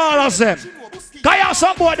real ballers them. Kaya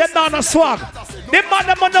some boy them down a swag. The man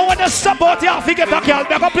them know when they stop out here to get a girl.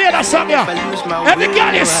 They go play that song here. Every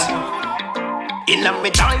girl is. In a me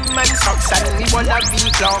diamond socks and me wanna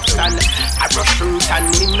be clocks and I brush fruit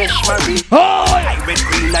and me mesh Marie. I red,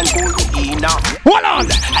 green and gold in hold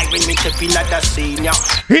on. I when me step in at the senior.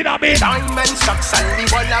 In a me diamond socks and me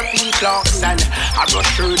wanna be clocks and I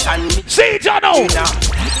brush fruit and me. See Jono.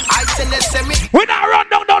 I tell you say me. We not run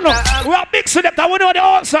down, no. We are mixing them. We know the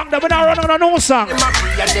old song. We not run on a new song.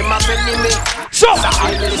 So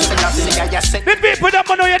the people that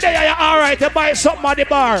know you're there, you're alright. You buy something at the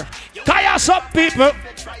bar. Kaya some people,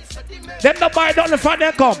 them not buy nothing from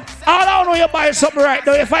them come. All I know you buy something right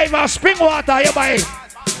now. If I even spring water, you buy it.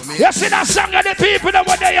 You see that song of the people that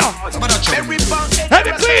were there? Every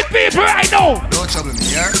clean people right now. Don't trouble me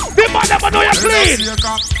here. The man that know you're clean.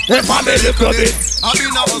 The family look a bit.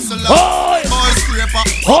 Oh,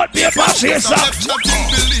 hot paper chaser.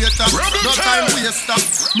 No time waster.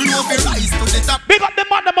 Me no be rise to the top. Big up the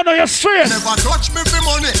man that know you're straight. Never touch me for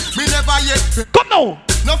money. Me never yet. Come now.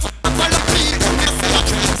 No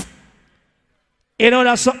you know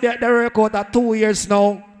that's something that they record at 2 years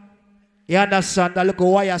now. You understand? That look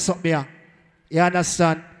why you something here. You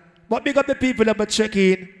understand? But big up the people that be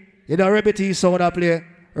checking. You know, Rebity sound up play.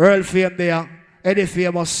 Earl Fame there. Eddie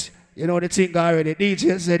Famous. You know the thing already.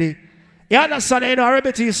 DJ Zeddy. You understand? You know,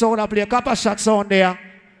 Rebity sound up play. Couple shots sound there.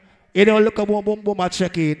 You know, look at boom boom boom at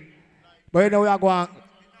checking. But you know we are going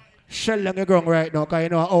shell on the ground right now. Because you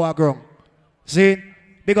know our ground. See?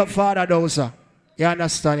 Big up Father Dozer. You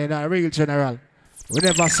understand? You know, a real general. We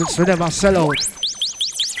never sell out.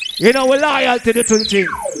 You know, we're loyal to the thing.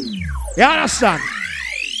 You understand?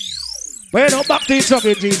 But you know, back to each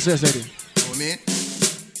other, Jesus said it. Oh, man.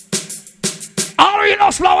 All you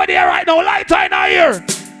know, slow there right now, light in our ear.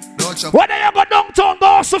 Whether you go downtown,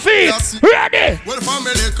 go to field. Ready?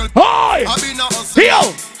 Hi!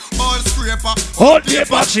 Yo! All scraper, all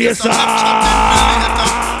paper chaser.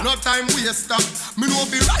 No time waster. Me no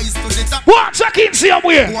be rise to the top. What check in see him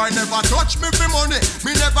where? Boy never touch me for money.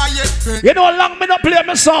 Me never yet pay. You know how long me not play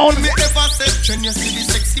my sound? Me ever said, can you see the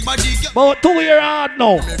sexy body? About 2 years hard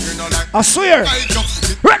now. I swear.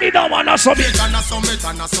 Ready now, man. That's something.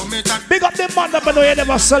 Big up the man that know you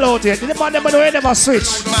never sell out yet. The man that know you never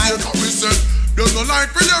switch. There's no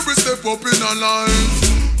life for you, we step up in our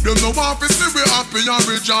lives. Them no want to see we happy and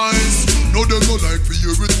rejoice. No, there's no life for you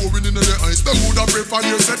with pouring in the ice. The good and pray for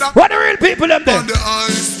you, say that. What the real people them there? On the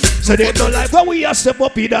ice. So they no life when we are step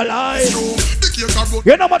up in the life.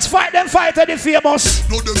 You know what's fight them fight Eddie Famous.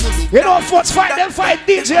 You know what's fight them fight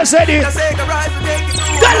DJ Zeddy.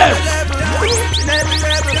 Tell them.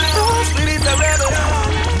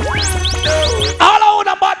 All out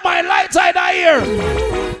the bad mind lights in the ear.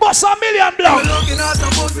 Bust $1 million block.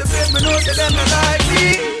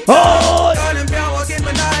 Oh.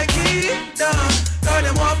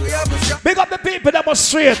 Big up the people that was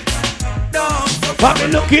straight. But me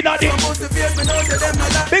looking at it.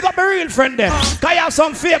 Big up the real friend there. Cause you have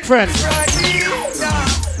some fake friends.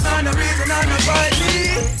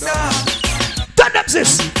 Them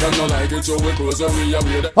this. Them no like it, so we close away.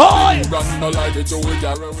 Oh, them no like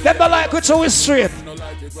it, so we straight.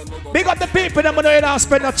 Big up the people that know you don't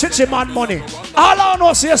spend no chichi man money. All I know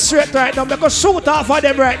is you're straight right now. Because shoot off of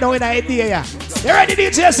them right now in the idea. You ready,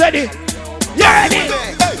 DJ Zeddy? You ready?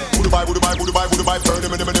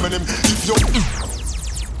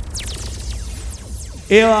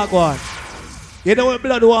 Here I go on. You know what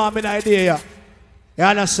blood warm in the idea. You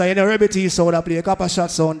understand? You know Rebity sound up play a couple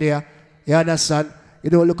shots on there. You understand? You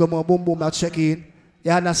don't look at more boom boom not check in.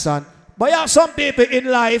 You understand? But you have some people in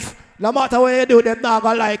life, no matter what you do, them not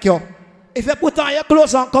gonna like you. If you put on your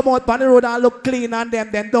clothes and come out on the road and look clean and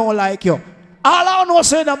them don't like you. All I know is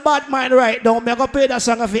the bad mind right now. I'm gonna play that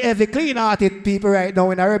song for every clean-hearted people right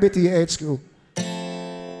now in a Rebity HQ.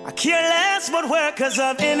 I care less about workers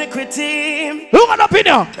of iniquity. Look at up in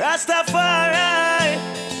here. Rastafari,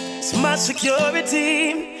 it's my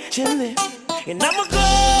security. Chilling. And I'm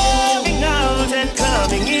going out and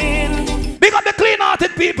coming in. Big up the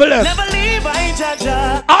clean-hearted people. Never leave, I ain't judge.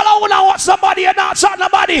 All I wanna watch somebody and not shot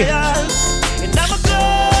nobody. And I'm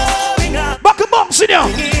going out. Back a box in here.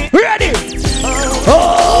 Ready?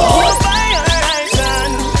 Oh.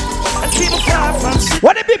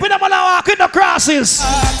 What the people that wanna walk in the crosses?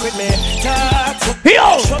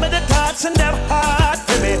 Yo. Show me the thoughts and them heart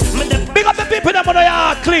for me. Big up the people that wanna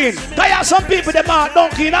yard clean. Cause you have some people that are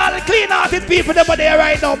don't clean. All the clean-hearted people that are there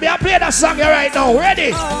right now. Me I play that song here right now.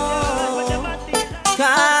 Ready? Oh.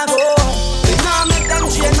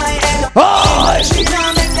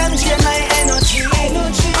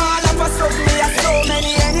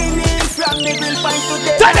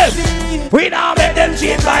 Tell them, we now make them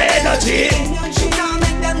change my energy.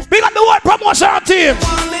 Big up the word promotion team.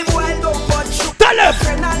 Tell them,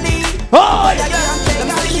 oh.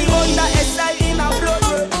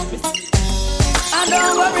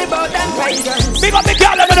 Big up the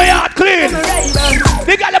girl, let me know your heart clean.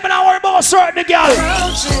 The girl, let me not worry about certain the girl.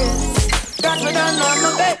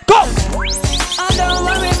 Come. I don't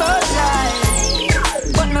worry about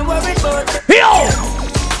life, but me worry about Yo.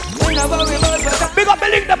 when I worry about Big up the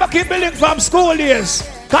link, them keep building from school years.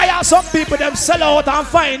 Cause you have some people them sell out and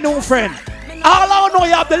find new friend. All I know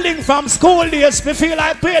you have the link from school days. Me feel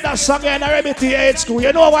like play that song in a Remedy age school.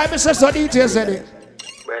 You know why me say so details in it?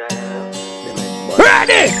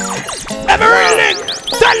 Ready? Every link,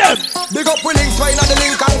 tell them. Big up we links, why not the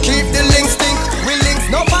link and keep the link stink. We links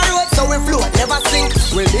no pirate, so we float, never sink.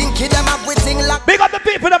 We link it them up with thing like. Big up the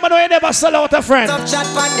people that know you never sell out a friend. Some chat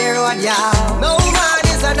on their own, yeah. No man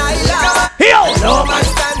is an island. Yo. No man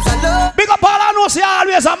stands alone. Big up all I know, see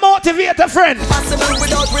always a motivate a friend. Impossible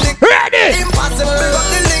without we link. Ready? Impossible. Big up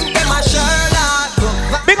the link, them a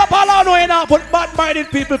Sherlock. Big up all I know you now put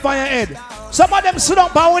bad-minded people on your head. Some of them sit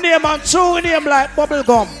up by one name and chew name like bubble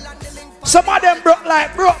gum. Some of them broke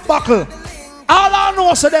like broke buckle. All I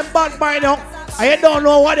know so them bad mind you. And you don't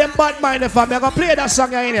know what them bad mind for. I'm going to play that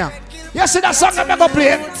song in here. You see that song I'm going to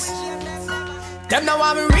play? them know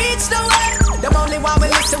how we reach the way. Them only want we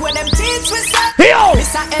listen when them teach we say. Yo!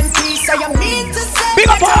 Mr. MP, so you mean to say. Big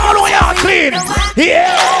up all the way out clean.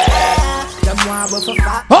 Yeah! Them want we for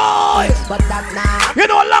fat. Oh! But that now. You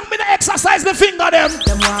know how long me to exercise the finger them.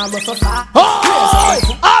 Them want we for fat.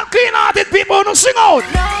 Oh! All clean-hearted people who sing out.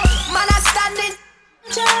 No, man I standing.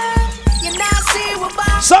 You now see we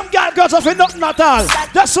back. Some girls off in nothing at all.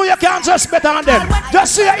 Just so you can dress better on them.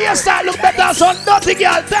 Just so your hairstyle look better. Some dirty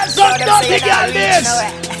girl. Tell some dirty girl this.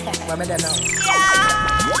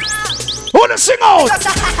 Who the sing out?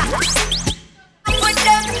 With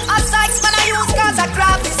them, a sites man I use cause I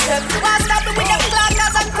grab this them. Why stop me with them clock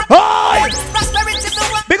cause I grab. Oh! Prosperity the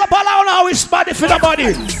one. Big up all around how we body for the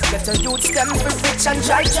body. Get a youth them for rich and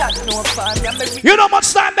dry jack. No fun, you know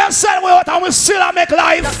much time they sell we out and we still make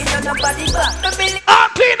life. All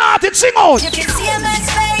clean-hearted sing out. You can see him in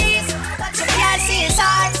space, but you can't see his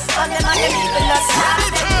heart. On them and the people lost heart.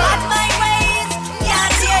 On my ways,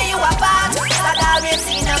 can't tear you apart. That always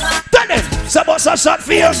seen a man. Tell them, so what's a shot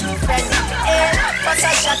for you? What's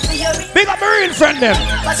a shot for your big up a real friend them.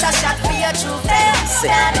 What's a shot for your true friend?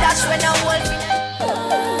 Stand dash when a wolf.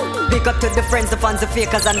 Big up to the friends, the fans, the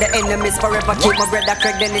fakers, and the enemies. Forever keep my brother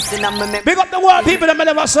Craig Dennis in my memory. Big up the world people that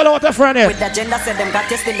never sell out a friend. With the agenda said them got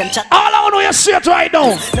testing them chat. All I know you straight right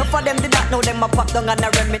now. No for them did not know them a pop down and a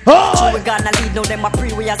remit. Oh. So we gonna lead, know them a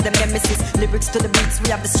pre, we as them nemesis. Lyrics to the beats, we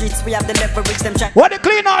have the streets, we have the leverage, them try. What the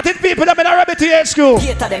clean-hearted people that in a Rabbit TH school?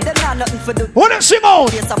 Hater them not nothing for do. Who them sing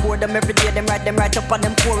out? Yes, I board them every day, them right up on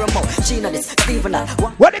them pour them out. She know this, Steven and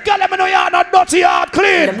what the girl them know you're not dirty, you're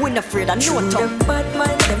clean. Them win afraid and no tongue.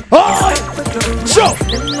 Oh! So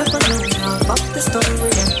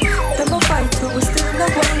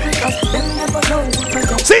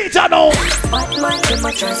see it now.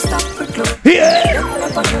 Yeah.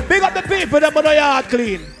 Big up the people that know your heart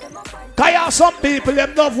clean. Cause you have some people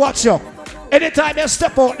them love watch you. Anytime they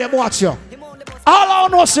step out, them watch you. All I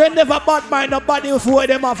know is you never bad mind nobody before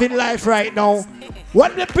them have in life right now.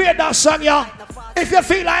 When they play that song, yeah, if you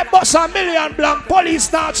feel like bust a million blank,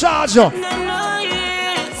 police not charge you.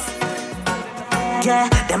 Yeah,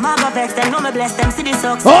 them a go vex, them know me bless them, see the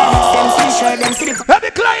success. Oh. Them see sure, them see the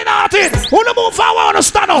every client hearted. Who the move forward to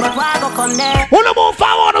stand up? Why go come there? Who the move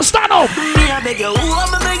forward to stand up? Me a beg you, who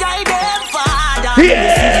am I beg I them father?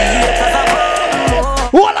 Yeah.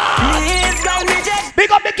 Voila. Please guide me just.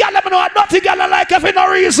 Big up the girl, let me know a dirty girl I like if for no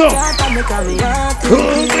reason. Can't tell me come here to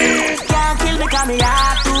please. Can't kill me come here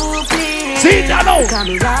to please. See that now?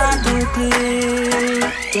 Come here to please.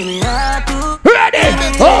 Come here to. Ready?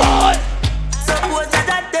 Oh.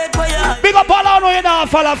 Big up all I know you now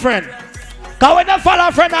follow friend. Cause when you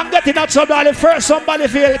follow friend I'm getting out somebody first somebody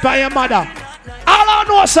feel it by your mother. All I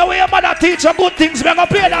know so when your mother teach you good things, we're gonna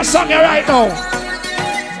play that song here right now.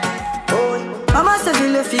 Mama say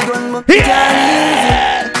feel if you gun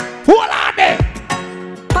yeah. Who are they?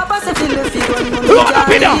 Papa say feel if you gun look at up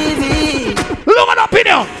in here. Look at up in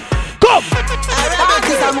here. Come.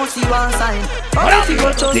 Artist I must see one sign. But if you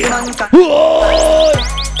go trust mankind.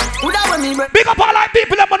 Big up all like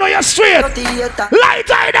people that know you're straight. Light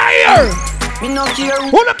in the ear. Me no care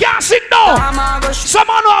who no can't sing now.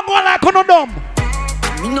 Someone who are going like on dumb.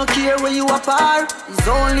 Me no care where you are. It's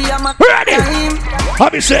only a matter ready. of time.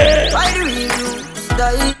 Let me say. Why the reviews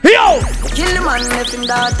die? Yo. Kill the man left him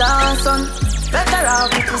daughter and son. Better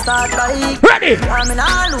off if you start by. Ready. I mean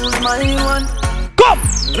I lose my one. Come.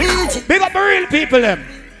 Big up the real people them.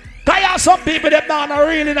 Cause you have some people them now not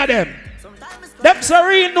real in them. Them so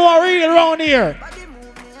real no real around here.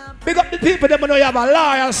 Big up the people them know you have a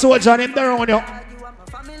loyal soldier in them around you.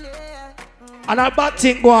 and a bad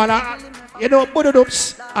thing go on, you know,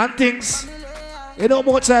 bududups and things. You know,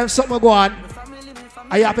 more time something go on,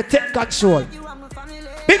 and you have to take control.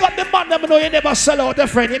 Pick up the man that know you never sell out a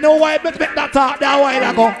friend. You know why I make that talk that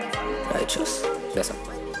while ago? Righteous. Yes, sir.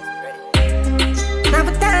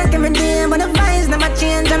 Never talk every day, but the vibes never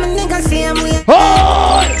change. I'm a nigga same way.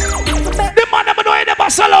 Oh! The man that know you never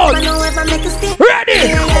sell out. Ready?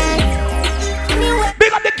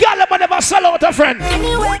 Big up the girl that never sell out a friend.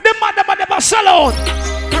 The man that never sell out.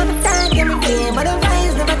 Never talk every day, but the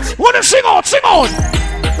vibes never change. Wanna sing out, sing out.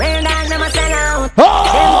 Real dog never sell out. Oh!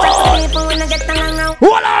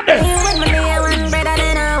 Hold on there.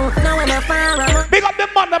 Big up the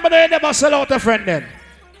man that never sell out a friend then.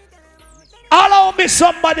 Allow me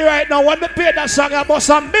somebody right now when they play that song, I bust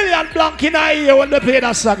 $1 million blank in a year when they play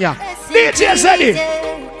that song. Yeah. DJ Zeddy.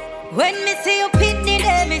 When me see you pitney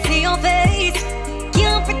there, me see your face.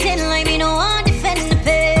 Can't pretend like me no one defend the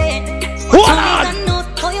pain. Hold on.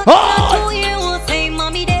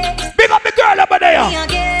 Big up the girl over there.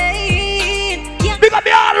 Big up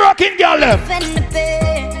the hard rocking girl left.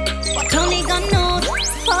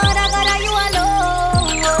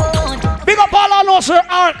 Big up all I know, sir,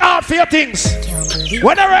 hard for your things.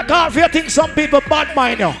 When I work hard for your things, some people bad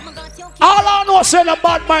mind you. All I know, sir, the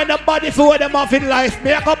bad mind, the body for them off in life.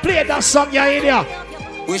 Me I can play that song you in here.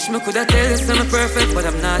 Wish me coulda tell you I'm perfect, but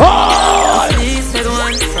I'm not. Oh! Said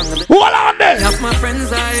one from the hold on there. Half my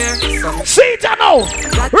friends are here. See it now.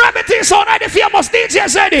 Rabbit is already famous DJ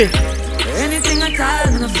Zeddy. Anything I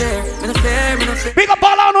tell, me no fair, me no fair, me no fair. Big up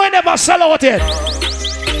all I know, you never sell out yet.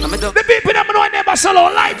 The people that know never sell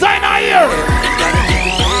out light in a year.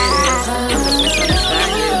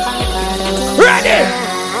 Ready?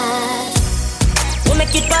 We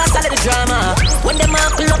make it pass a little drama. When them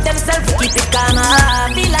all pull up themselves, we keep it calm.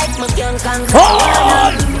 Feel like me can't conquer.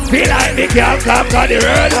 Oh, feel like me can't conquer the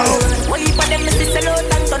world now.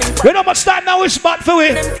 We know much time now, we spot for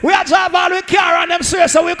we. We have to have all we car on them straight,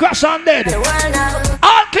 so we crash on dead.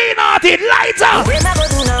 All clean hearted, lighter.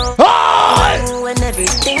 Oh!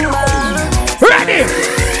 Ready?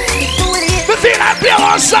 We feel like play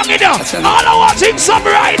one song in there. All I want is some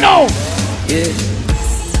right now. Yeah.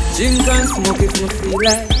 Drink and smoke if you feel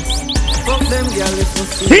like. Fuck them girl if you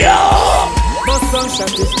feel like. Bust some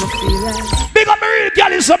shot if you feel like. Big up the real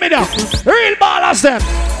girl in some in there. Real ballers them.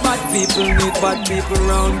 Bad people need bad people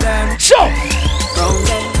round them. Sure. Round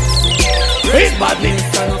them. Real badly.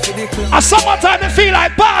 At summertime they feel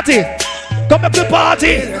like party. Come up to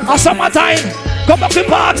party. At summertime. Come up to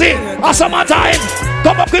party. At summertime.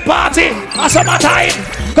 Come up to party. At summertime.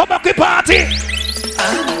 Come up to party.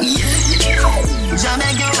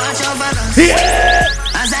 Yeah.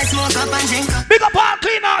 As I smoke up and drink up. Big up all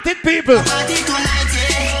clean-hearted people. Party tonight,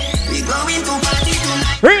 yeah. We going to party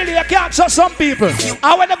tonight. Really, you can't trust some people.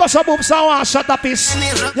 And when they go some boobs, I want to shut up piece.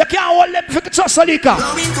 You can't hold them for trust a liquor.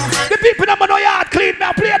 The people that know yard clean,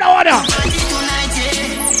 me play the order.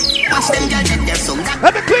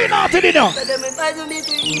 Let me clean-hearted, you know.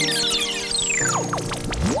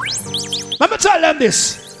 Let me tell them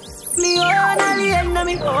this.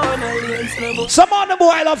 Some of the boy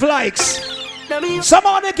I love likes. Some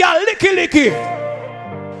of the girl licky.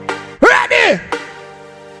 Ready?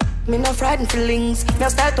 Me no frightened feelings, me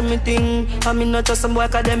start to me thing. And me not just some boy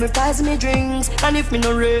cause them reprise me drinks. And if me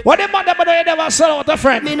no rate, what the man that know you never sell out a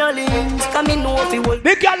friend? Me no links, cause me know if he will.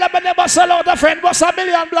 The girl that never sell out a friend was $1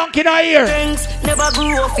 million blank in a year. Drinks, never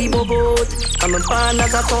grew up he boat. And me born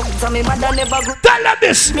as a fuck, so me mother never grew. Tell them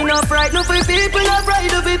this. Me no frightened for people, no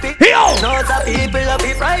frightened for people. Yo! No the people that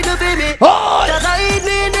be frightened for me. Oh! Cause I eat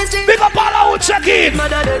me in the street. Big up all who check in.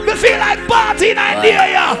 Me feel like party in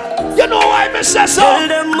Nigeria. You know why me say so? Tell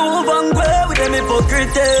them move and go with them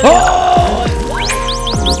hypocrite. Oh!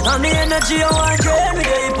 And the energy I want to get with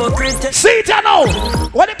the hypocrite. See it now.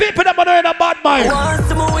 When the people that know in a bad mind. Want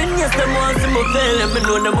to win, yes, them want to fail. Let me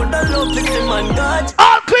know them would have loved this man God.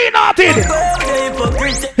 All clean-hearted.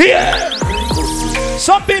 Yeah.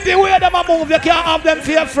 Some people where them a move, you can't have them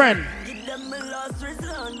for your friend.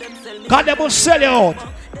 Cause they will sell you out.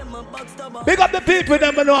 Big up the people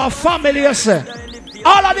that know our family, you say.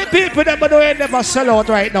 All of the people that know you never sell out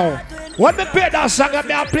right now. When they play that song, I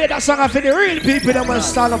play that song for the real people that will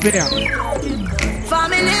stand up in here.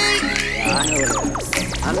 Family.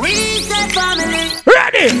 And we say family.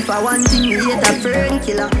 Ready? If I want to meet a friend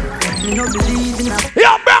killer, me no believe in a.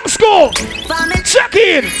 Yo, Bronx School. Family. Check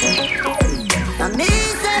in. And me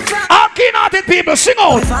say family. All keen-hearted people, sing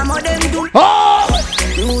out. If I'm of them do. Oh.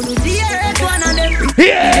 You know the earth one of them.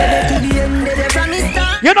 Yeah. To the end of the from the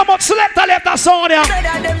start. You know what selector left selector sound here.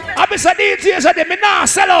 I be say DJs and me nah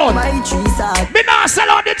sell out. Me nah sell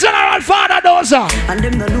out the general father those. And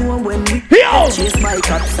them no know when we chase my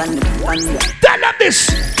cops and tell them this.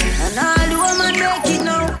 And all the woman make it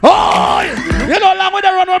now. Oh, you know long with the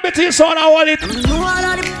run up between sound and hold it.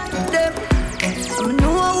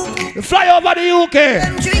 You fly over the UK.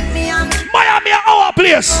 Miami our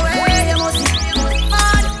place.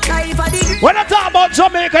 When I talk about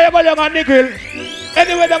Jamaica, you go young and niggle.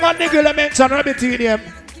 Anyway, the man niggle I mention Rebel T name.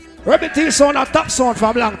 Rebel T sound a top sound for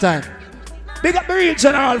a long time. Big up the real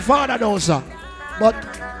general father those. But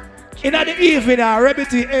in the evening, Rebel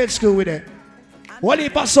T age school with it. What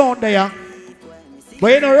heap of sound there?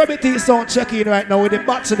 But you know Rebel T sound check in right now with the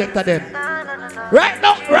bad selector them. Right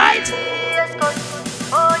now, right?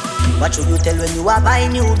 What should you tell when you are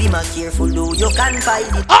buying new? Be more careful, though you can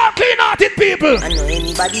find it. All clean-hearted people. I know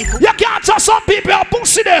anybody you can't trust some people and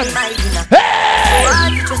pussy them.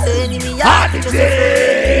 Hey!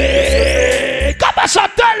 Come on,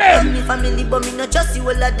 shot, tell them.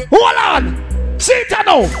 Hold on. See it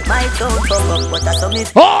now. My town fuck up, but I saw me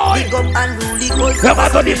big up and rule it goes. Never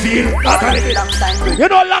done the field. You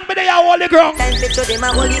know long me they are all the ground. Time picture them a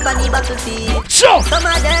holy bunny battlefield. Sure. Some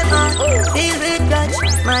of them are filled with grudge.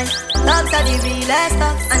 My dogs are the realest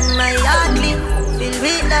dogs. And my heart clean, filled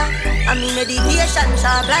with love. I mean medication,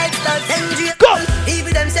 sharp like studs. Go. Even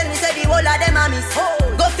them send me say the whole of them a miss.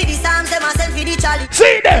 Go for the Psalms, them a send for the Charlie.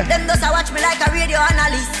 See them. Them does a watch me like a radio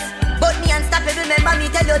analyst. But me and stop it, remember me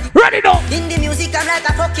tell you the ready now. In the music I'm like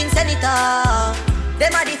a fucking senator.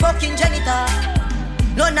 Them are the fucking janitor.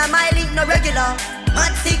 None of my link no regular.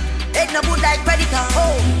 Mad sick, head no good like predator.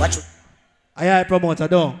 Oh, watch you. I promoter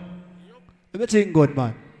though. Everything good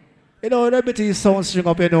man. You know everything sound string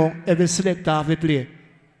up, you know, every selector have to play.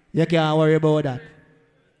 You can't worry about that.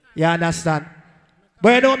 You understand?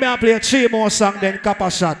 But you know me I play 3 more songs than Copper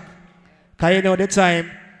Shot. Cause you know the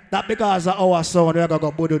time. Not because of our sound, we're going to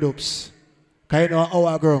go Budu Dubs. Because you know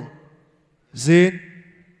our ground. See?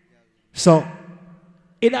 So,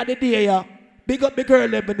 in the day, big up the girl,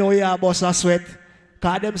 let me know you bust a sweat.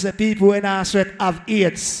 Because them say people in a sweat have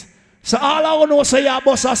AIDS. So all I know say you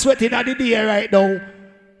bust a sweat in the day right now.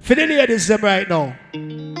 For the ladies them right now.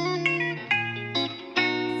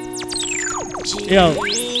 Yo.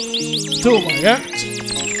 2 more, yeah?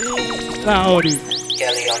 Now, hold it.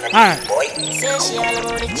 Alright.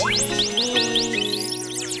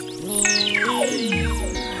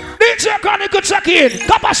 DJ Chronicle check in.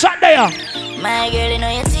 Copper Shot there. My girl, you know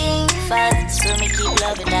you sing fast, so me keep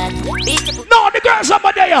loving that. No, the girls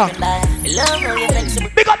over there. Love how you flexible.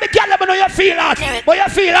 Big up the girl, let me know you feel that. But you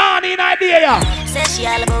feel on in idea. Say she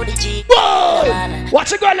all about the G. Whoa! Watch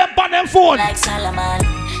the girl them on them phone. Like Solomon.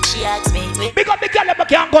 She asks me. Big up the girl, let me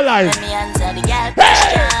can't go live. Let me answer the girl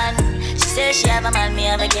question. She says she have a man, me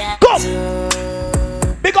have a girl. Come!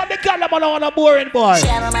 Big up the girl, let me know on a boring boy. She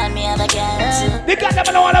have a man, me have a girl. The girl, let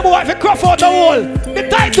me know on a boy if you cruff out the hole. The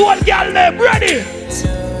tight hole girl, them ready.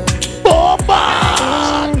 Bomba!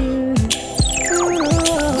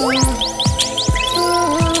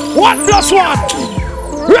 1 plus 1.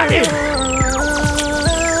 Ready?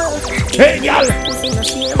 Hey, girl.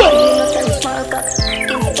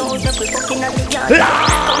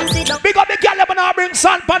 Big up the girl that wanna bring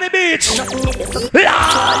sand on the beach. Lord.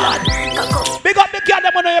 Big up the girl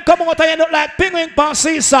that wanna you come out and you look like penguin on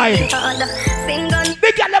seaside. Big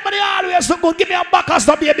girl that wanna always look good. Give me a backers,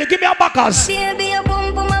 the baby. Give me a backers. Lord.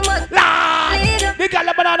 Big girl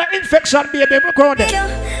that wanna have an infection, baby. Round there.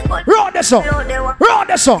 Round this up. Round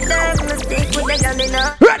this up.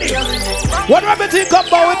 Ready? When everything come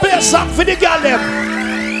by, we play a song for the girl them.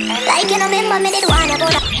 Like you remember me did one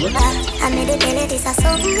about that. I made the melodies are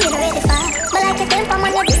something you know ready for. But like a temper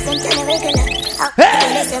man you different than a regular.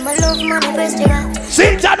 Hey! They say my love money first you got.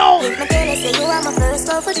 Sit down now. My girl they say you are my first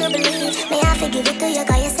love, would you believe? May I forgive it to you,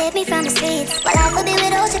 cause you saved me from the streets. But I could be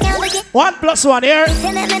without you, can't begin. 1 plus 1 here. If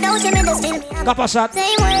you let me down, you me just feel me. Copper Shot.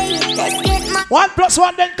 Same way, let's get my 1 plus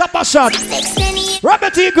 1 then Copper Shot.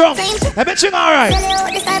 Robert T. Grung. Everything alright.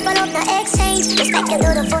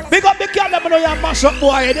 Big up the girl, let me know you're mash up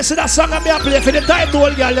boy. This is that song I'm play for the title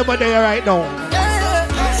old girl over there right now.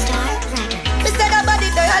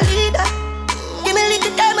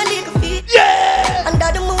 Yeah!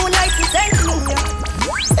 Under the moonlight, you send me.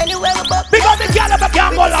 Anywhere above. Big up the girl, let me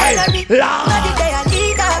can't go live.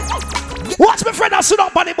 Watch my friend that sit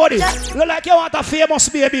up on the body. Look like you want a famous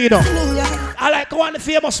baby, you know. I like one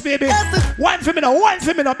famous baby. One for me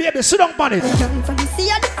now, baby. Sit down on it. See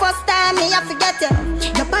you the first time, me I forget you.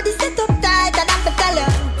 Your body set up tight, and I have to tell you.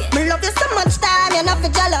 Me love you so much time, you're not for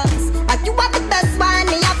jealous. And you are the best one,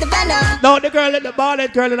 me have the venom. Now the girl in the ball,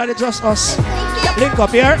 that girl in the just us. Link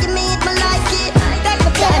up here. You made my life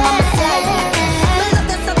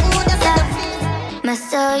I'm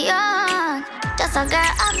still young. Just a girl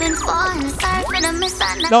having fun. Sorry for the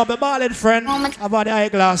misunderstanding. No, my ballet friend. I've had the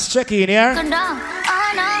eyeglass. Check in here. Oh no,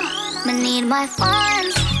 I need my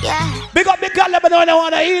funds. Yeah. Big up the girl, let me know you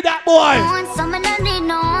want to eat that boy. I want someone that need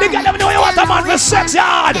no. Big girl, let me know you want a man for sex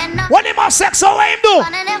yard. When him have sex, how him do?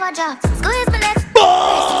 I never drop. Squeeze my legs.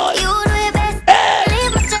 Boy. You do it best.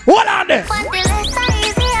 Leave my stress. Hold on there. Want the less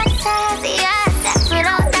easy access. Yeah, sex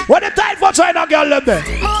without that. What the time for China girl, let me?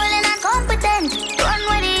 More than incompetent. Run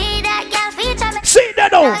with it, that girl feature me. See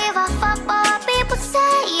that now. Don't give a fuck what people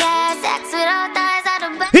say. Yeah, sex without ties are the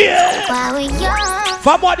best. Yeah. While we young.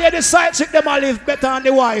 For more they decide chick them a live better than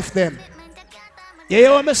the wife them. You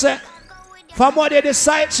hear what me say? For more they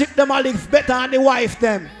decide chick them a live better than the wife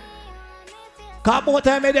them. Come more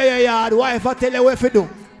time in your yard, wife I tell you what to do.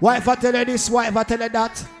 Wife I tell you this, wife I tell you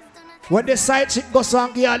that. When the side chick goes on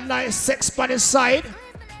give you a nice sex on the side,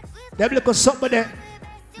 they look at something there.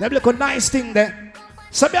 They look at nice thing there.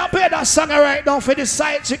 So me I play that song right now for the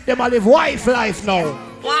side chick them a live wife life now.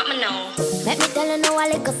 Want me now? Let me tell you now a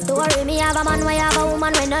little story. Me have a man, we have a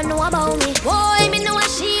woman when don't know about me. Boy, me know a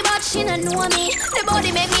she, but she don't know me. The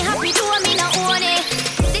body make me happy, do me not own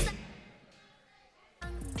it.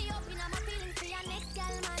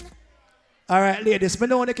 Alright, ladies, me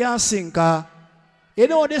know they can sing, cause you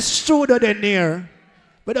know this studio they near.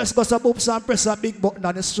 But just go some boops and press a big button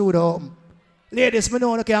on the studio. Ladies, me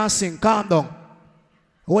know they can sing. Calm down.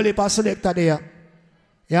 Holy pass selector there.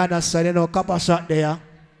 You understand? You know, couple shot there.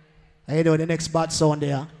 And you know the next bad sound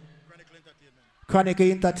there. Chronic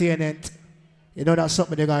Entertainment. You know that's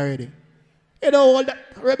something they got already. You know all that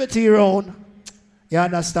Rebel round. You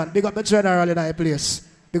understand? Big up the general in that place.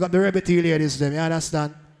 Big up the Rebel ladies them. You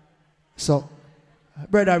understand? So,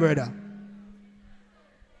 brother.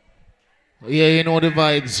 Yeah, you know the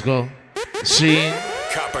vibes go. See?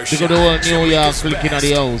 Because the whole New York clicking at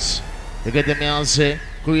the house. You get me and say,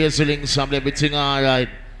 crazy links and everything alright.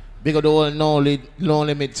 Because the whole no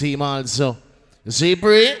limit team also. You see,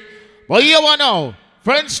 Brie? But you want now.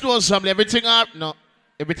 Friends do something, everything alright. No,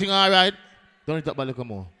 everything alright. Don't need to talk about look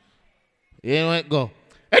more. You know it go.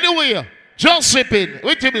 Anyway, just sipping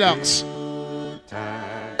with your blocks.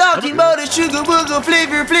 Talking about the sugar booger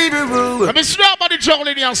flavor boo. Let me start by the jungle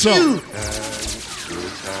in your song.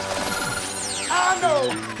 I know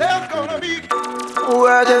there's gonna be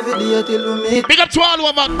word every day till we meet. Big up to all who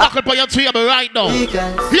have buckled by your table right now.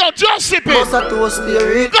 Yo, just sip it. Must have to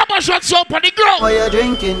spirit. Got my shots up on the ground. What you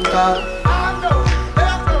drinking, car? I know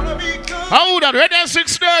there's gonna be good. How that? Ready at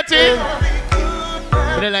 6:30?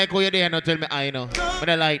 I don't like how you're there, no tell me I know. I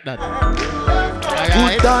don't like that.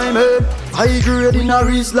 Good time, high grade in a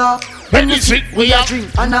Rizla. When you drink, we are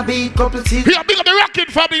drink and a big couple tea. Yo, big up the rockin'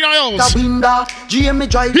 family in our house. The window, GM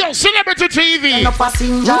drive. Yo, celebrity TV. And a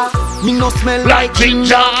passenger, me no smell like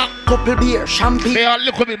ginger. Couple beer, champagne. Me a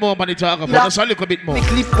little bit more money talk about. Just a little bit more. Me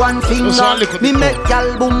clip one finger. Me make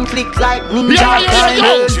album flick like ninja.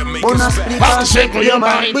 Yo. Bonus split and circle your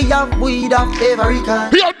mind. We have weed of every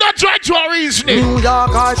kind. Yo, not try to a reasoning. New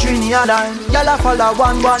York or Trinidad. Y'all a follow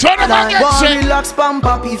one. Turn them again, one relax, pump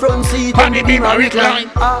happy front seat. And the beamer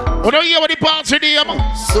recline. You know what the party there,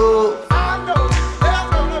 man? So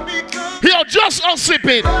yo, just us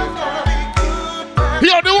sipping.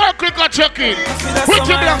 Yo, the work click and check in. With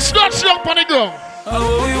your black snatch up on the ground.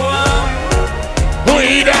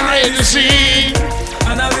 We die to see.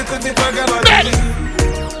 And a little bit of gabby.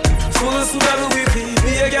 Full of sugar with me.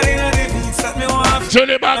 Be a girl in a living. Set me off. To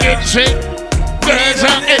the baggage shit. There's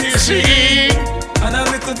an NC. And a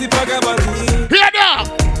little bit of gabby. Here now.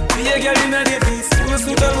 Be a girl in a living. Full of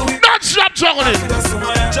sugar with me. Not stop juggling.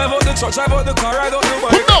 Drive out the truck, drive out the car, ride out the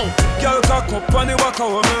bike. No. Girl cock up and they walk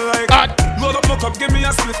out me like. Load up my cup, give me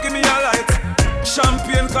a split, give me a light.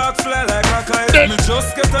 Champagne cock fly like a kite. Me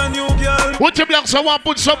just get a new girl. What you blocks, I want to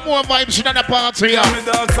put some more vibes in the party here.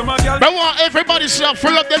 I want everybody to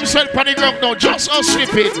free up themselves on the ground now. Just us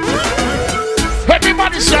slipping.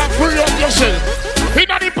 Everybody say free up yourself. In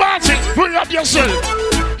the party, free up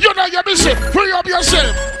yourself. You know you're missing, free up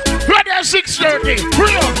yourself. Ready at 6:30,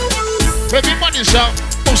 free up. Everybody say,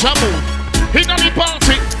 boss a move. In the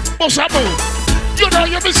party, boss a move. You know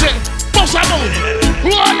you're missing, boss a move.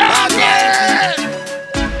 Roll again.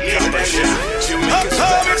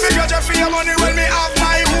 How me figure just for your money when me have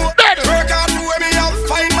my own. Work hard to where me have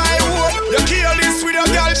find my own. You kill this with your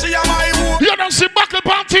girl, she a my own. You don't see buckle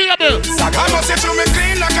party table. Saga must say to me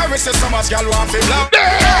clean like a wrist. So much girl want to love.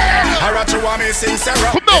 Alright, you want me sing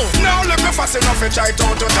Sarah. Now look me fast enough to try to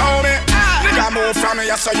tell me. Nigga move from me,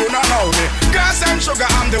 so you don't know me. Girls and sugar,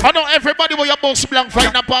 I'm the. I know everybody with your boss blank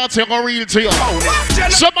find a party go real to you.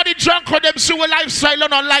 Somebody drunk on them see a lifestyle and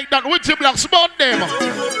not like that. With the blocks, burn them.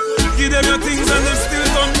 give them your things and them still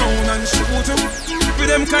turn round and shoot them. With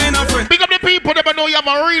them kind of friends. Pick up the people that know you have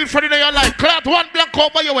a real friend in your life. Clout one black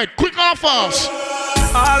over your head, quick or fast.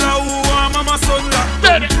 All of who are mama son locked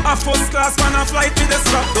down. A first class man a flight with the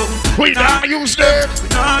strap down. We not use them. We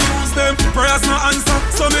not use them. Prayers no answer,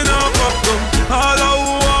 so me not pop down. All of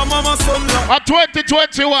who are mama son locked down.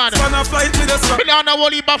 2021. Man a flight with the strap. We don't know all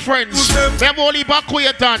my friends. They have all my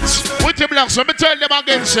acquaintance. With the blocks, so me tell them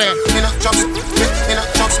again, say.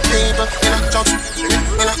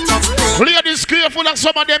 Ladies, careful of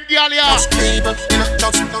some of them girl here.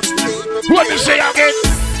 What you say again?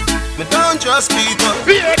 Me don't trust people.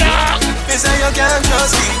 Yeah, me say you can't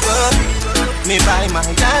trust people. Me buy my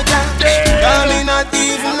data. Girl, me not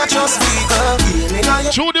even a trust people.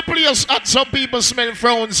 Through the place, at some people smell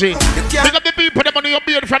frownsy. Pick up the people that want your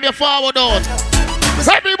beard from your forward on.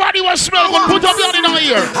 Everybody was smell good, put up your in our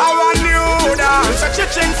ear. How a new dance, a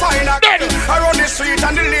chicken fine around the street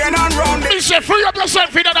and the lane and round it. Me say free up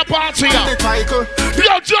yourself in the party.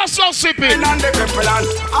 You're just so sipping. And the people and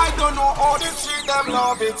I don't know how they treat them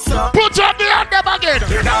love it, sir. Put up the hand them again.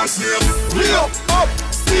 They dance here. We up,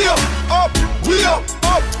 stay up, we up,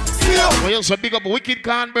 stay up. We also big up Wicked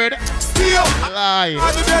Cornbread. Stay up. Lie.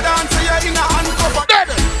 And the dance here in a handcuff.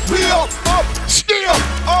 We up, stay up,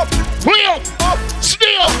 we up,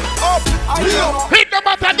 stay up, we up. Hit them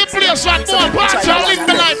out at the place and more parts and link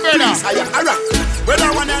the life, brother. We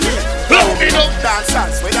don't want any. Blow me up.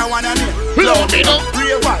 Dancers, we don't want any. Blow me up.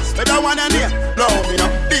 Ravers, we don't want any. Blow me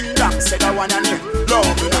up. Ding dong, we don't want any. Blow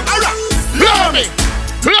me up. Blow me.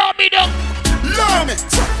 Blow me up. Blow me.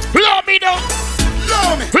 Blow me up.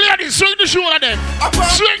 Blow me. Ladies, swing the shoulder then.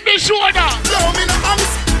 Swing the shoulder. Blow me up.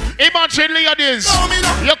 Imagine ladies,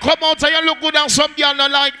 you come out and you look good and some girl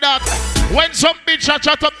not like that. When some bitch a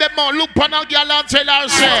chat up them mouth, look on a girl and tell her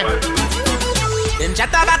say them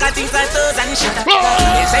chat about things like toes and shit.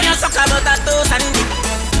 They say you suck about a toes and dick.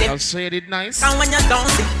 I'll say it nice. And when you don't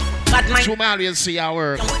see bad mind, you may see our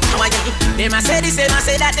work. They must say this, they must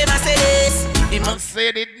say that, they must say this. They must say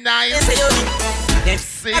it nice. They say you them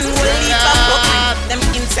say and we'll leave up them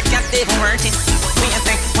insecure, they worth it. We ain't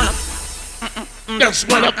think, well, yes,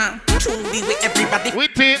 well up. Truly with everybody. We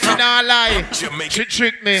think me not lie. She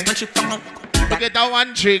tricked me. Look at that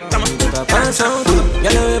one trick.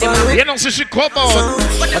 You know, so she come out.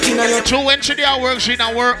 True, when she there work, she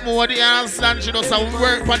not work more. You understand? She does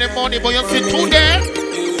work for the money, but you see two there.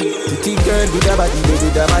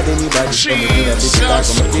 Jesus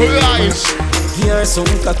Christ.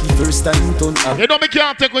 You know me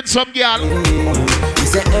can't take with some girl.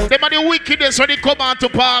 Them are the wickedest when they come out to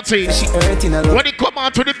party. When they come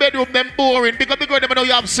out to the bedroom, them boring. Because they know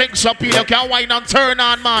you have sex up here. You can whine and turn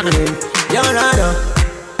on, man.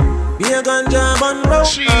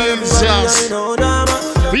 Jesus.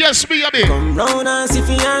 Yes, me, baby. Come round and see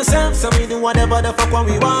for yourself. So we do whatever the fuck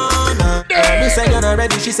we wanna. Me say you're not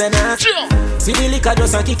ready, she said nah. See the liquor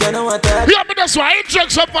just a kick you know what that. Yeah, but that's why I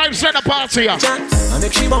drink some vibes at the party. I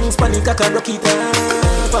make she bounce panic, I can rock it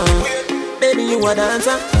up. Baby, you a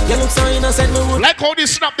dancer. You look so innocent, me would. Like how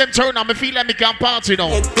this snap them turn on, me feel like me can party now.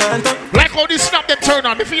 Like how this snap them turn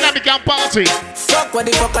on, me feel like me can party. Fuck what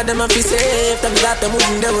the fuck are them and be safe. Tell me that them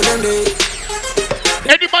wouldn't do them day.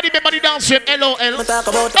 Anybody remember the dance with LOL?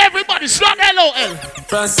 Everybody start LOL.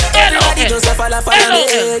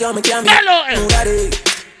 LOL.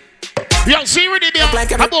 You see what it is?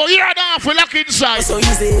 I'm going to hear that for luck inside. So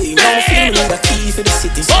easy. Now feeling the key for the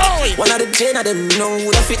city. One of the gen of them know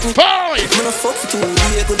who the fit me. I'm gonna fuck for 2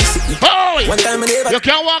 years with the city. One time I never. You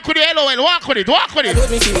can't walk with the LOL. Walk with it. Walk with it.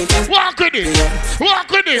 Walk with it. Walk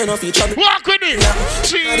with it. Walk with it.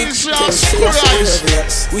 Jesus Christ.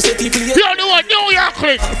 You're the one. New York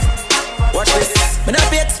click. Watch this. When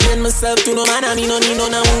I explain myself to no man, I mean no need no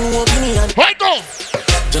opinion. Right go.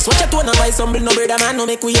 Just watch it one and buy some bill, no brother man. No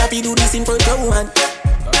make we happy do this in front of man.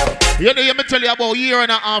 You know, let me tell you about a year and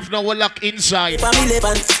a half now we lock inside.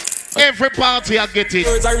 Every party I get it.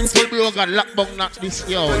 We'll be over lock bong not this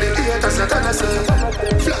yo.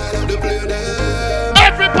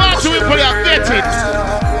 Every party we play I get it.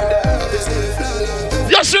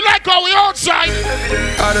 You see like how we outside.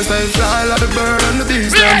 I just stay fly like a bird on the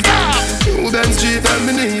beast. Who them cheap and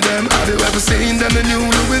me need them. Have you ever seen them in New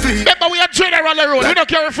Louis V? Remember we are general road. We don't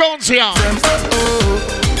carry phones here.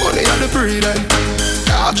 Money on the freedom.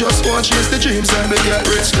 I just want to chase the dreams and me get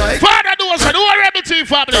rich like Father do us and who are everything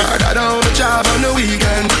family. I don't the job on the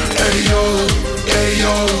weekend. Hey yo, hey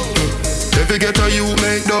yo. If you get a you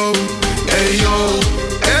make dough. Hey yo,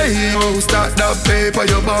 hey yo. Start that paper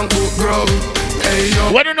your bank book grow. Hey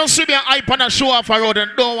yo. When you don't see me hype on a show off a road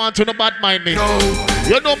and don't want to no bad mind me. No.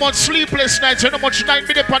 You know much sleepless nights, you know much night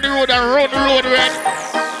me up on the road and run the road red.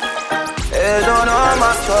 They don't know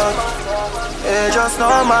my stuff. They just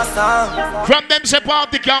know my song. From them say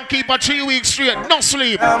party can't keep a 3 weeks straight, no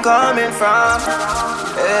sleep. I'm coming from.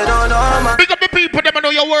 They don't know my. Pick up the people, them know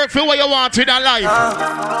your work for what you want in their life.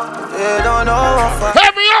 They don't know.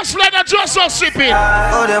 Every hustler that just so sipping.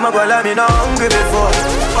 Oh, them a go let me know hungry before.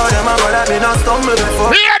 Oh, them a go let me know stumble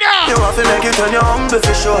before. Hear that? You want to make it when you're humble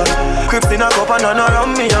for sure. Crips in a cup and none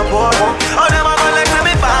around me a pour. Oh, them a go like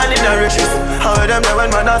me born in the riches. How them there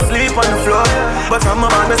when man asleep on the floor. But from my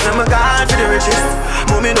man, me say me God for the riches.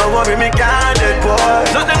 Mommy don't worry, me can't dead boy.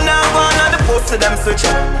 Nothing now gone on the post to them switch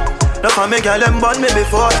up. No for me girl them born me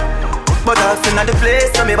before. But I've seen at the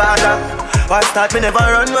place to me bother. Why start me never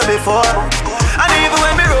run me before. And even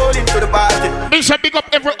when me roll into the party, me say big up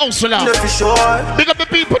every hustler. No for sure. Big up the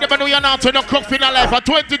people that know you're not to no crop in your life. At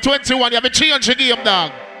 2021 you have a change the game,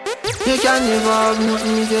 dog. You can never have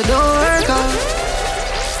nothing if you don't work out.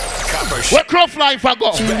 Where Cruff life I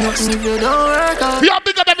go? You're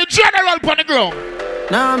bigger than the general on the ground.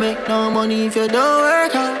 Now make no money if you don't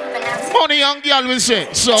work hard. Money young girl will say.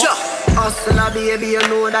 So hustler baby, you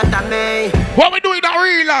know that I mean. What we do in our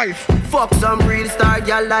real life? Fuck some real star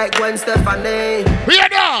girl like Gwen Stefani. Yeah,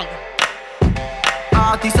 dog.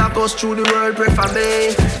 Artists that goes through the world prefer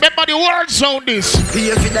me. Remember the world sound this.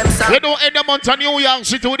 Pay for them you don't end the month of New York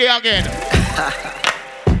City today again.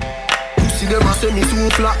 See them a say me too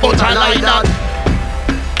flat, but I like that.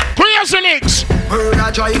 Crazy links. Heard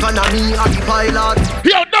a drive and a me a the pilot.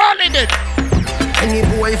 Yo, darling it. Any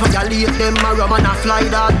boy if I late them a rum and a fly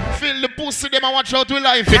that. Feel the pussy them a watch out with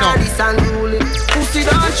life, you know. This and ruling. Pussy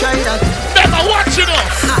don't try that. Never watch it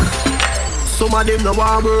up. Some of them no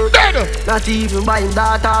want work. Not even buying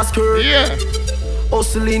data skirt. Yeah.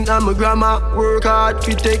 Hustling and my grandma work hard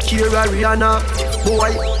to take care of Rihanna. Boy,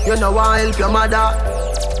 you know why help your mother.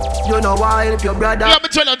 You know why help your brother. Let me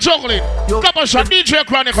tell you, juggling. Come on, shot DJ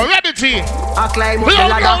Chronic, Rabbit T. I climb up the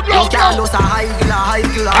ladder. You can't lose a high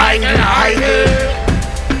killer.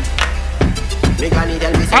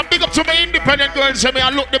 I'm big up to my independent girls and me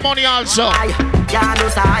I look the money also.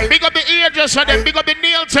 Big up the agents and them, big up the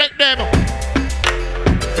nail tech them.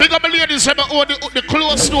 Big up the ladies and me own the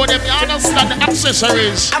clothes store them, you understand the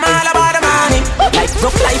accessories. I'm all about the money. Like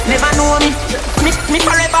rough life never know me. Me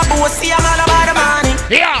forever bossy, I'm all about the money.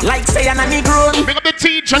 Yeah. Like say I'm a Negro. Big up the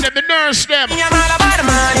teacher them, the nurse them. I'm all about the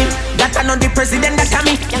money. That I know the president that come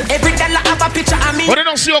me. Every dollar have a picture of me. But they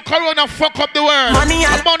don't see your corona fuck up the world. Money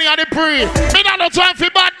and the pre. Me not no time for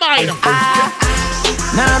bad mind. No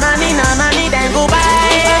money, then go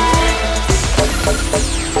buy.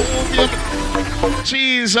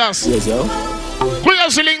 Jesus. Yes, yo.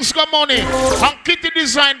 Crazy links got money. And Kitty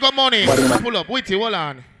Design got money. Pull up, Witty, hold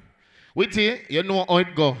on. Witty, you know how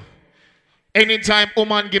it go. Anytime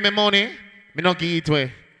woman give me money, me not give it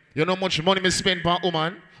away. You know how much money me spend per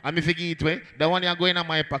woman, and me forget it away. The one you go in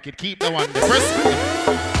my pocket, keep the one. The first.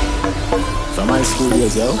 From my school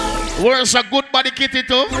years, yo. Where's a good body kitty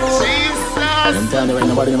too? Jesus. I'm telling you,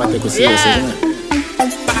 nobody might take a serious, isn't it?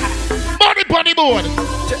 Money bunny board.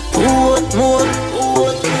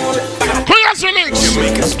 Crazy links. You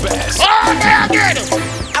make us best. Oh, yeah, again.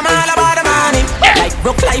 I'm all about the money. Like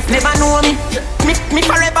broke life never know me. Me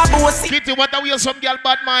forever bossy. Kitty, what are we some girl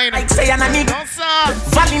bad mind? Like say I'm a nigga. No, sir.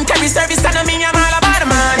 Voluntary service and me, I'm all about the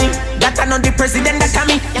money. That I know the president that come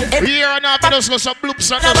me. Here and after those go some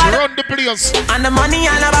bloops and just run the place. And the money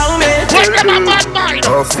all about me. What about bad mind?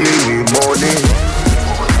 Coffee money.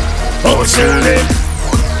 Hustling.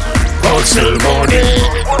 Hustle money.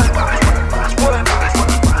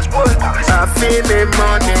 I feel me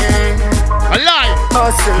money. Alive.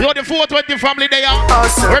 Hustle. You're the 420 family there.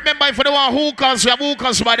 Remember if you don't want hookers, you have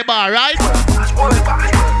hookers by the bar, right?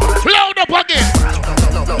 Loud up again.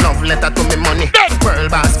 Love letter to me money. Pearl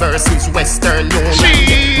Bass versus Western Union.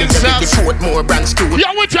 Jesus. Me put more branch to it.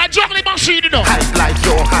 You're with your juggling machine, you know. Hype like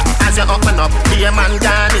your hat. As you open up, be a man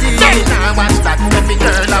gone. Now one that every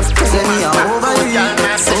girl have to. Send me over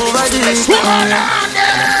this.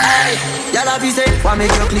 Y'all be say, why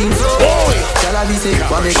make you clean so? Y'all be say,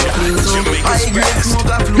 why make you clean so? I grab smoke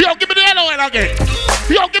a flu. Yo, give me the LOL again.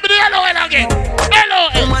 Yo, give me the LOL again. LOL.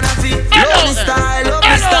 Love me style,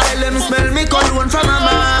 let me smell me cologne from my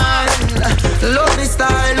mind. Love me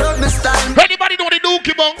style. Anybody know the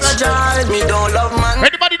dookie bunks? Me don't love man.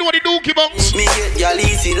 Anybody know the dookie bunks? Me get y'all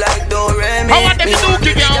easy like Doremi. How want them to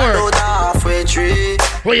dookie can work? Halfway tree.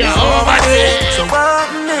 We are over there. So what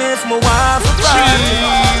if my wife a party?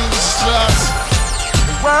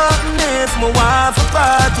 What if my wife a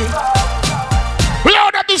party?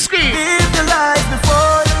 Loud up the screen. Live the life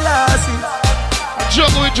before the losses.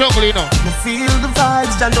 Juggle, you know. You feel the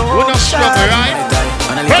vibes, I know. We're not struggle, right?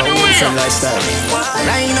 Anyway. different lifestyle.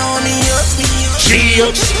 Right now, me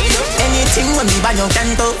up. Anything when me buy your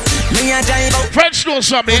canto, me a drive out. French know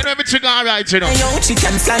something, everything alright, you know. She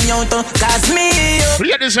can fly out, cause me up.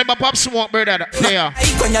 Ladies, my pop smoke brother there.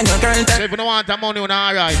 So if you don't want the money, you're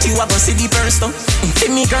alright. You a go see the first see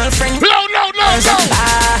me girlfriend. No.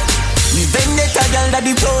 Me vendetta girl that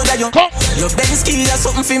the proud of you. Your Bensky or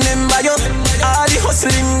something for remember you. All the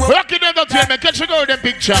hustling. Rocky never tell me, catch a girl in the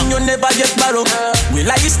picture. You never get borrow. We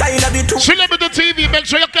lifestyle of it too. She let me do TV, make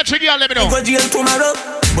sure you catch a girl, let me know. Go jail tomorrow.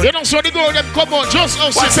 You don't saw the girl them come on, just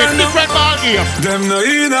us in different ball game. Them no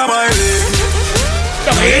in my league.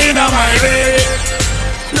 Them in my league.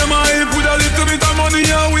 Them I put a little bit of money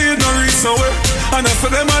and weed no reach nowhere. And I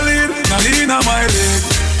said them a lead, no in my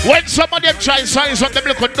league. When some of them try signs on them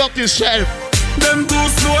look conduct yourself. Them too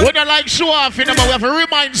slow. When they like show off in them, we have to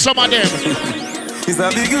remind some of them. It's a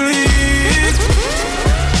big league.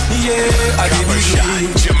 Yeah, I give a shot.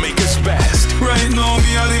 Jamaica's best. Right now,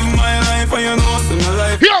 me I live my life and you know it's my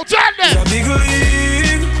life. Yo, tell them. It's a big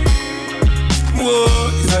league. Whoa,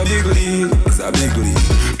 it's a big league. It's a big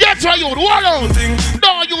league. Get to you, wallow.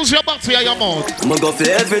 Don't use your back to your mouth. I'ma go for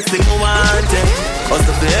everything I want.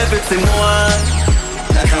 Also for everything I want.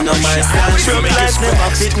 You know my style, show me life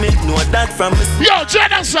never fit me. Know that from me. Yo,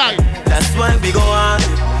 genocide. That's why we go on.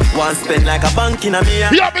 One spend like a bank in a me.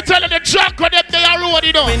 Yo, be telling the jack of them they are road,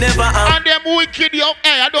 you know. We never and them wicked, yo,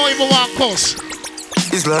 hey, I don't even want cuss.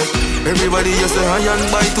 It's like everybody just say high and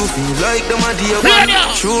buy to feel like them a dear one.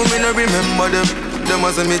 Show me no remember them. Them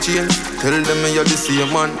as a me chain. Tell them me you're the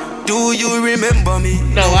same man. Do you remember me?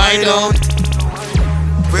 No, I don't.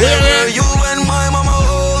 Where were you when my mama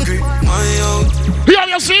hungry? My own. Yo,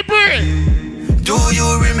 you see, Brie? Do you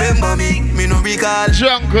remember me? Me no recall.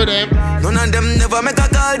 Drunk with them. None of them never make a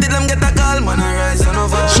call. Did them get a call? Man, I rise and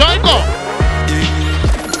over. Psycho.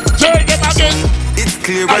 Turn them again. It's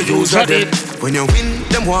clear I use them. When you win,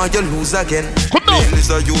 them want you lose again. Come on.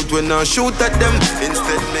 Is a youth when I shoot at them.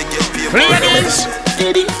 Instead, make it pay for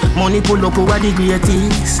money pull up over the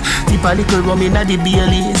greatest. Tip a little rum in the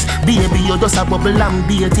Baileys. Baby, you just a bubble and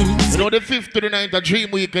beaties. You know the 5th to the 9th of Dream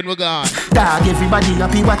Weekend we got. Dog, everybody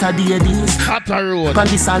happy what a day this. Hot a road. Can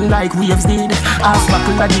the sun like waves did. Half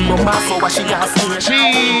buckle of the number for what she got for.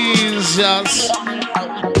 Jesus.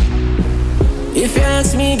 If you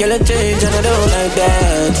ask me, girl, a change and I don't like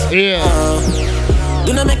that. Yeah.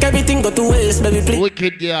 Do not make everything go to waste, baby, please.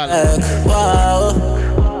 Wicked girl. Wow.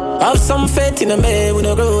 Have some faith in a man, we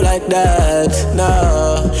don't grow like that.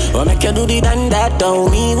 No. Or make you do the done that,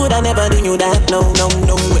 don't me. Would I never do you that? No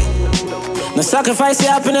way. No sacrifice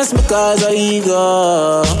your happiness because of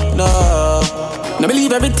ego. No. No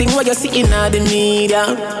believe everything what you see in the media.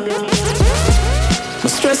 I'm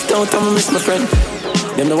stressed out, I'm miss my friend.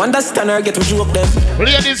 Them no understand or get to joke them.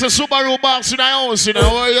 Ladies, a Subaru box in the house, you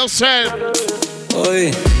know, where yourself.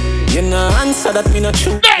 Oi, you know answer that me not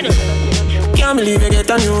true. Dead. Can't believe you get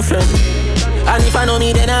a new friend. And if I know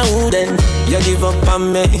me then I wouldn't. You give up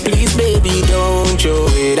on me. Please baby don't throw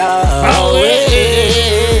it away.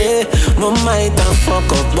 My might have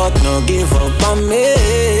fuck up but no give up on me.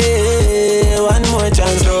 One more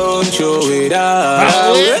chance don't throw it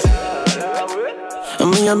away. I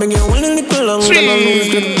mean, I beg you one little longer than I lose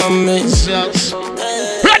grip on me.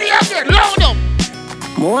 Ready again, load up.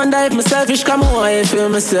 I wonder if my selfish come away for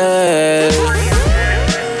myself.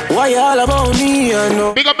 Why you all about me, I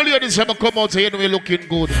know. Big up the ladies who come out here and we're looking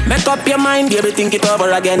good. Make up your mind, baby, think it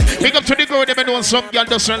over again. Big up to the girl, them doing some girl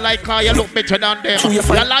doesn't like how you look better than them. Your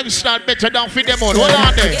lifestyle better than for them on. What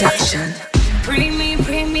are they? Premium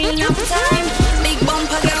time. Big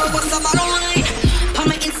bumper girl, what's the bottom line? On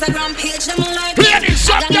my Instagram page, them like ladies,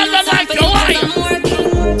 some girl that like your wife.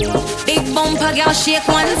 Big bumper girl, shake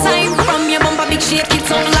one time. From your bumper, big shake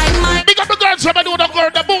it up like mine. Big up the girls, some do the girl,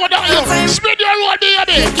 the board on you. Spin your road,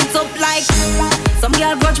 baby. Shake it up like some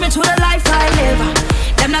girl grudge me to the life I live.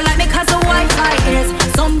 Them not like me cause the Wi-Fi is.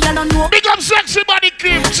 Some girl don't know. Big up sexy body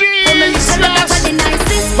Kim, Jesus.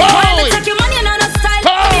 Holy. Take your money and on a style.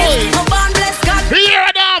 Holy. No born bless God. Here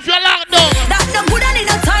and off your lockdown. That the good and in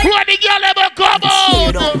the time. Where the girl ever come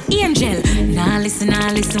out? Angel. Nah listen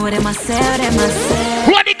what them a say,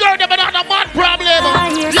 Where the girl never had a mad problem.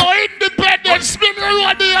 You're independent, spin your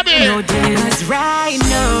road, baby. No deals right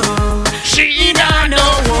now. She don't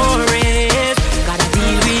know worries. Gotta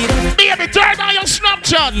deal with it. Baby, turn on your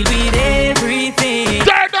Snapchat. Deal with everything.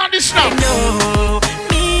 Turn on the Snap. No,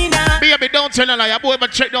 me nah. Baby, don't tell a lie. Boy,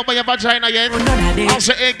 but check down by your vagina yet. I'll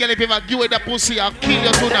say, hey, girl, if you ever give away the pussy, I'll kill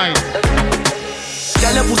you tonight.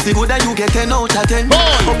 Girl, your pussy good and you get 10 out of 10.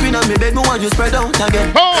 Up in on me bed, me want you spread out again.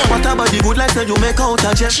 What about the good life that you make out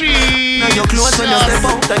of jet? Now your clothes when you step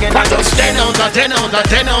out again. I just 10 out of a 10 out of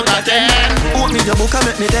 10 out of 10. Put me your book and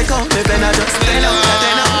make me take out me pen. I just 10 out of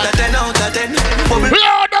 10 out of 10 out of 10.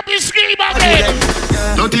 Load up his scheme again.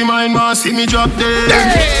 Dirty mind want see me drop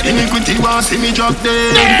dead. Iniquity want see me drop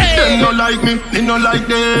dead. Them no like me, me no like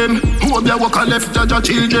them. Who up there walk a left judge a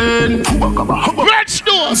children. Red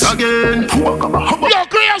Stores again. Yo,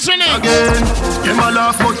 crazy again. Them a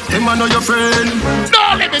laugh but them a know your friend.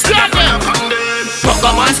 No, let me tell them.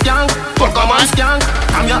 Pokemon skank, Pokemon skank.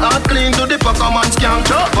 I'm your heart clean to the Pokemon skank.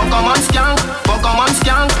 Pokemon skank, Pokemon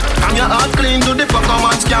skank. I'm your heart clean to the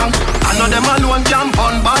Pokemon skank. I know them alone camp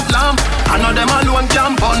on bad lamb. I know them alone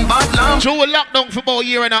camp on bad lamb. So we locked down for about a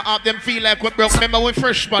year and a half. Them feel like we broke. Remember we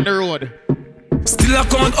fresh on the road. Still I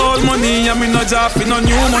count all money, I mean no job, no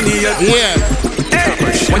new money yet. Yeah. Hey,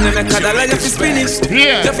 when you make a dollar, you have to spin it.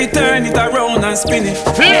 Yeah. You have to turn it around and spin it.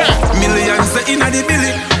 Yeah. Millions in the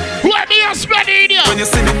billy. What do you spend in here? When you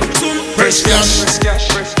see me, fresh cash. Fresh cash.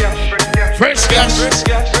 Fresh cash. Fresh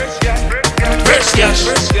cash. Fresh cash.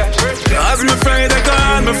 Cause me Friday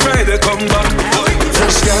gone, me Friday come back.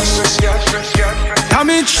 Fresh cash. Fresh cash. Fresh cash.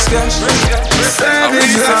 Damage.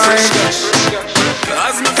 Savage line.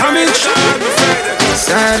 Damage.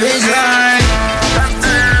 Savage line.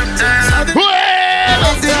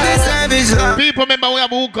 People remember we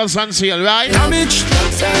have hookahs on sale, right? Damage.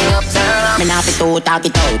 Me not fi to talk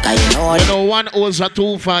it out, cause you know 1 O's a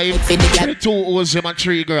 2.5, 2 O's a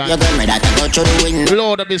 3 grand. You got me that I go through the window.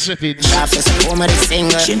 Lord of the settings. Shaft is a form of the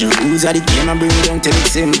singer. She do use of the game and bring it down to the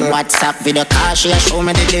simple. WhatsApp video call, she a show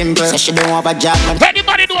me the dimple. Say she don't have a job.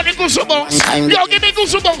 Anybody know the goosebumps? Yo, give me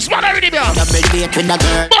goosebumps, man, already be on. Double date with the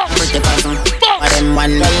girl. Pretty person. For them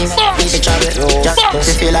one day, piece of trouble. Just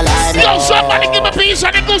to feel alive. Yo, somebody give me a piece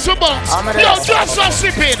of the goosebumps. Yo, just so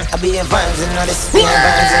sipping. I be a vibes in this, be a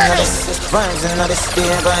vibes in this. Vibes in this, be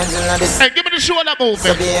a vibes in this. Hey, give me the shoulder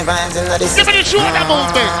movement. Be a vibes in this. Give me the shoulder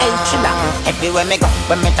movement. Hey, chilla. Everywhere me go,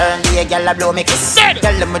 when me turn the girl a blow me kiss.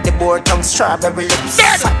 Girl with the board tongue, strawberry lips.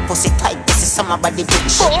 Fat pussy tight, this is some body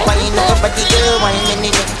bitch. Wine nobody girl, wine me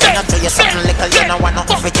need it. Can I tell you something little, you know what no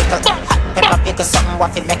off it tickle. Hot pepper pickle, something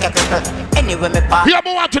what it make a pickle. Anyway me pop. Yeah,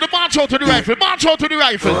 move on to the march out to the rifle. March out to the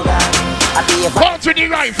rifle. Hold to the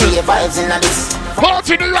rifle. Be a vibes in this. Hold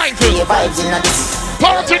to the rifle. Be a vibes in this.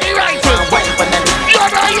 Hold to the rifle. You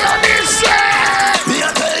know hear this. Me a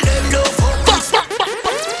tell them no fuck.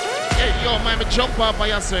 Hey, yo, man, me jump up by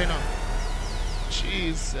your say now.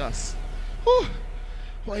 Jesus. Whew.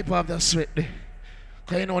 Wipe off that sweat there.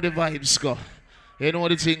 Cause you know the vibes go. You know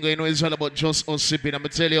the thing, you know it's all about just us sipping. I'ma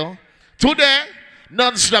tell you. Today,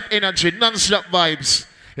 non-stop energy, non-stop vibes.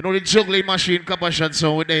 You know the juggling machine, Capashan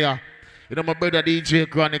sound with there. You know my brother DJ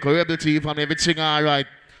Chronicle, Rebel TV, and everything alright.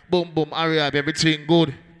 Boom, boom, alright, everything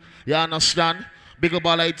good. You understand? Big up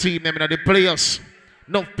all the team, them, you know, the players.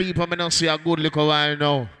 Enough people, I don't see a good look while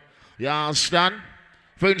now. You understand?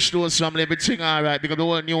 French Toast family, everything alright. Because the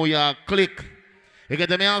whole New York click. You get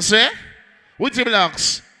me and say? With the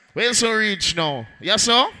blocks. Where's so reach now? Yes,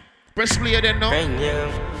 sir? Press play then now.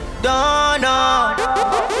 Don't know.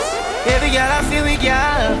 Every girl I feel we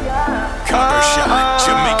girl. Copper shot,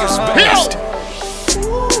 Jamaica's best.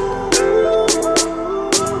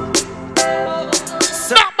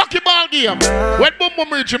 Stop basketball game. When boom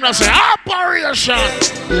boom reach him, I say operation.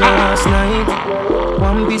 Last night,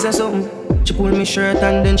 one piece of something. She pulled me shirt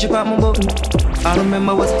and then she popped my button. I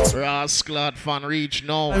remember what's Rascal fan reach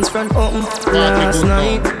now. Hands front open. Last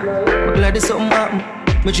night, I'm glad there's something happened.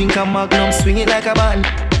 Me drink a Magnum, swing it like a band.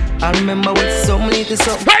 I remember what some little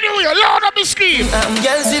something. Anyway, load up the scheme.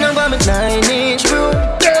 Girl, sit down by me 9-inch room.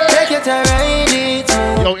 Take your time, ride it.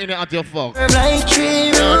 Yo, in it at your fuck. Like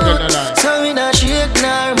tree room. So we not shake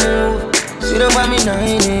nor move. Sit down by me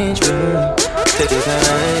 9-inch room. Take your time,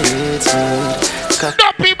 ride it.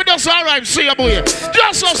 No people just alright, see ya boy.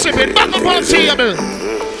 Just so sipping, back up on see ya bill.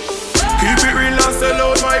 Keep it real and sell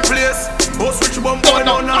out my place. Boss switch bomb going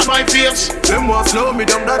on my face. Them want slow me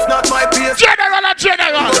down, that's not my pace. General and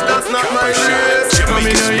general. But that's not my race. Come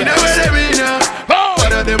in here, you know where they be now.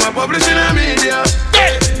 What are them a publishing a media?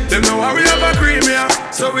 Them know how we have a cream here.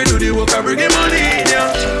 So we do the work and bring in money in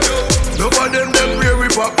here. Look at them where we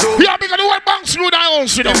pop down. Yeah, because the whole banks through the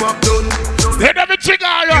house, you know. Then everything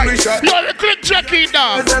alright. Yo, the click check in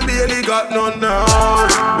down. Them barely got none now.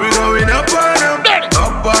 We going up and up.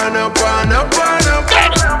 Up and up and up and up.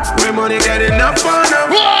 We money getting up and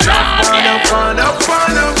up. Up and up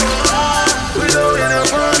and up. We going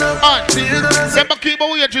up and up. Remember keep my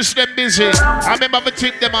waitress them busy. I remember me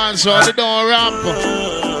tip them on so they don't ramp.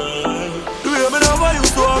 Do you remember you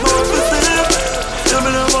saw me on the sleep? You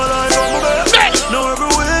remember like on my bed? Now every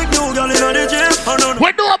week new girl in the gym.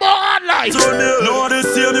 We do about online. No, they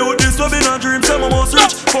see me with this, so been a dream. So them almost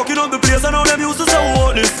rich. Fucking up the place and now them used to say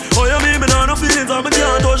what this. Oh yeah, me nah no feelings and me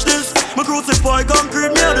can't touch this. Me crucify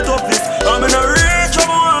concrete, me at the toughest. I'm in a rich, I'm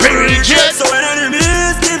a rich. So when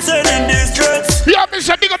enemies keep sending these threats. Yeah, me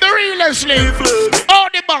say big up the realest live. Oh,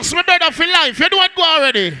 the boss, me better for life. You don't go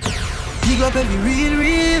already. Big up every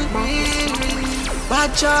real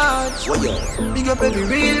bad charge. Big up every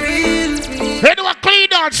real They do a clean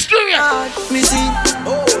out straight. Me see,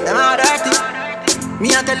 them are dirty. Me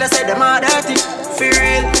I tell you say them are dirty. For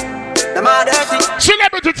real, them are dirty.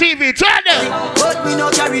 Celebrity TV, tell them. But me no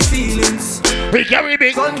carry feelings. We carry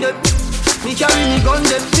big gun them. Me carry me gun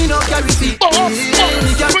them. Me no carry feelings.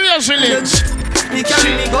 Crazy links. Me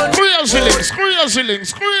carry me gun. Crazy links.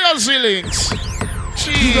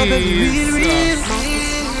 Big up every real.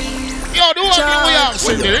 Yo, the one we are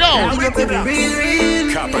singing, yo. Big up every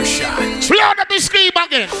real. Copper shot. Loud up the scheme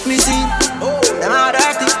again. Me see, them are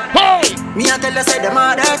dirty. Hey. Me I tell you say them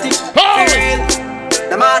are dirty. Hey.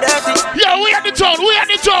 Them are dirty. Yeah, we at the town.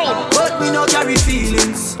 But me no carry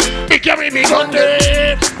feelings. Me carry me gun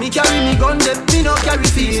them. Me carry me gun them. Me no carry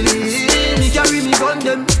feelings. Me carry me gun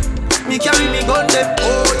them. Me carry me gun them.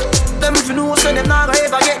 Oh, them if you know so them never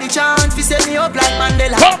ever get the chance to set me up like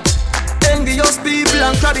Mandela. Envious people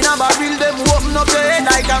and crabbing a barrel, them open up their head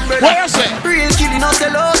like umbrella. What you say? Real killing no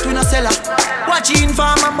sell out, we no sell out. Watching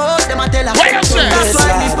for my mouth, them a tell her. What you say? That's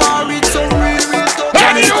why me power with some real talk.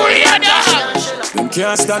 Hey, you hear that? Them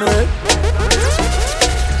can't stand well.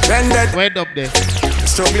 Bended. Wait up there.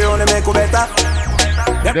 Struggle only make you better.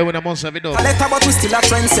 They would have most of it up. I let but we still a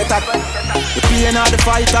trendsetter. The pain of the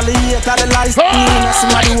fight, all the hate, all the lies.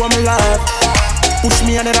 Somebody want me life. Push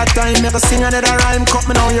me another time, make a sing another rhyme. Cut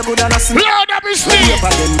me now, you good and I sing. Lord, up is me.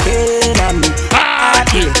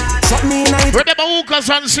 Remember hookers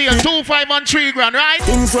on sale, 2, 5 and 3 grand, right?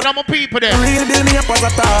 Things what I'm a people there. Real build me up as a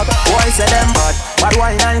talk. Boy say them bad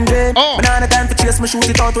why I ain't game. But now the time to chase me, shoot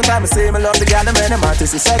it out one time. I say me love the girl, the man, them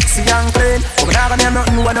artists is sexy and clean. But me never name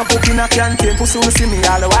nothing when I cook in a canteen. Pussy will see me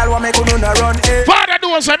all the while, what make you do not run in. Father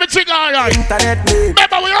do us everything alright. Internet me.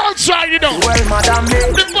 Remember we outside, you know. Well, madam me.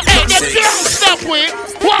 They can't stop with.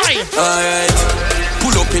 Why? Alright.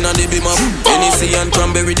 Pull up in a the beam up. Hennessy and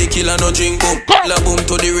cranberry, the killer no drink up. La boom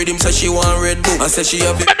to the rhythm, say she want Red Bull. I say she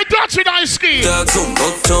have it. Let me touch it, ice cream. Dog some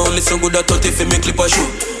uptown, listen good at 30 for me clip a shoe.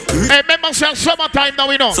 Hey, remember say summertime now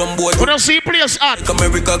we know. Some boy we don't see place at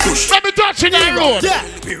America Kush. Let me touch it on road. Yeah,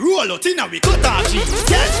 we roll out in and we cut our jeans.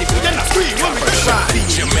 Yeah, she put in a screen when we crush our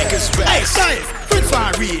beats. Hey, science, French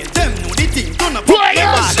fan real. Them know the thing, turn up what you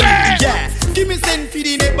say? Yeah, give me send for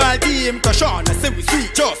the netball team. Cause Sean I say we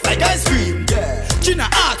sweet just like ice cream. Yeah, China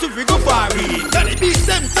art if we go far in. Got the big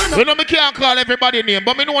them turn up. We know me can't call everybody name,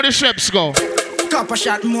 but me know the chefs go. Copper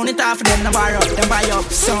shot, money tough for them, them buy up,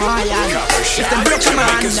 so I if them broke a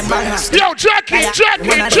man, them bang up. Yo, Jackie.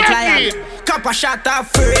 Copper shot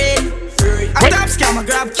off free. I top scam, I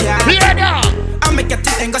grab car. Yeah, I make a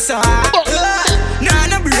tip and go so hard. Nah,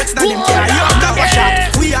 no breaks, not them car. Yo, copper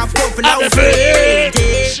shot, we have couple now free.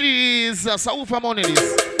 Jesus, how for money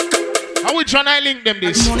this? How we trying to link them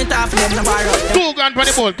this? 2 grand for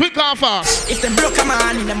the ball, quick and fast. If them broke a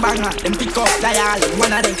man in them banger, them pick up dial,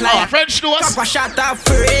 one of them client. French to us. Copper shot off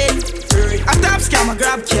free. I top scam, I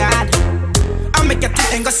grab card. I make a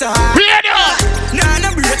tip and go so hard. Nah,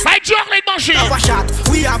 no breaks. My chocolate machine. Copper shot,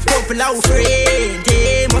 we have couple out free.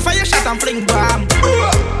 Game, fire shot and fling bomb.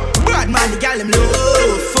 Bad man, the gal them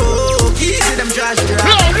low. Fuck, easy them judge drop.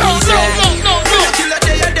 No. Killer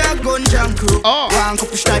tell your dog gun jam crew. One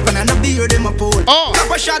couple stripe and a beer them a pole.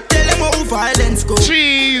 Copper shot tell them how violence go.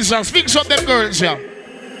 Jesus, fix up them girls, yeah.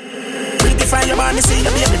 Redefine your man, me see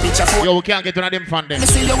your baby picture for. Yo, we can't get to them fan them. Me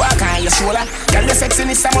see you walk on your shoulder. Girl, your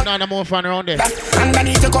sexiness someone. No more fun around there.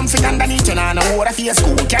 Underneath you comfy, underneath you nah no water for your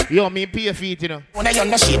school cat. Yo, me pay your feet, you know. When you're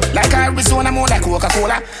no shit, like Arizona, more like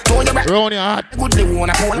Coca-Cola. Throw your back. Round your heart. Goodly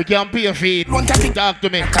wanna cola. We can't pay your feet. Talk to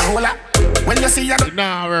me. Coca-Cola. When you see your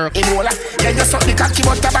nah work. Ebola. Yeah, you suck the cocky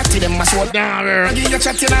but the batty them must hold. Nah work. Give you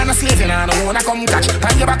chatting on a slave, you know, no wanna come catch.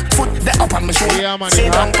 On your back, foot the up on my shoulder. Yeah, man.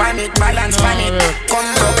 Sit down, panic, balance, panic. Come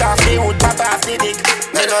broke off the wood, pop off the dick.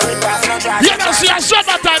 Me no rip off, no drag. You don't see a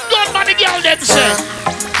summertime, good man, the girl them say.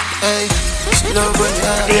 Hey, she love when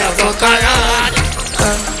you have a colour.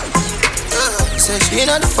 Say she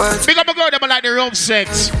not the first. Big up a girl, them like the rough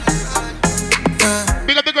sex.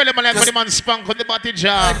 Big up the girl, them like when the man spank on the body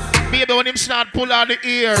jar. Baby, when him start pull out the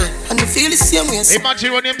ear. And you feel the same way.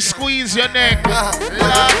 Imagine when him squeeze your neck. God.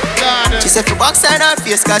 She said for backside her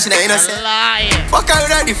face, cause she not innocent. Lie. Walk out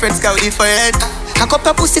with a different scout for your head. Cock up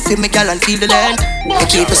her pussy for me, girl, and feel the land. I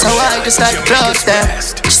keep her so high, just like the clouds there.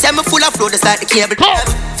 She said me full of flow, just like the cable.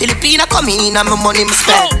 Filipina come in, and my money me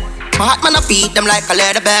spend. My heart man I beat them like a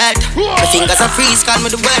leather belt. My fingers are freeze, call me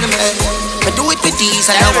the weatherman. I do it with these,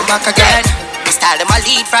 I know we're back again. My style them I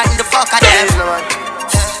lead from the fuck of them.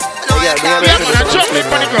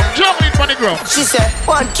 She said,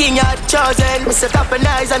 one king you chosen. We set up an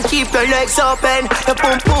eyes and keep your legs open. The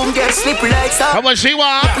boom boom get slippery like so. How much she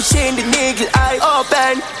want? Pushing the nigga eye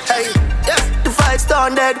open. Hey, yeah, the vibes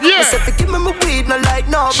done dead. Yeah. I said, give me my weed, no like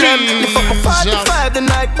no blem. The fuck up 45 the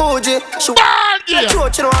night bougie. She want to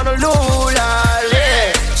throat, she don't wanna lose. Yeah,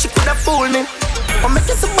 she could have fooled me. I'm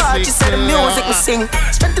making some bad, she said the music we sing.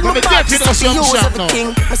 Strengthen my back, she said she use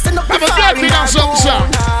everything. I stand up the fire in her phone.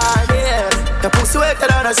 The pussy wetter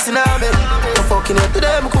than a tsunami. I'm fucking it to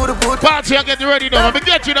them, could have put. Party, I get ready now. Let me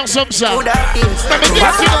get you on some sound. Let me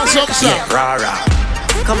get you on some sound.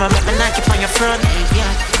 Come on, make me knock it on your front.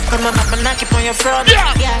 Yeah. Come on, make me knock it on your front.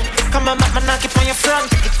 Yeah. Come on, make me knock it on your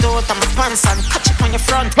front. Take it out of my pants and catch it on your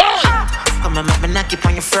front. Come on, make me knock it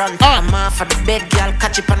on your front. I'm off of the bed, girl,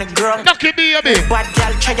 catch it on the ground. Knock it, baby. Bad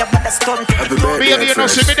girl, try your bad stunt. Baby, you don't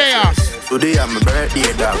see me there. Today I'm my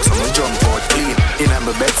birthday, dog, so I'm jump out clean. In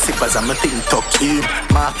my bed, sippers, I'm a thing tuck in.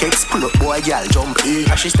 Mark explode, boy, girl, jump in.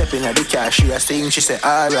 As she step in at the car, she a sing. She say,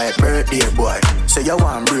 alright, birthday, boy. Say you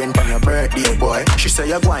want brain for your birthday, boy. She say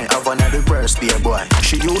you going have another birthday, boy.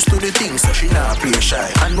 She used to the things, so she not play shy.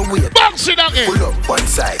 And me wait, pull up one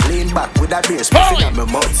side, lean back with that bass, puffing on my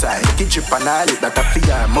mouth side. The kitchen and all it, that a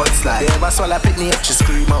fear mud slide. They ever swallow pick me up, she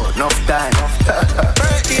scream out, enough time.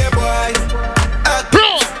 Birthday, boy.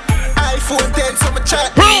 iPhone 10, so me chat.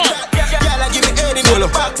 Y'all give me any more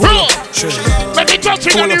back. Let me touch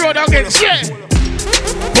it on the road again, shit.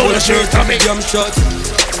 Pull a shirt and me damn shot.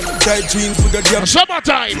 Tight jeans with a damn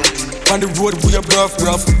summertime. On the road we a rough.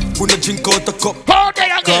 Gonna drink out a cup. Hold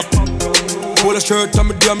it again. Pull a shirt and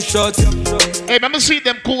me damn shot. Hey, let me see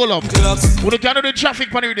them cool up. When you can do the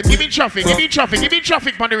traffic pan the rhythm. Give me traffic pan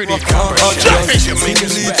the rhythm.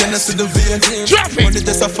 Traffic. When it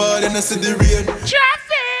just a fall and I see the rain.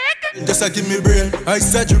 Traffic. Just a give me brain. I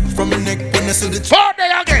said drip from my neck when I see the hold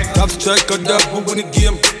it again. Top strike a dog who win the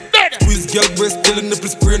game. Squeeze girl breast till the nipple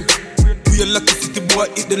sprain. We a lucky city boy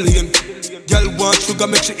eat the lane. Girl want sugar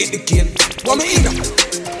make she eat the cane. What me eat?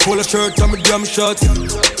 Pull a shirt and me damn shorts.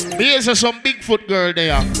 Here's some Bigfoot girl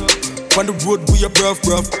there. On the road we a bruv.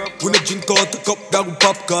 When the drink out the cup that we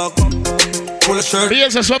pop cock. Pull a shirt.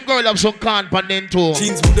 Here's some girl have some can pan them too.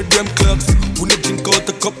 Jeans with the damn clocks. When the drink out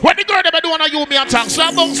the cup. What the girl them do wanna you me attack? So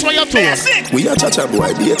I bounce for your toe. We a cha-cha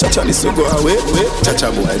boy, be a cha-cha needs to go away.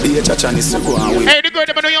 Cha-cha boy, be a cha-cha needs to go away. Hey, the girl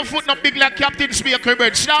them do your foot not big like Captain Speaker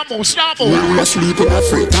bird. Slow mo. We a sleep in a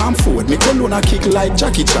free time food. Me cologne a kick like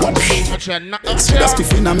Jackie Chan. That's the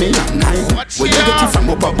fin of me at night. Where you get it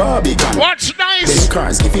from up a Barbican. What's nice? Them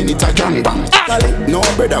cars giving it a gang bang. No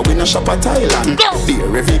brother, we no shop at Thailand. Beer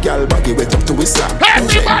every girl baggy wet up to his slap.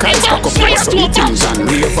 Everybody bounce for your toe bounce.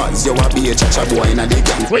 Ravers, you a be a cha-cha boy in a the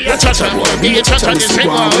gang. We a cha-cha boy, be a cha-cha needs to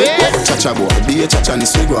go away. Cha-cha boy, be a cha-cha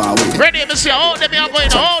needs to go away. Ready, me see how them are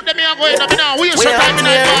going. Me now. We use some time in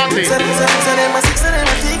our party. Them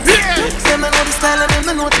know the style and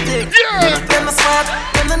them know the dick. Them the smart,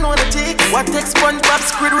 them know the tick. What takes SpongeBob,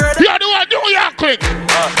 Squidward? Yeah, do ya quick.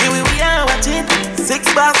 Here we are, watch it.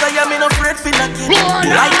 6 bars, I am in a afraid for knock it.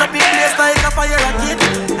 Light up in place like a fire rocket.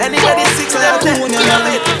 Anybody 6 them 10, kill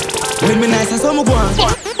it. When me nice and some go on.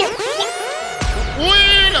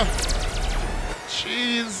 Win.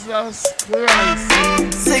 Jesus Christ.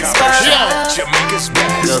 6 bars. Jamaica's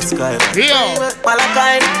best. Yo.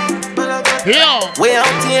 We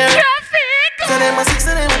out here. Traffic. So them a 6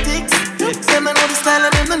 and them a ticks. Them know the style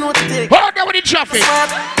and them know the tick. Hold them with the traffic.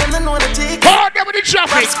 Them know the tick. Hold them with the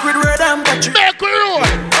traffic. Squidward and Patrick. Make we roll.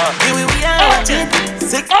 Here we are watching.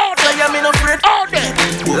 6 all day. I am in a afraid. All day.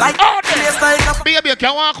 Like all day. Like a baby, you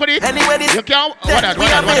can't walk with it. Anyway, you can't. What that.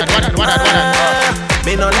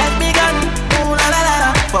 Me no let me gun. Ooh la la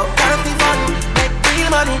la. Fuck healthy fun. Make real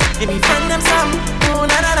money. Give me friend them some. Ooh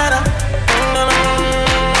la la la.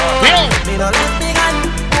 Me no let me gun.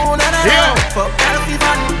 Ooh la la la. Fuck healthy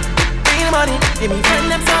fun. Real money. Give me friend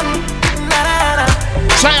them some. La la la.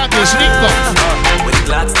 Scientist link up. With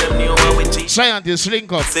lads them new one with G. Scientist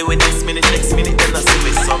link up. Say with this minute, next minute, then I see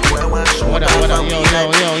with somewhere where I show. What up, yo.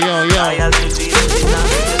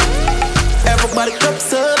 Everybody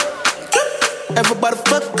cups up. Everybody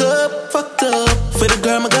fucked up. For the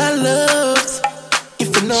girl my God loves.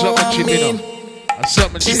 If you know what I mean.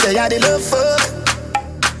 She say I did love fuck.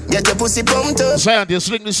 Get your pussy pumped up. Scientist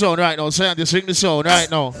sing the song right now.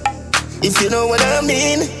 If you know what I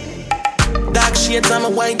mean. Dark shades on my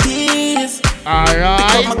white tees.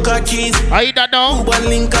 Alright. My car keys. I that now. One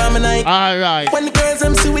link on my night. Alright. When the girls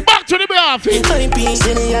them see with back to the behalf. See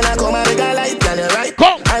me and I come and make a light, girl, you right.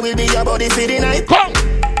 Come. I will be your body for the night. Come.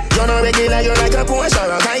 You're not regular, you're like a Porsche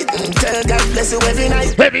or a kite. Tell God bless you every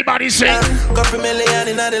night. Everybody sing. Couple million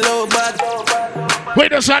in the low bag.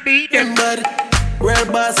 Wait does that beat them? Real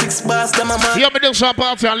bar, 6 bars, them a man. You me do some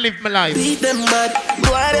party and live my life. Beat them bad.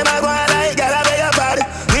 Go on them a go on like, girl, I beg your pardon.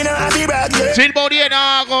 We know how to brag, yeah. Till about the end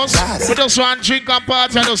of August, we just want drink and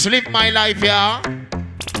party and just live my life, yeah.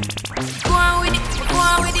 Go on with it, go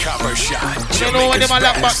on with it. Cover shot. You know when them a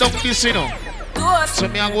lock back down this, you know. So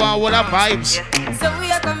me a go on with the vibes. Yeah. So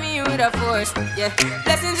we are coming with a force, yeah.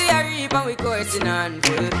 Blessings we are reap and we coursing on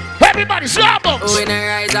full. Everybody slap box. Oh, we not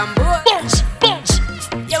rise and boat. Box, box.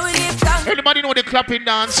 Yeah, we live down. Everybody know the clapping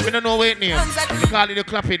dance. We don't know it name. We call it the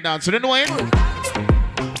clapping dance. You don't know it?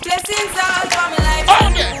 Blessings all for my life.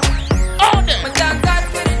 All day, all day. But thank God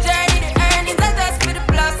for the journey, the earnings and just for the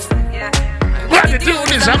plus. Yeah.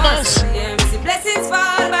 Gratitude is a must. Yeah, we see blessings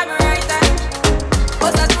fall by my right hand.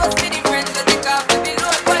 But I supposed to be the friends that take off the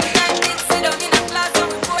below. One time did sit down in a class and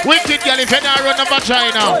we both. Wicked girl, if you not run the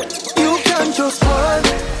vagina. You can just run.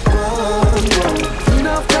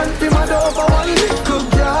 Enough time for my door for one little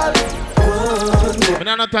girl. We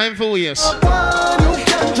don't have time for years. You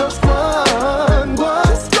can just run.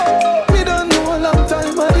 We don't know a long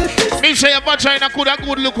time what it is. Me say your vagina could have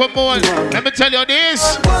good look on more. Let me tell you this.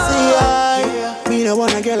 See, me no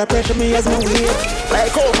want a girl to pressure me as my weight.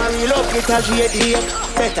 Like how my real love because she a date.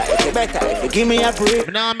 Better if you give me a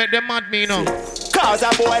break. Now make them mad me now. Cause a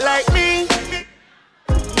boy like me.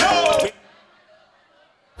 No.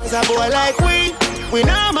 Cause a boy like we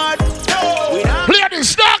not mad. No. We not. Play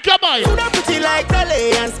this dark, your boy. Coulda pretty like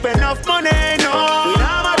Dolly and spend enough money, no. We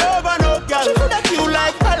not mad over no girl. She coulda cute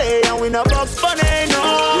like Dolly and we not box funny, no.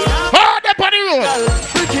 Hold up on the road.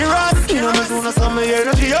 Ricky Ross, you know me soon as summer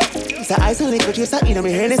energy up. It's a ice and liquor chase, you know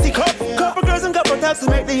me Hennessy cup. Couple girls and couple taps to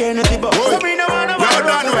make the energy bust. So me no wanna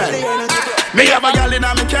me have a girl in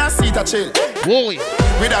a me can't see to chill. Whoa.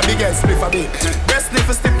 With a big head split a bit. Best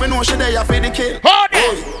sniff stick me know she there for the kill. Hold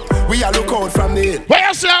it. We a look out from the hill. Where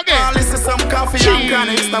you say again? All this is some coffee and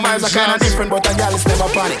chronics. The vibes are kinda different, but a girl is never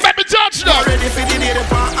panic. Let me touch now. Ready for the day, the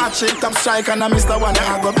pan hatchet, top strike, and I miss the one that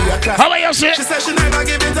I go be a class. How are you say? She said she never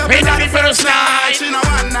give it up. Me not the first night. She no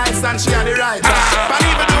one night stand, she had the right. But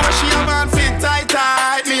even though she a man fit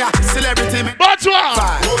tight, me a celebrity. But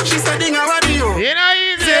what? She said ding a radio. You know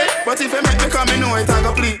easy. But if you make me come, me know it, I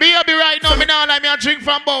go please. Baby, right now, me now like me a drink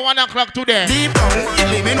from about 1 o'clock today. Deep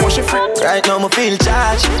down, me know she free. Right now, me feel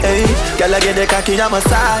charged, hey. Girl, I get the cocky and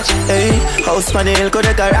massage, hey. House on the hill, go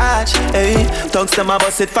the garage, hey. Tongues to my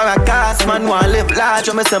bus it for a cast, man, want live large,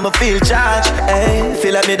 so me say me feel charged, hey.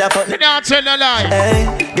 Feel like me that fuck. You don't tell a lie.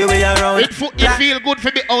 Hey, give me around. It feel good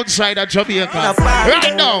for me outside of Jamaica.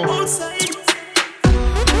 Right now.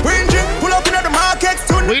 Pull up in the market.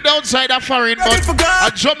 We outside of foreign, but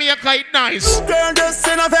a Jamaica is nice. Girl just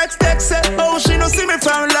send a text, oh she no see me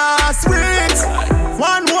from last week.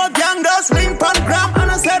 One more gang does link on gram,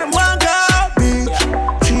 and I said I'm one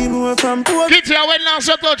garbage. 3 more from Port. Get here when last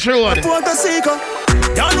I touch road. Port Seeker.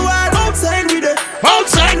 Down the wild outside with it.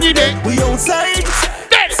 Outside with it. We outside.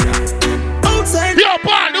 Dead. Outside. Yo,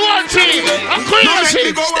 Paul, the one team. I'm crazy.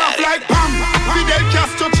 We go off like Pam. Fidel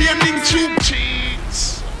Castro chain link tube.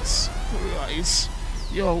 Jesus Christ.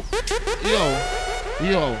 Yo,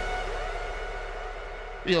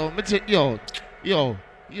 me take yo,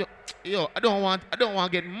 I don't want to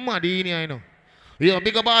get mad in here, you know. Yo,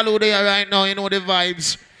 big up all over there right now, you know the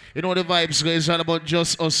vibes. You know the vibes, guys. It's all about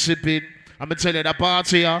just us sipping. I'm gonna tell you the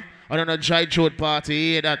party here, I don't know dry throat party,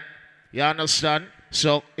 you hear that? You understand?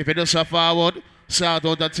 So if you just forward, start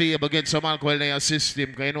out the table, get some alcohol in your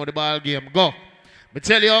system, because you know the ball game. Go. Me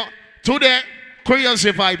tell you, today,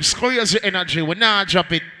 crazy vibes, crazy energy. We not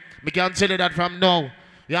drop it. Me can tell you that from now.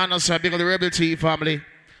 You understand? Big up the Rebel T family.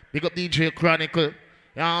 Big up DJ Chronicle.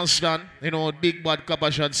 You understand? You know, big bad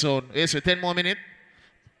copper shot sound. Yes, 10 more minutes.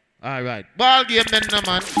 Alright. Ball game then,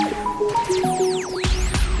 man.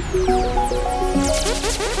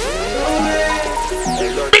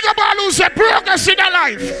 Big up all who say progress in their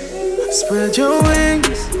life. Spread your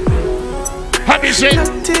wings. Have you seen?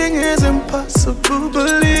 Nothing is impossible,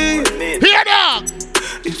 believe. Hear that?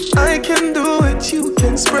 If I can do it, you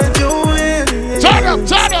can spread your wings. Turn up.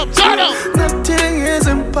 Nothing is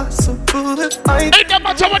impossible if I It don't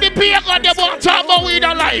matter what the pay God they want to talk about with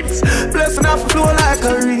their life. Blessing off a flow like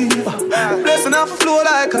a river. Blessing off a flow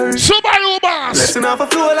like a river. Subaru boss. Blessing off a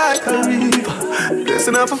flow like a river. Blessing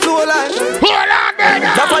busting off a floor line. Hold on, man.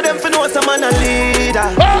 Top of them for know some man a leader.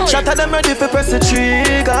 Shot at them ready for press the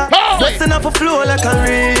trigger. Busting off a floor like a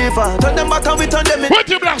river. Turn them back and we turn them in. What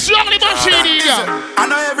you blocks? You only machine here. I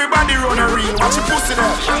know everybody run a reel. Watch your pussy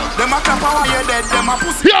there. Them a clap while you're dead. Them a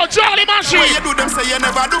pussy. Yo, Charlie Machine. When you do them say you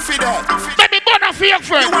never do for that. Let me burn a fake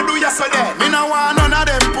friend. You want do yesterday. Me no want none of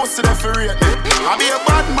them pussy there for real. I be a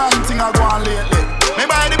bad man thing I go on lately. Me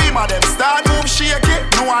buy the beam of them. Start move shake it.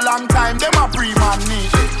 No a long time. Them a pre-man need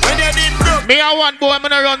it. When they did broke. Me a one boy. Me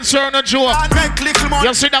no run sir no joke.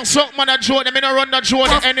 You see that suck man a joke. Me no run the joke.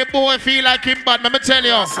 Any boy feel like him bad. Me tell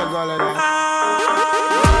you.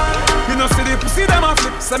 You know see the pussy them a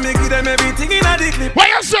flip. So me give them everything in a the clip. What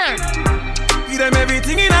you say? Give them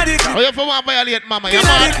everything in a the clip. Oh, you for one violate mama. You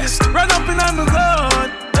mad? Run up in on the gun.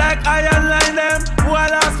 Like I align them. Who I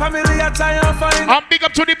lost family I try and find. I'm big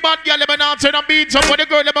up to the bad girl. Let me not turn a beat up. For the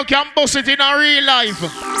girl that can bust it in a real life.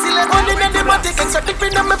 See like money in the matic. Extra dip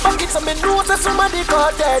in my pocket. So me know that somebody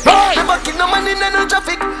got dead. Me bucket no money in no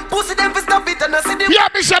traffic. Pussy them for stop it and I see them. Yeah,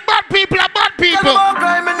 me say bad people are bad people. Tell them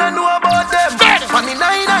crime and I know about them. Money 9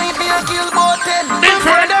 me a kill about 10. Me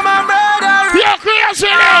friend them a brother. You're crazy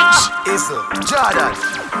legs. It's Jordan.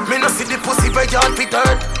 Me no see the pussy where y'all fit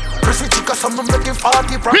hurt. Prissy chica, some making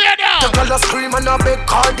 40 from. The girl a scream and a beg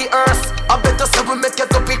call the earth. I better say we make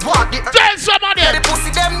it up big walk the earth. Tell somebody. Yeah, the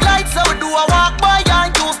pussy them lights, so we do a walk by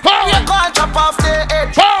and use. We can't chop off the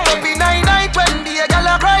edge. Maybe 9 when the girl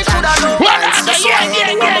a cry, should I know?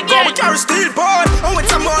 Yeah. We carry steel boy. And with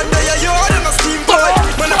some on there, you are them a steam boy.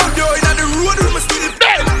 When I put you in the road, we must steal it.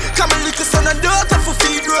 Come and lick a son and daughter for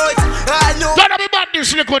feed right. I know. Gotta be bad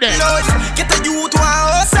this liquor there. Get a youth to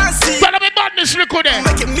our house and see. Gotta be bad this liquor there.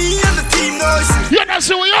 Making me and the team noise. You know,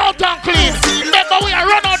 see we all done clean. Remember we are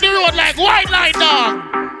run on the road like white line now.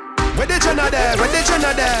 Where the Jenna there? Where the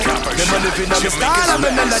Jenna there? Them a living on the style and me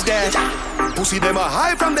none of there. Pussy them a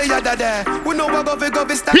high from the yada there. We know what go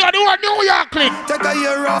fi style. You are the one New York clean. Take a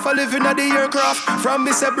year off, a living at the aircraft. From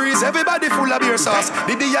Mr. Breeze, everybody full of beer sauce.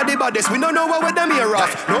 The baddest, we don't know what with them here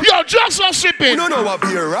off. No? Yo, just a sipping. We don't know what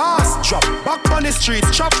beer ass. Drop back on the street,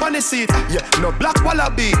 chop on the seat. Yeah, no black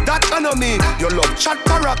wallaby, that I know me. Your love chat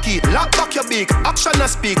parakeet, lock back your beak. Action a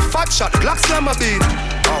speak, fat shot, black slam a beat.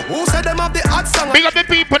 Who said them have the hot song? Big up the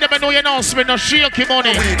people, them know you know, spend no shaky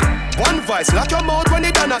money. One voice, lock your mouth when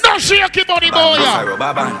they done. No shaky money, boy.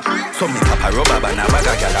 So me cap a rubber band, a bag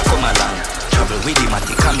a gyal a come along. Travel with the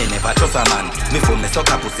matic, me never trust a man. Me for me suck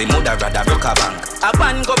a pussy, mother rather broke a bank. A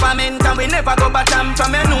ban government and we never go batam.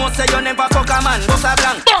 From your nose say you never fuck a man, bust a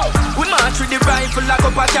blank. We march with the rifle like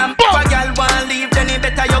up a camp. If a gyal want leave, then he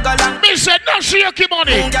better you go long. Me said no shaky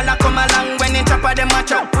money. Gyal a come along when he chop a them a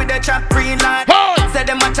chop with the chop green light. Say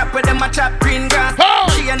them a chop with them a chop green grass.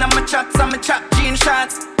 She and them a chop some chop jean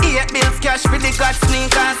shots. 8 bills cash for the god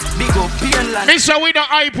sneakers. Big up Painland. Me say we don't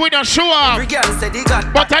hype, we don't show up.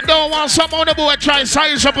 But I don't want some other boy try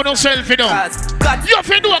size up on yourself, you know. You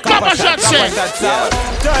fi do a couple shots, say.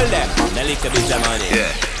 Tell them, no little bit of money.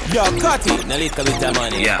 Yeah. Yo, Cutty, no little bit of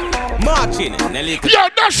money. Yeah. Marching, no little. Yo,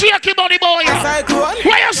 don't shaky money, boy. What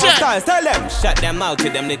you say? Tell them, shut them out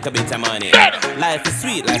with them little bit of money. Life is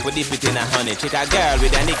sweet, like we dip it in a honey. Treat a girl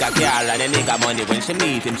with a nigga car and a nigga money. When she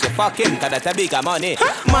meet him, she fuck him, cause that's a bigger money.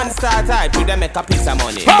 Man start hype, with them make a piece of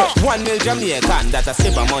money. 1 mil Jamaican, that's a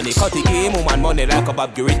slip of money. Cutty give him woman money like a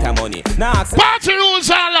Bob Gurita money. Now, party rules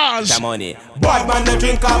and laws. Money. Bad man, they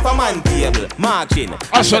drink off a man table. Marching.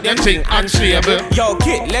 I saw them thing unstable. Yo,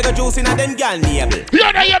 kid, Lego juice in a them girl nable.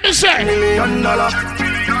 You know you me say. $1 million.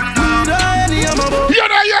 You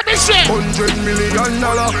know you me say. $100 million.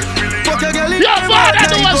 Fuck your girl. Your father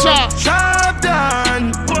do us up. Sharp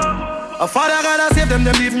down. A father gotta save them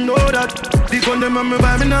even know that. The gun them on me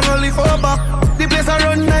buy me not only for back. The place I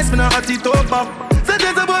run nice, me not hot it up back. Say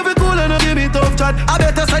there's a boy be cool and no give me tough chat. I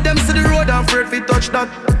better say them see the road and afraid fi touch that.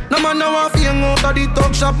 No man no want fi hang out of the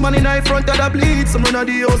talk shop. Man in the front of the bleed, some run of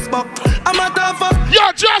the house back. I'm a tough up.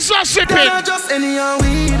 You're just a sipping. You're not just any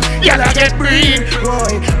weed. You're not get breed.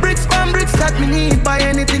 Boy, bricks from bricks that me need. Buy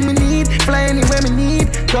anything me need. Fly anywhere me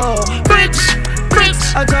need. Go. Bricks.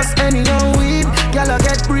 I just any weed. Y'all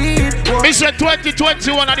get breed. Me said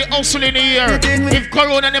 2021 are the hustling year. If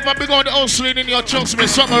Corona never begun the hustling in your trust, me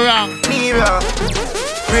something wrong. Mirror.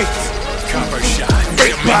 Bricks. Copper shot.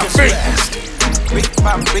 Brick bam, brick. Brick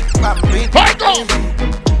bam, brick bam, brick. Right go.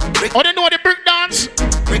 Oh, they know the brick dance?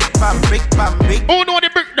 Brick bam, brick bam, brick. Who know the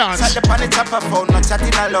brick dance? Sat the pan the top of phone, not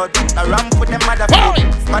chatting a lot. The ramp with them mother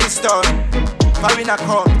phone. Spanish store. Foreign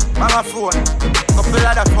account, mama phone. Couple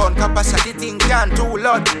other phone, capacity thing can't too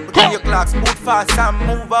loud. Because your clocks move fast and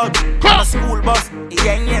move out. On a school bus,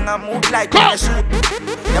 yang and move like when you shoot.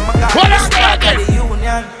 Them a got the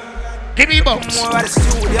union. Give me bounce.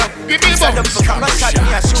 Give me bounce.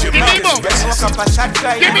 Give me bounce.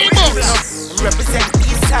 Give me bounce. Represent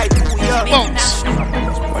east side. Bounce.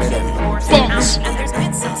 Bounce.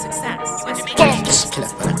 Bounce.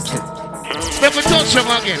 Let me touch him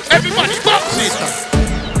again. Everybody bounce it.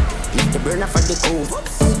 The burner for the cool.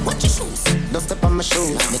 Watch your shoes. Don't step on my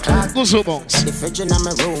shoes. The clock. Gozo bounce. The fridge in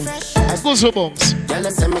my room. Gozo bounce. Girl,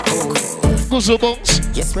 them send me cool. Gozo bounce.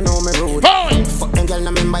 Yes, me know me rude. Boy. Fuck them girl,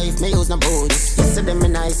 no remember if me use no boot. Yes, them me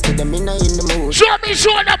nice, to them me not in the mood. Show me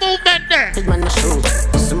the movement there. Big man the shoot.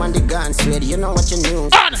 Some on the gun sweat, you know what you knew.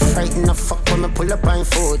 Frighten the fuck when me pull up on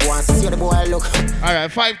foot. Want to see the boy look.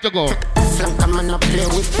 Alright, 5 to go. Flank a man up play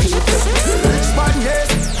with people. Rich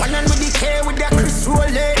badness. One on with the K with that Chris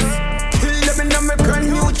Rolex. Kill them in my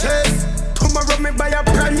brand new chest. Tomorrow me buy a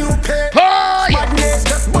brand new pair. Badness,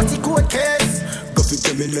 just body coat case.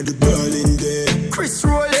 Tell me let the girl in there. Chris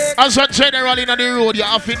Rolex. As a general in the road, you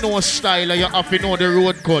have to know style, you have to know the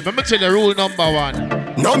road code. Let me tell you rule number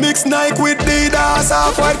 1. No mix Nike with Adidas,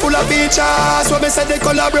 half white full of features. So me say they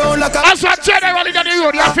color brown like a. As a general in the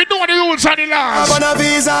road, you have to know the rules and the laws. I'm on a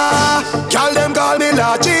visa. Call them call me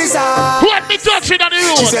Lord Jesus. What me touching on the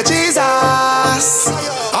road? She said Jesus.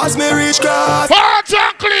 As me reach grass. Hot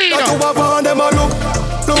and clean. That two of on them a look.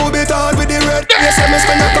 Blue bit on with the red. Yes, I me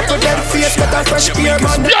spend a couple dead face. Got a fresh beer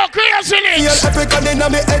man. Yo, crazy links. Yo, African in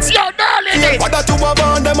me head. Yo, darling. What that two of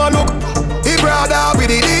on them a look. He brother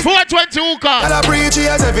with it. 422 car. And I preach he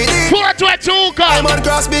has every day. 422 car. I'm on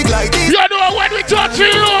cross big like this. You know when we touch the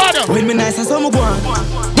road. When me nice and some go on.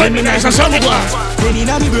 When me nice and some go on. Then in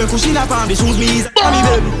a me brain cushion up on the shoes me easy on me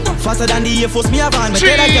baby. Faster than the Air Force me have on. Me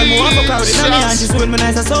tell I girl more for crowded in me and she say when me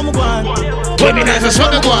nice and some go on. When me nice and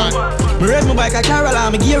some go on. Me raise my bike a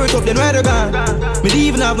Caroline, me gear it up then where they gone. Me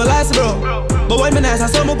even have no license bro. But when me nice and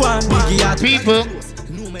some go on. People.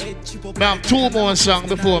 I have 2 more songs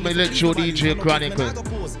before me let you DJ Chronicle.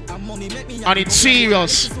 And it's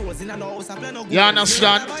serious. You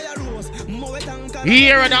understand?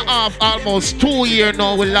 Year and a half, almost 2 years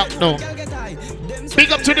now with lockdown.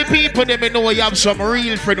 Big up to the people that may know you have some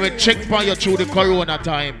real friend when check for you through the corona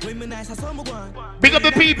time. Big up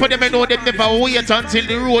the people that may know them never wait until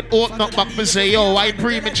the road open up back to say, yo, I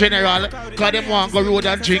pre me general, because them want to go road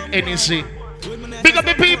and drink NEC. Big up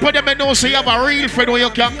the people that may know so you have a real friend who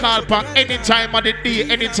you can call for any time of the day,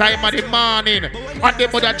 any time of the morning. And they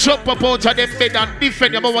would jump up out of them bed and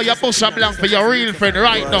defend you over your bus and blank for your real friend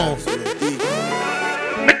right now.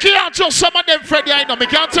 Me can't trust some of them friends I know. Me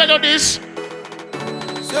can't tell you this.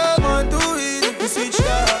 Someone do it if you switch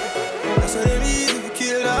that. That's what they mean if you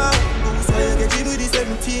kill that. So you get you with the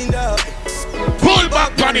 17 that. Pull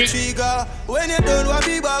back on it. When you done, what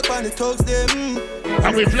be back on the talks them.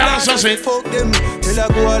 And we flash us in. Fuck them. Tell a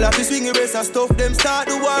go all of the swing race and stuff them. Start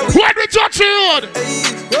the war. When we touch the road. Hey,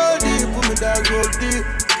 roll deep, put me down, roll deep.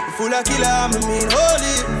 Full of killer, I mean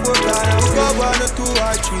holy. For time, go 1 or 2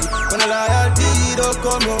 or 3. When a loyalty don't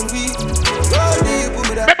come on me. Roll deep, put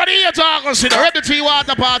me down. Remember the year talking to the Rebel Tea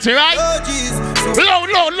Water Party, right? Oh jeez.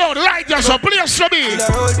 Load, right there, so please to me.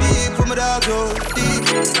 Roll deep, put me down, roll deep.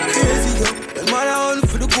 Crazy, yo. The man on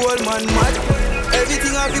for the gold man, mad.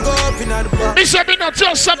 Everything I go up in the back. He said, we not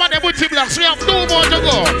just some of them with blocks. We have 2 more to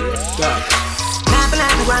go.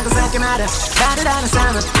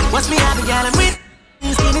 What's me out the gallon with?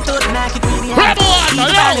 Skinny to the Nike 3D. Rebel Water,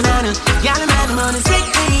 Gallon man, money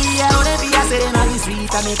strictly. I wanna be a sitting on the street.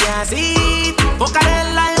 I make you see.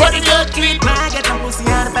 Bocadella, what did you tweet? Man, get a pussy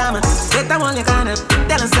out of family. Get that one you kinda.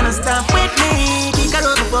 Tell us to stop with me. Kick a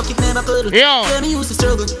rubber, fuck it, never could. Tell me used to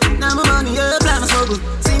struggle. Now my money up, like my struggle.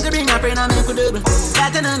 Seem to bring my friend, I make a double.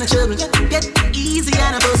 Starting on the children. Get easy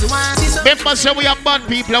and a pussy one. Remember, say we have bad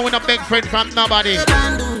people and we not beg friend from nobody.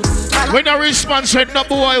 When the response when no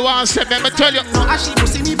boy wants them, let me tell you.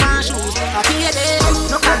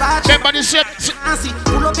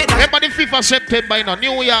 Remember the 5th of September, you know,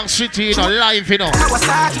 New York City, you know, live, you know.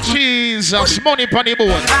 Jesus, money pon the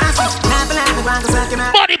board.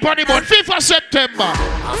 Money pon the board, 5th of September.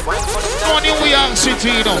 New York City,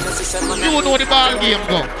 you know. You know the ball game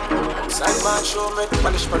go. Copper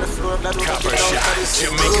shot,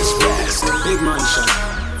 Jamaica's best. Big mansion,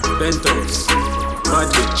 Bentos, bad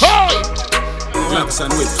bitch, claps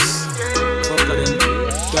and whips. Fuck them,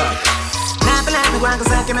 God.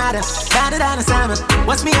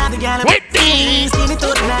 What's me out the gallon? With me! Skinny to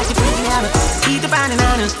the Nike 3D. Eat the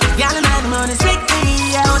bananas. Gallon man, money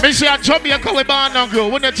strictly. Me say at Jamaica we born and grow.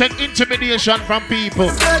 We don't take intimidation from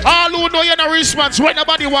people. All who know you no response when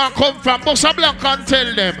nobody want come from Bossa Blanc and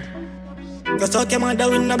tell them. Cause talk your mother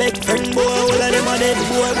with no big friend boy. All of them are dead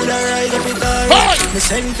boy. Would I rise up with her? Me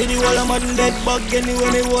send to the wall of man dead bug. Anyway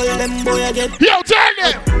me hold them boy I get. Yo, tell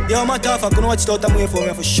them. Yo, my tough, I can watch out and wait for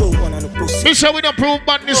me for show one on the pussy. Me say we don't prove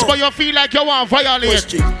badness, but you feel like you want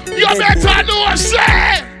violate. You better know,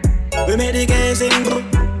 say. We made the game sing.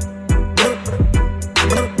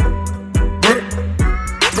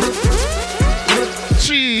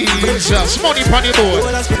 Jesus, money on the board.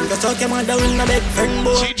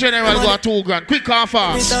 See General go $2 grand. Quick and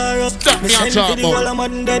fast. Stop me and talk about.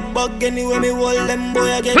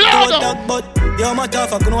 Yo, my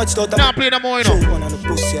tough, I can watch out. Now play the more, you know.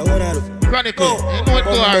 Chronicle, you know it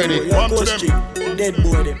go already. One to them. Dead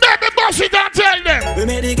boy, them. Let me boss it and tell them. We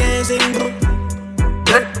made the game sing.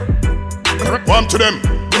 One to them.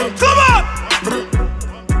 Come on.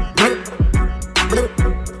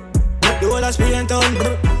 The whole of Spain town.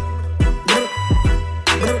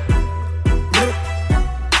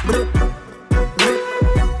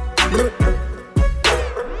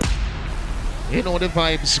 You know the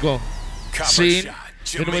vibes go. See,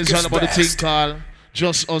 you know it's all about the thing called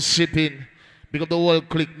Just Us Sipping. Because the whole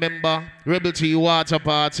clique member, Rebel T Water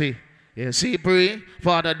Party. Yeah, see, pray,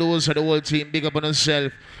 Father, those are the whole team, big up on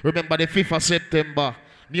yourself. Remember the 5th of September,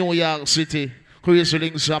 New York City. Crazy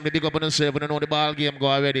Links family, big up on yourself. You know the ball game go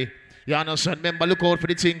already. You understand? Remember, look out for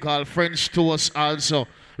the thing called French Toast also.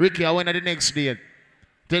 Ricky, when are the next date?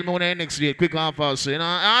 Tell me when are the next date. Quick and fast. You know,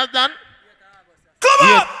 all done? Come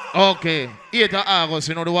on! Okay. 8th of August,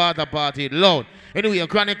 you know, the water party. Loud. Anyway,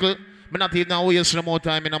 Chronicle, I'm not even waste no more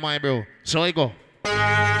time in my bro. So I go.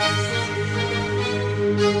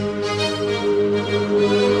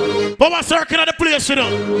 Power circle of the place, you know.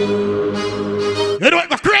 You know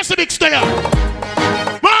what? Crazy big stay up.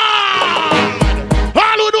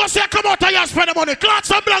 All who know say come out and spend the money.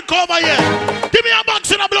 Clots and blank over here. Give me a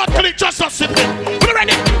box in a blood clinic just to sit there. Who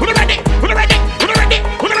ready? Who ready? Who ready? Who ready?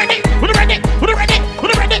 Who ready? Who ready? Who ready? Who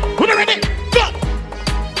ready? Who ready? Go!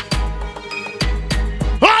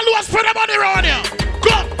 All who spend the money around here.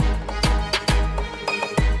 Go!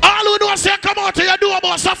 All who know say come out and you do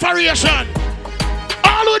about sufferation.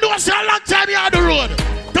 All who know say a long time you on the road.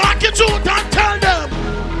 Talk it out and tell them.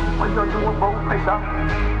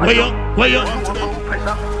 Where you?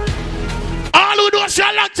 All who know say a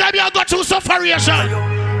long time you go through sufferation.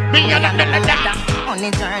 Me and that. On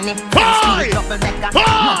the journey, Hi! double decker, no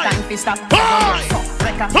time to stop. Hi!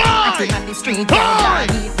 In the street, be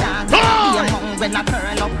among when I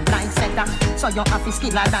turn up like setter. So you have to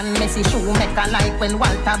skiller than Messi shoemaker like when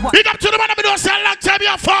Walter. Big up to the man who don't say a long time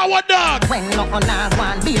you forward dog. When no on a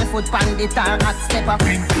one, barefoot bandit or hot stepper.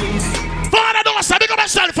 Father don't say big up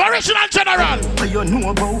myself, original general. You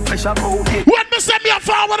know about pressure, when me say me a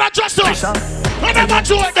forward and just us, I never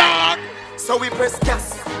do it dog. So we press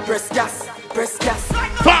gas, press gas, press gas.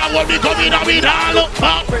 Forward we come in and we all up.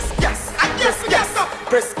 Press gas, press gas,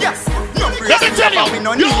 press gas. No let me tell you, you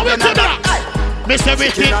know me to that. Mr.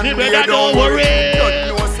 Vicky, better don't worry.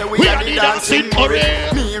 We are the dancing hurry.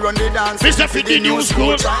 Me run the dance. Mr. Fit the new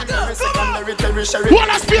school. What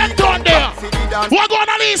has been done there? What going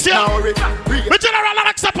on is here? The general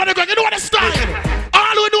Alex up on the ground. You know what the style?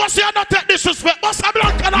 All we do is say not take disrespect. Must have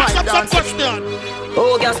blank and ask some question.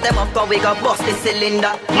 Oh, girl, step up, cause we got bust the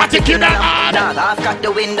cylinder. Matic in the hard. Dog, I've got the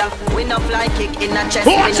window. We no fly kick in the chest.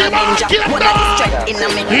 Watch him out, kill him down. In the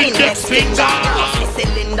index finger. Bust the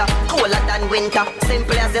cylinder. Colder than winter.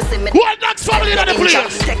 Simple as you see me. What next family in the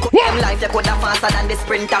place? Take up them life, you could have faster than the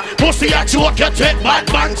sprinter. Pussy a joke, you take bad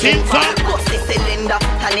man thing for. Bust the cylinder.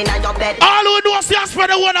 And in your bed. All we do is say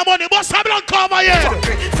spend the one money. Must have blank cover here.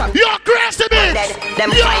 You're crazy bitch.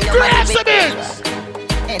 You're crazy bitch.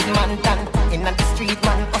 Edmonton. In the street,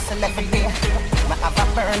 man, hustle every day. I have a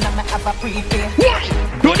burn and I have a prepay. Why?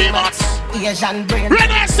 Do the maths. Asian brain.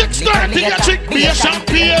 Red at 6:30, you chick be a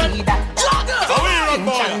champion.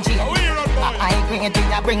 I grade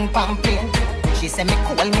me a bring pamphlet. She say me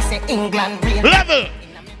cool, me say England rain. Level.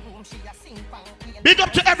 Big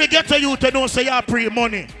up to every ghetto youth to know say you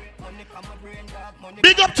pre-money.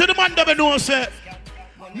 Big up to the man that know say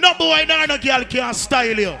no boy no girl can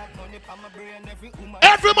style you.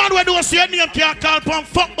 Every man when you see your name can call upon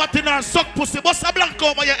fuck button and suck pussy. Bust a blank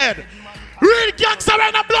over your head. Real gangster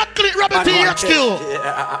and a blood clip Robert THQ.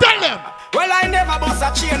 Tell them. Well, I never bust a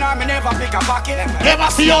chain or me never pick a pocket. Never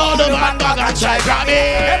see all the man bag and try grab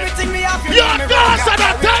it. Everything me have you your girls and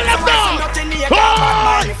I tell them now.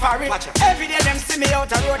 Every day them see me out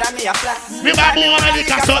the road and me a flat. Me my boy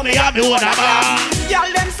liquor so me have me own a bar. Y'all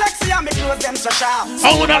them sexy and me clothes them so sharp.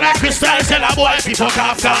 I would like crystal sell a boy people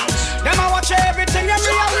calf counts. Them a watch everything and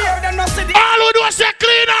me a wear them no see the. All who do is say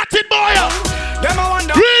clean hearted boy. Them a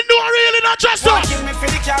wonder. We know real in a just us.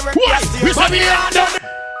 What? We say we are done.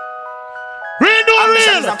 Real no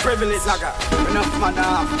real. It's a privilege, like enough man.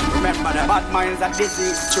 Remember the bad minds are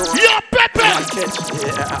disease. Yo, Pepe.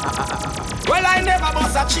 Well, I never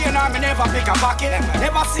bust a chain or me never pick a pocket.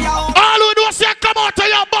 Never see how. All who do say come out of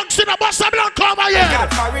your bunks in a bus a blank over here.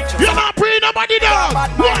 You're not pre nobody down.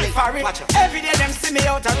 Every day them see me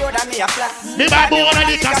out the road and me a flat. Me baby wanna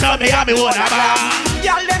lick us out, me and me wanna bar.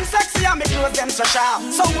 Y'all them sexy and me clothes them so sharp.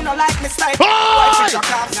 So who no like me style?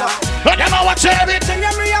 But them a watch everything.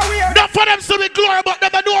 Not for them to be glory, but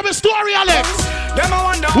them a know me story, Alex.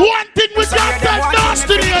 One thing we got that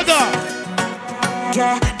nasty together.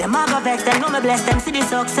 Yeah, them a go vex, them know me bless, them see the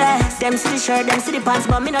success. Them see the shirt, them see the pants,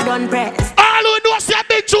 but me no done press. All who know say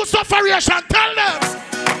big true sufferation, tell them.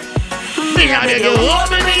 Me a beg you, hold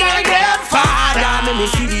me like them father. Me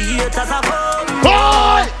see the haters a come.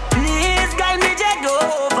 Boy! Please guide me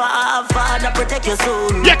Jehovah, Father protect your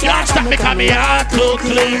soul. You can't stop me 'cause me heart too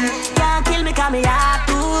clean. Can't kill me 'cause me heart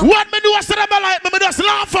too. What me do is say them like me just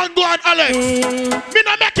laugh and go on, Alex. Me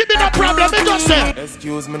no make it be no problem, me just say.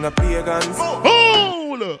 Excuse me, no pagans.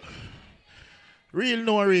 Oh, look. Real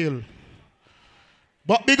no real.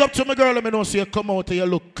 But big up to my girl, I know see you come out and you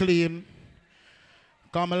look clean.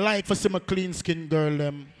 Cause I like for see my clean skin girl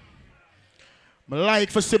them. I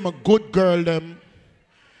like for see my good girl them.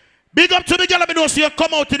 Big up to the girl, I know see you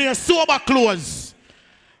come out in here sober clothes.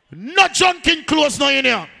 Not junking clothes now in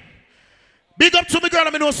here. Big up to my girl,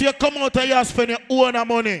 I know see you come out and you spend your own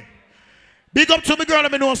money. Big up to my girl,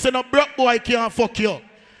 I know say no broke boy can't fuck you.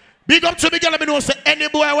 Big up to me girl, I know say any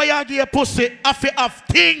boy where you give a pussy have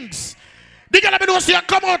things. The girl, I know say you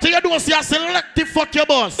come out and you don't see a selective fuck your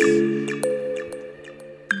boss.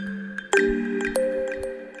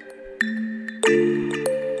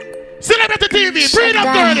 Celebrity TV, bring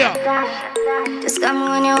up girl here. Just come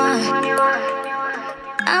when you want.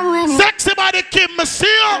 I'm winning. Sexy body Kim, me see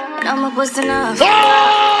you. No more pussy enough.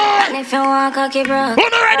 Oh! And if you want cocky bro, who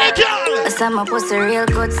not ready, girl? but some pussy real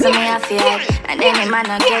good, so me have to hide. And any man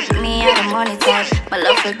not get me out of money type. My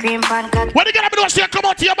love for cream pan cock. What the girl, I know say you come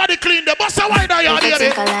out to your body clean. The boss a wine on you,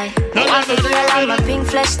 baby. I want to feel like my pink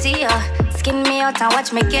flesh to you. Skin me out and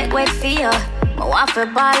watch me get wet for you. I want to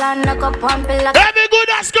ball and knock up on pillow. Every good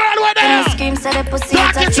ass girl with them. Scream so the pussy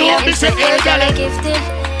out of fear. It's a girl gifted.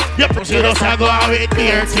 Your pussy does not go out with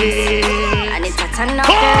dirty. And it's a turn up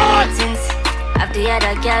the ratings of the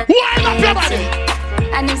other girl. Wind up your body.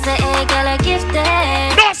 And it's a girl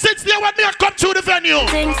gifted. No, since they want me to come to the venue.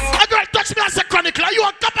 A girl touch me as a chronicler. You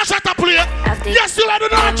want to shut up play? Yes, you are the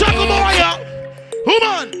not check over here.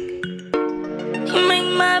 Woman. You make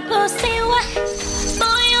my pussy wet.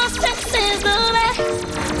 Boy, your sex is the best.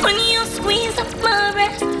 When you squeeze up my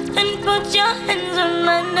breast and put your hands on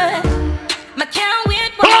my neck. I can't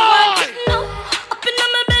wait for what to know. Up in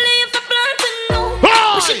my belly if I plan to know.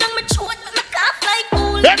 Push it on my throat, make my cough like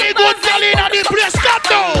old. Any good girl in the place, stop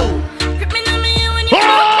now. Grip me on me when you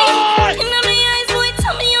love me. In my eyes, boy,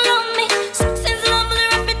 tell me you love me. Sex is lovely,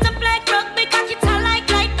 wrap it up like rugby. Cock it all like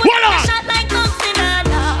shot like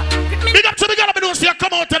nothing. Big up to the girl, I know say you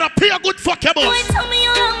come out and pay a good fuck your boss. Boy, tell me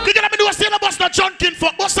you love me. The girl, I know say the boss not junking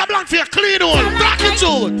for. Boss a blank for your clean one. Rock it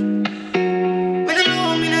out.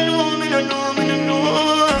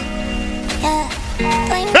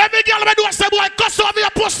 Every girl me do a say boy cuss over your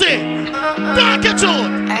pussy. Talk it out.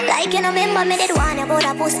 Like you know remember me did one about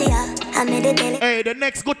a pussy. I made it tell it. Hey, the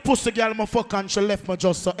next good pussy girl me fuck and she left me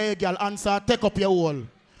just so. Hey girl, answer take up your hole.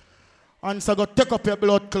 Answer go take up your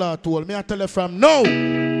blood clot hole. Me I tell you from now.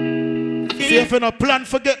 See if you no plan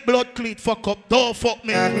forget blood clot fuck up. Don't fuck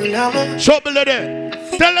me. Trouble there.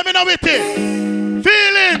 Tell them me now with it.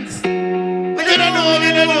 Feelings. You don't know.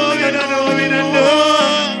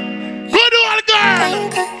 Good old girl.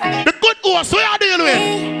 The good horse, where you deal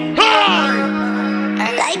with?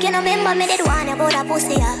 Like you know remember me did one about a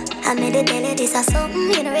pussy. I made it tell you this is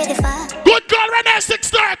something you know ready for. Good girl, Renee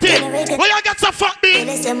 630. Where you get some fuck me?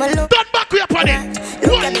 Don't back me up on it.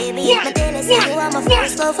 Look at baby, if my tell you you are my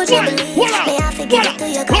first love for trouble. May I forgive it to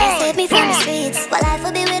you cause save me from the streets. But life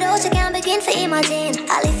will be without you can't begin to imagine.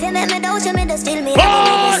 I'll if you make me doubt you, me just feel me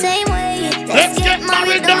the same way. Let's get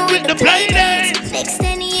married done with the play dates. Next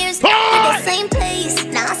 10 years, in the same place.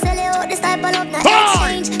 Now I sell you out this type of love, no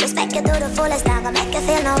exchange. Respect you to the fullest, I'm gonna make you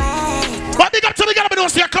feel no way. But big up to me, girl, I don't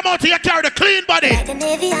see you come out here, carry the clean body. Like a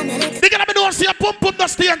Navy, I'm in it. Big up, I don't see you pump the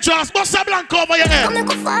stay and just bust a blank over your head. I'm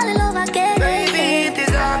gonna fall in love again. Baby, it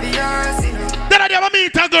is obvious. Then I never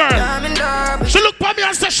meet a girl. She look for me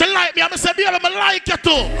and say she like me. I say, baby, I like you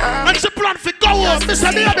too. And she plan to go home. I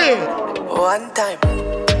say, baby. One time.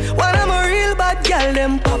 When I'm a real bad girl,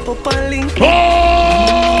 them pop up and link.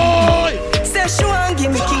 Oh! Say she want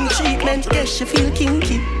give me king cheese. guess she feel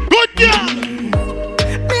kinky. Good girl.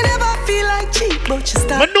 Me never feel like cheap, but she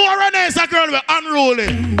start. But no Renee is a girl with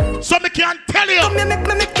unruly. So me can't tell you. Come here,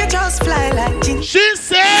 make you just fly like Jin. She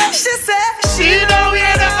said she know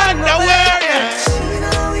wear the underwear. She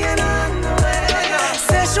know wear the underwear.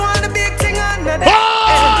 Say she want the big thing under there.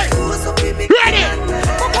 Boy! Ready?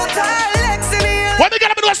 What we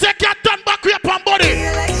gotta do is say can't turn back with your body.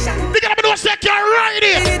 We gotta do is say can't ride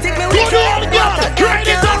it. Good old girl. Ride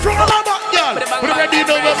it up from the back, girl. We ready to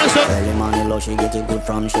go, Mr. Early morning love, she get it good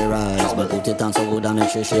from she rise. But put it on so good and make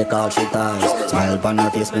she shake all she ties. Smile upon her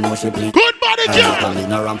face, me know she bleed. Good body, girl. I'm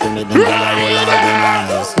in a ramp to me, then girl, I roll out the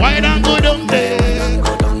eyes. Why don't go down there?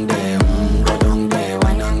 Go down there, go down there.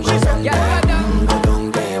 Why not go down there? Go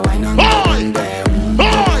down there, why not go down there?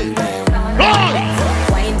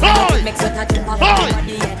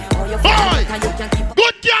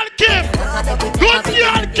 Good girl, Kim. Good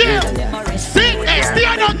girl, Kim. Stay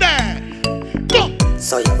down there. Go.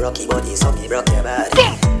 So you broke your body, so me broke your body.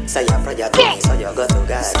 Go. So you pray your to me, so you go to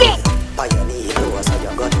God. Go. By your knee, so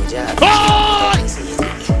you go to jail.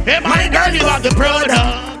 Hey, my girl, you are the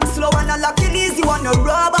product. Slow and a lock it easy, want no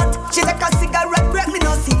robot. She take a cigarette break, me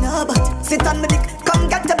no see no but. Sit on me dick, come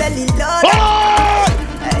get the belly load.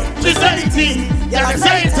 She's 18, you're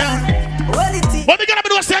excited. But we gotta be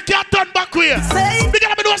doing say can't turn back here. We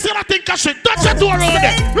gotta be doing say that thing cash it. Touch it to her road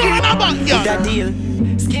there. Run a back, girl. That deal,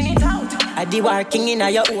 skin it out. I do working in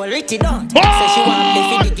your whole writ it down. So she want me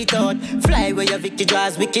to dig it out. Fly where your Vicky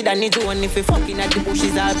draws wicked and it's one. If we fucking at the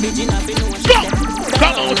bushes are bitching up in the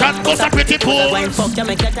Come out and go some pretty pose. When fuck you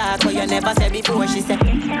make you talk but you never said before. She said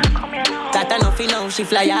that enough now. She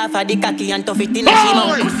fly off of the cocky and tough it in her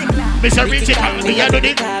mouth. Mr. Richie, me a do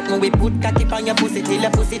it. We put cocky on your pussy till your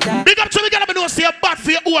pussy talk. Big up to me, gotta be doing say a bad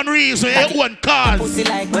for your own reason, your own cause. Pussy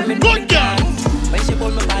like when me good girl. When she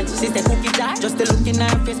hold my pants, she say cookie jar. Just to look in her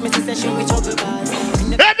face, me say she with trouble bars.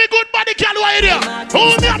 Every good body girl why you there?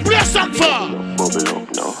 Who me a play song for? Bubble up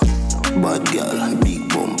now. Bad girl, big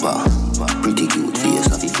bumper. Pretty cute face,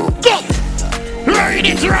 happy fuck. Go! Ride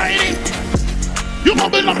it, ride it. You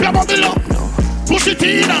bubble up, you bubble up. Push it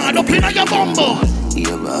in and up in your bumbo.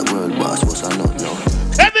 Yeah, bad world boss was a nut now.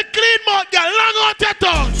 Every clean mouth girl, long out your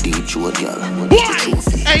tongue. Deep throat girl. Why?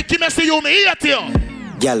 Hey, Kim, I see you, me here to you.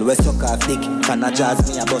 Girl, we suck off dick. Can I jazz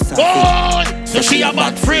me a bust boy, so she a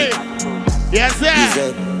bad friend. Yes,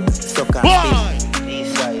 sir. Boy.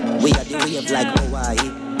 We are the wave like Hawaii.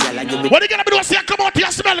 What are you gonna be doing? Say, come out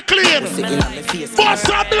here, smell clean. Boss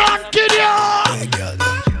a blunt, kid, yo.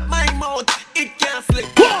 My mouth, it can't slip.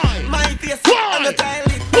 Why? My face, I'm a tile.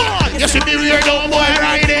 Why? You should be weird, old boy,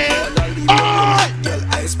 right there. Oh! Girl,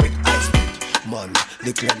 I speak. Man,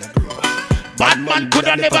 the clan of grow. Bad man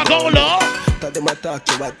coulda never go low. That them attack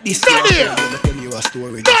you at this time. I'm gonna tell you a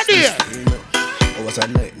story. Not here. I was a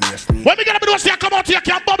nightmare sneak. What we gonna be doing? Say, come out here,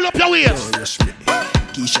 can't bubble up your waist.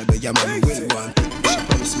 Keisha, the yaman will want it. She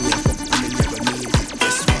promised me a fuck, and I never need it.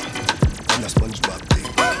 Yes, man. I'm a SpongeBob thing.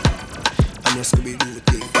 I'm a Scooby-Doo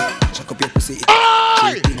thing. Chuck up your pussy.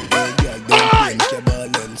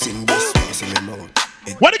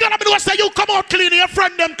 What you gonna be doing? Say, you come out clean, your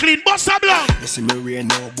friend them clean. Boss a blanc. You see me rain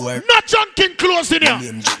no boy. Not junking clothes in here.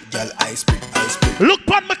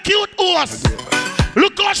 Look on my cute horse.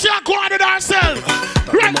 Look how she a go on with herself.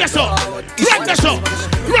 Right this up. Right this up.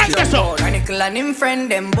 Right this up. Chronicle and him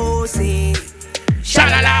friend them bossy.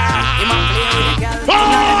 Sha-la-la.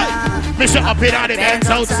 Boy! Miss you up in all the bands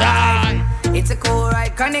outside. It's a cool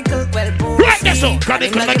ride, Chronicle, well, bossy. Right this up.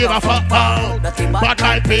 Chronicle don't give a fuck about. But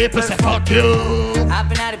my people say fuck you. I've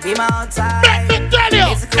been at the beam outside. Let me tell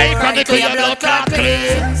you. Hey, Chronicle, your blood clot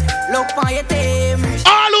clean. Look on your team.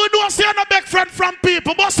 All who know say no big friend from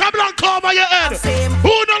people, but some blank over your head.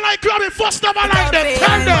 Who don't like you, I mean, first never like them.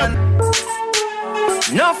 Tell them.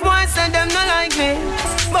 Enough boys say them not like me,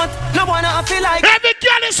 but no one I feel like. Every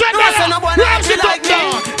girl is right there. No one I feel like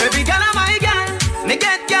me. Every girl is my girl. Me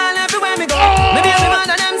get girl everywhere me go. Me be every man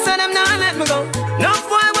of them say them not let me go. Enough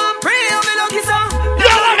boy want pray, I'll be lucky so.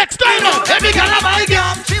 Yo, Alex Taylor. Every girl is my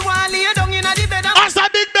girl. She want lay down in the bed. As a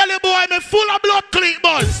big belly boy, me full of blood clean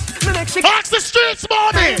buzz. Ask the streets,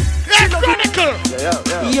 mommy. Hey, Chronicle.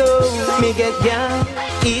 Yo, me get girl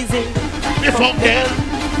easy. Me fuck them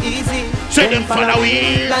easy. Say them follow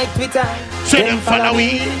we like Twitter. Say them follow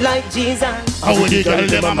we like Jesus. How would you tell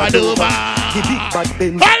them I'm a dover?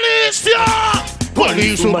 Alicia!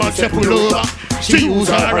 Police woman say pull over. She use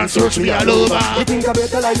her and search me all over. You think I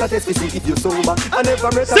better like that SPC if you sober. I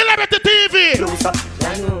never met Celebrity TV.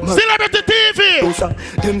 Celebrity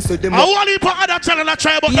TV. Them say them. I want to put other channel and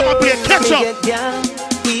try but them play catch up.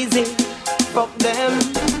 Easy. Fuck them.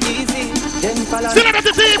 Easy.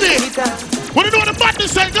 Celebrity TV. When you know the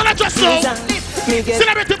badness is gonna just know.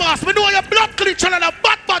 Celebrity boss, we know your blood clean channel and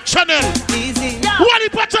bad channel. What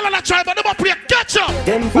if channel and try, but never play catch up?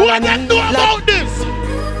 What you know about this?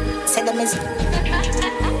 Say them is.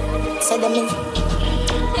 Say them is.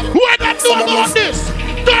 What you know about this?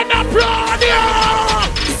 Turn up radio.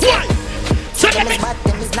 Why? Say them is.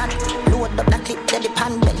 Them is not. Load up the clip, let the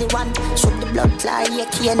pan belly one. Shoot the blood fly, yeah,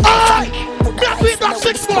 key and that beat that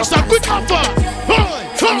 6 months, a quick offer.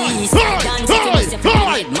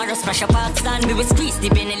 Mara smash a Pakistan, we will squeeze the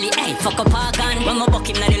Benelli. Hey, fuck a Parkan. When my buck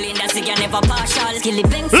him, not the lane, that's again never partial. Skilly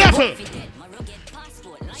banks. Level.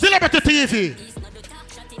 Celebrity TV.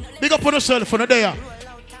 Big up on yourself on the day.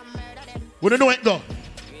 We don't know it go.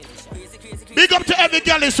 Big up to every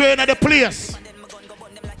girl is wearing at the place.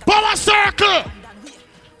 Power circle.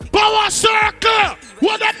 Power circle.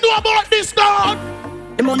 What them know about this dog?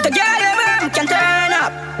 The month of girl can turn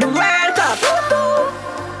up. The World Cup.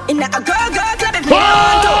 In a girl club if you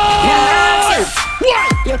want to.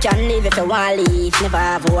 You can live if you want to leave. Never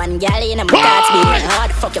have one girl in a mood that's being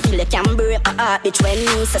hard. Fuck you feel you can break my heart. Bitch when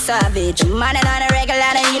me so savage. Man and on a regular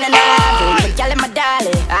and in an average. Girl in my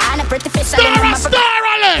dolly. I'm a pretty fish. Star Alex.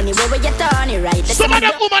 Anyway where you turn it right. Some of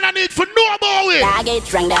them woman I need for know about it. I get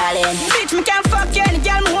drunk darling. Bitch me can't fuck you. Any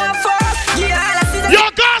girl me want fuck. Yeah all I see the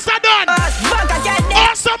your girls are done.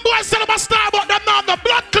 Some boys tell them a star but them now the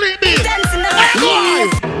blood clean me.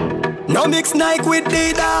 No mix Nike with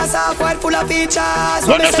Adidas, half white full of features.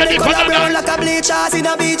 When they say the color brown like a bleachers in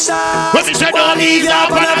a beach shop. When me say no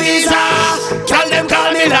visa, on a visa. Tell them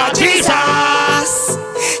call me Lord Jesus.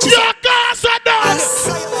 Your girls are done.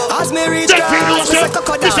 As me reach class, me say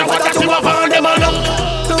crocodile. What that you have on them alone.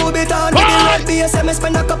 Two bit on with the red BS. Me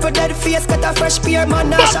spend a couple dead face, get a fresh pair man.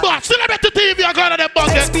 Box, celebrity TV, I got on them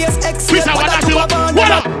bucket. XPS, we say what that you have on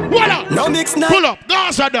them. What up? No mix Nike. Pull up,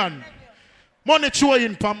 girls are done. Money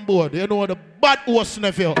chewing pan board, you know the bad horse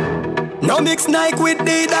nephew. No mix Nike with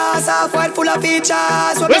Adidas, half white full of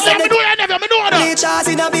features. When me say me do it, never me know that. Bleachers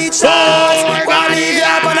in a beach shorts. One leave you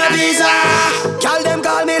up on a visa. Call them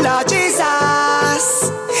call me Lord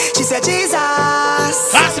Jesus. She said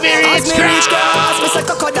Jesus. As me reach cross, me say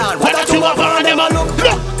crocodile. What that you have on them a look.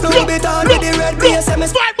 Blue bit on with the red base.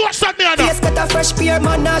 Five more shot me on that. Face get a fresh pair,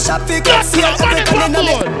 man. Now shop for get sale.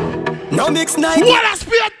 No mix Nike. What a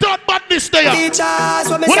spear done badness there.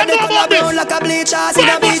 Bleachers, when me what say they color brown like a bleachers in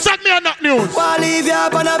a beach. Me on that news. Wanna leave you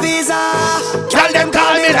up on a visa. Tell them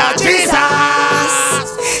call me Lord Jesus.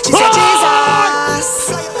 She said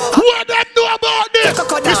Jesus. What them know about this?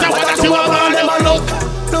 She said what you have on them a look.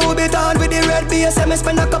 Blue bit on with the red base. Me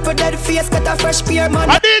spend a couple dead face, get a fresh pair man.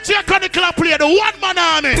 A DJ Chronicle play the one man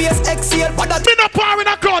army. PSX here, but that me no power in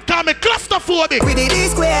a crowd call me claustrophobic. With the D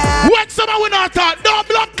square. When someone will not talk, no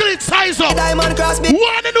blood click size up. Diamond cross me.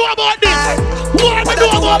 Wanna know about this? Wanna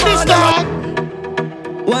know about this dog?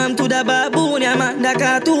 One to the baboon, yeah man, the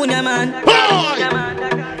cartoon, yeah man.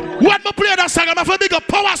 When me play that song, I'm a big up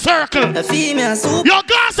power circle. A female soup. Your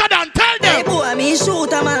girls are done, tell them. Hey boy, me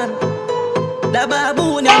shoot a man. The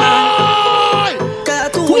baboon, yeah man.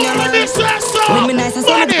 Cartoon, yeah man. When me nice and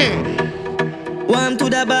sunny. One to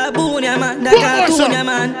the baboon, yeah man. The cartoon, yeah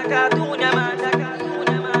man.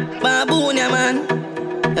 Baboon, yeah man.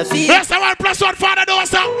 Yes, I want +1 Father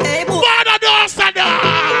Dosa. Hey boy. Father Dosa, the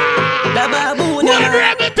baboon, yeah man. When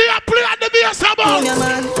everything I play on the bass about.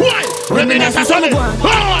 Why? When me nice and sunny.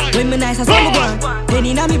 When me nice and sunny. Then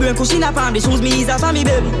in a me brain cushion up on the shoes me is a for me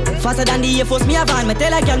baby. Faster than the Air Force me a van. Me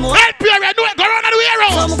tell a girl more. Hey Pierre, I know it. Go around the way.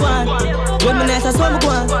 When me nice and sunny.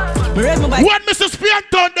 Me raise my bike. When Mr. Spian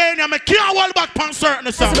turn down, I can't hold back pan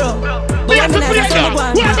certain stuff. We have to play that.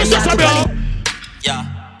 When Mr. Samuel. Yeah.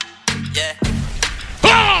 Yeah.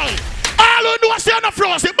 Hey! All who know say on the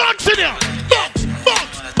floor, say bounce in here. Bounce.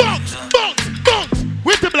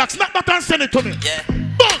 With the blacks, snap that and send it to me. Yeah.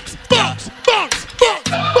 Bounce.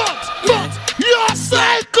 You're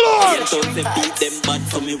cyclone. Beat them bad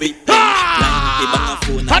for me with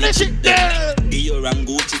and this shit there. Dior and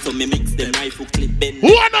Gucci so me mix them rifle clip bend.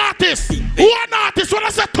 One artist, when I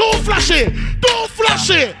say too flashy.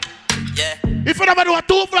 Yeah. If you never do a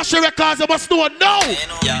too flashy records, you must know now.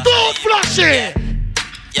 Too flashy.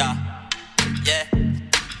 Yeah.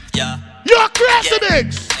 You're crazy,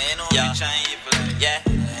 Biggs. Yeah.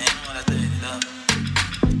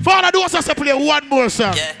 Father Dosa say play one more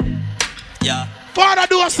song. Yeah. Father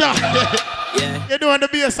Dosa. Yeah. You don't want the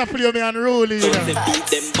bass to play me unruly.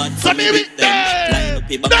 So me with them.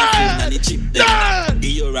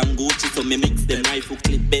 Dior and Gucci so me mix them rifle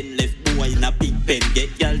clip bend left boy in a big pen. Get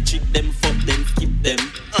y'all trick them, fuck them, skip them.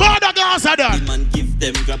 Father Gaza done. Man give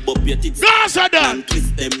them, grab up your tits. Gaza done. Man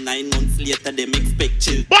kiss them 9 months later them expect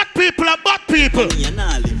chill. Bad people are bad people. Money and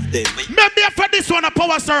all live. them. Maybe for this one a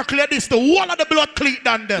power circle, this the wall of the blood cleat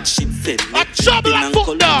than them. A trouble and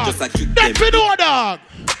foot dog. That we know dog.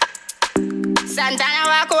 Santana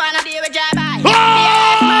walk on a day with drive-by.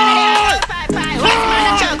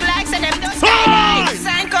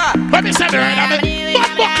 Let me say the right of me. But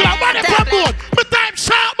buckler, what the pop board? My time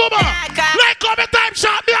sharp, mama. Like how my time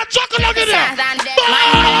sharp, me a chuckle on it.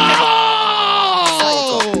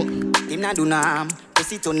 Him not do no harm.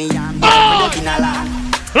 Pussy to me yam.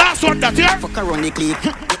 Last one that here. Fuck around the clip.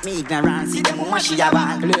 Get me ignorant. See them mama she a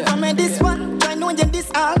ball. Come in this one. Try know you this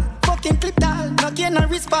all. Fucking clip tall. No gain no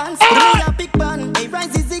response. Give me a big band. They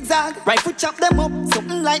rise is zigzag. Right foot chop them up.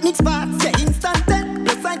 Something like mix parts. Yeah, instant dead.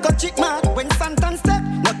 Plus I got chick mark. When Santan step.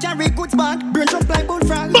 No carry goods back. Burn jump like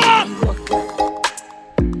bullfrog.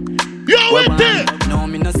 Yo, with it. No,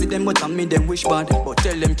 me no see them, but I me them wish bad. But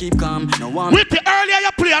tell them keep calm. No one. With the earlier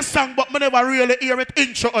you play a song, but me never really hear it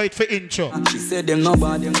intro or it for intro. She said them no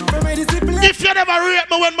bad. If you never rate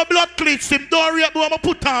me when my blood cleats him, don't rate me when I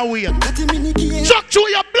put on weight. Chuck through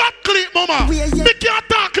your blood cleat, mama. Me can't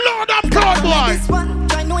talk loud and proud, boy.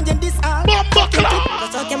 Bumbo claw.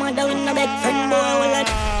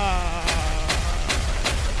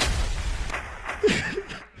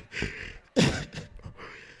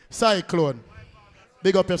 Cyclone,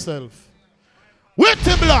 big up yourself. With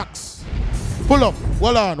the blocks, pull up,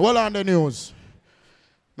 hold on the news.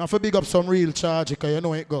 Now for big up some real charge, because you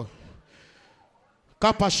know it go.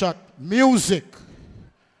 Copper Shot, music,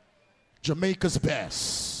 Jamaica's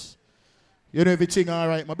best. You know everything all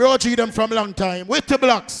right. My bro G them from long time. With the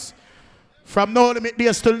blocks, from No Limit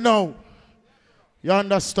days till now. You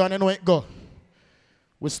understand, you know it go.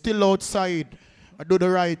 We're still outside. I do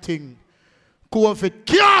the right thing. COVID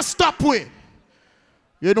can't stop we.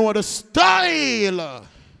 You know the style.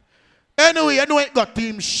 Anyway, you know it got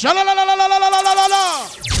team sha-la-la-la-la-la-la-la-la-la.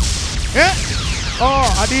 Eh? Oh,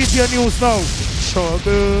 I need your news now.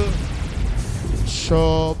 Trouble.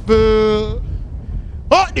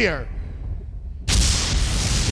 Oh, dear.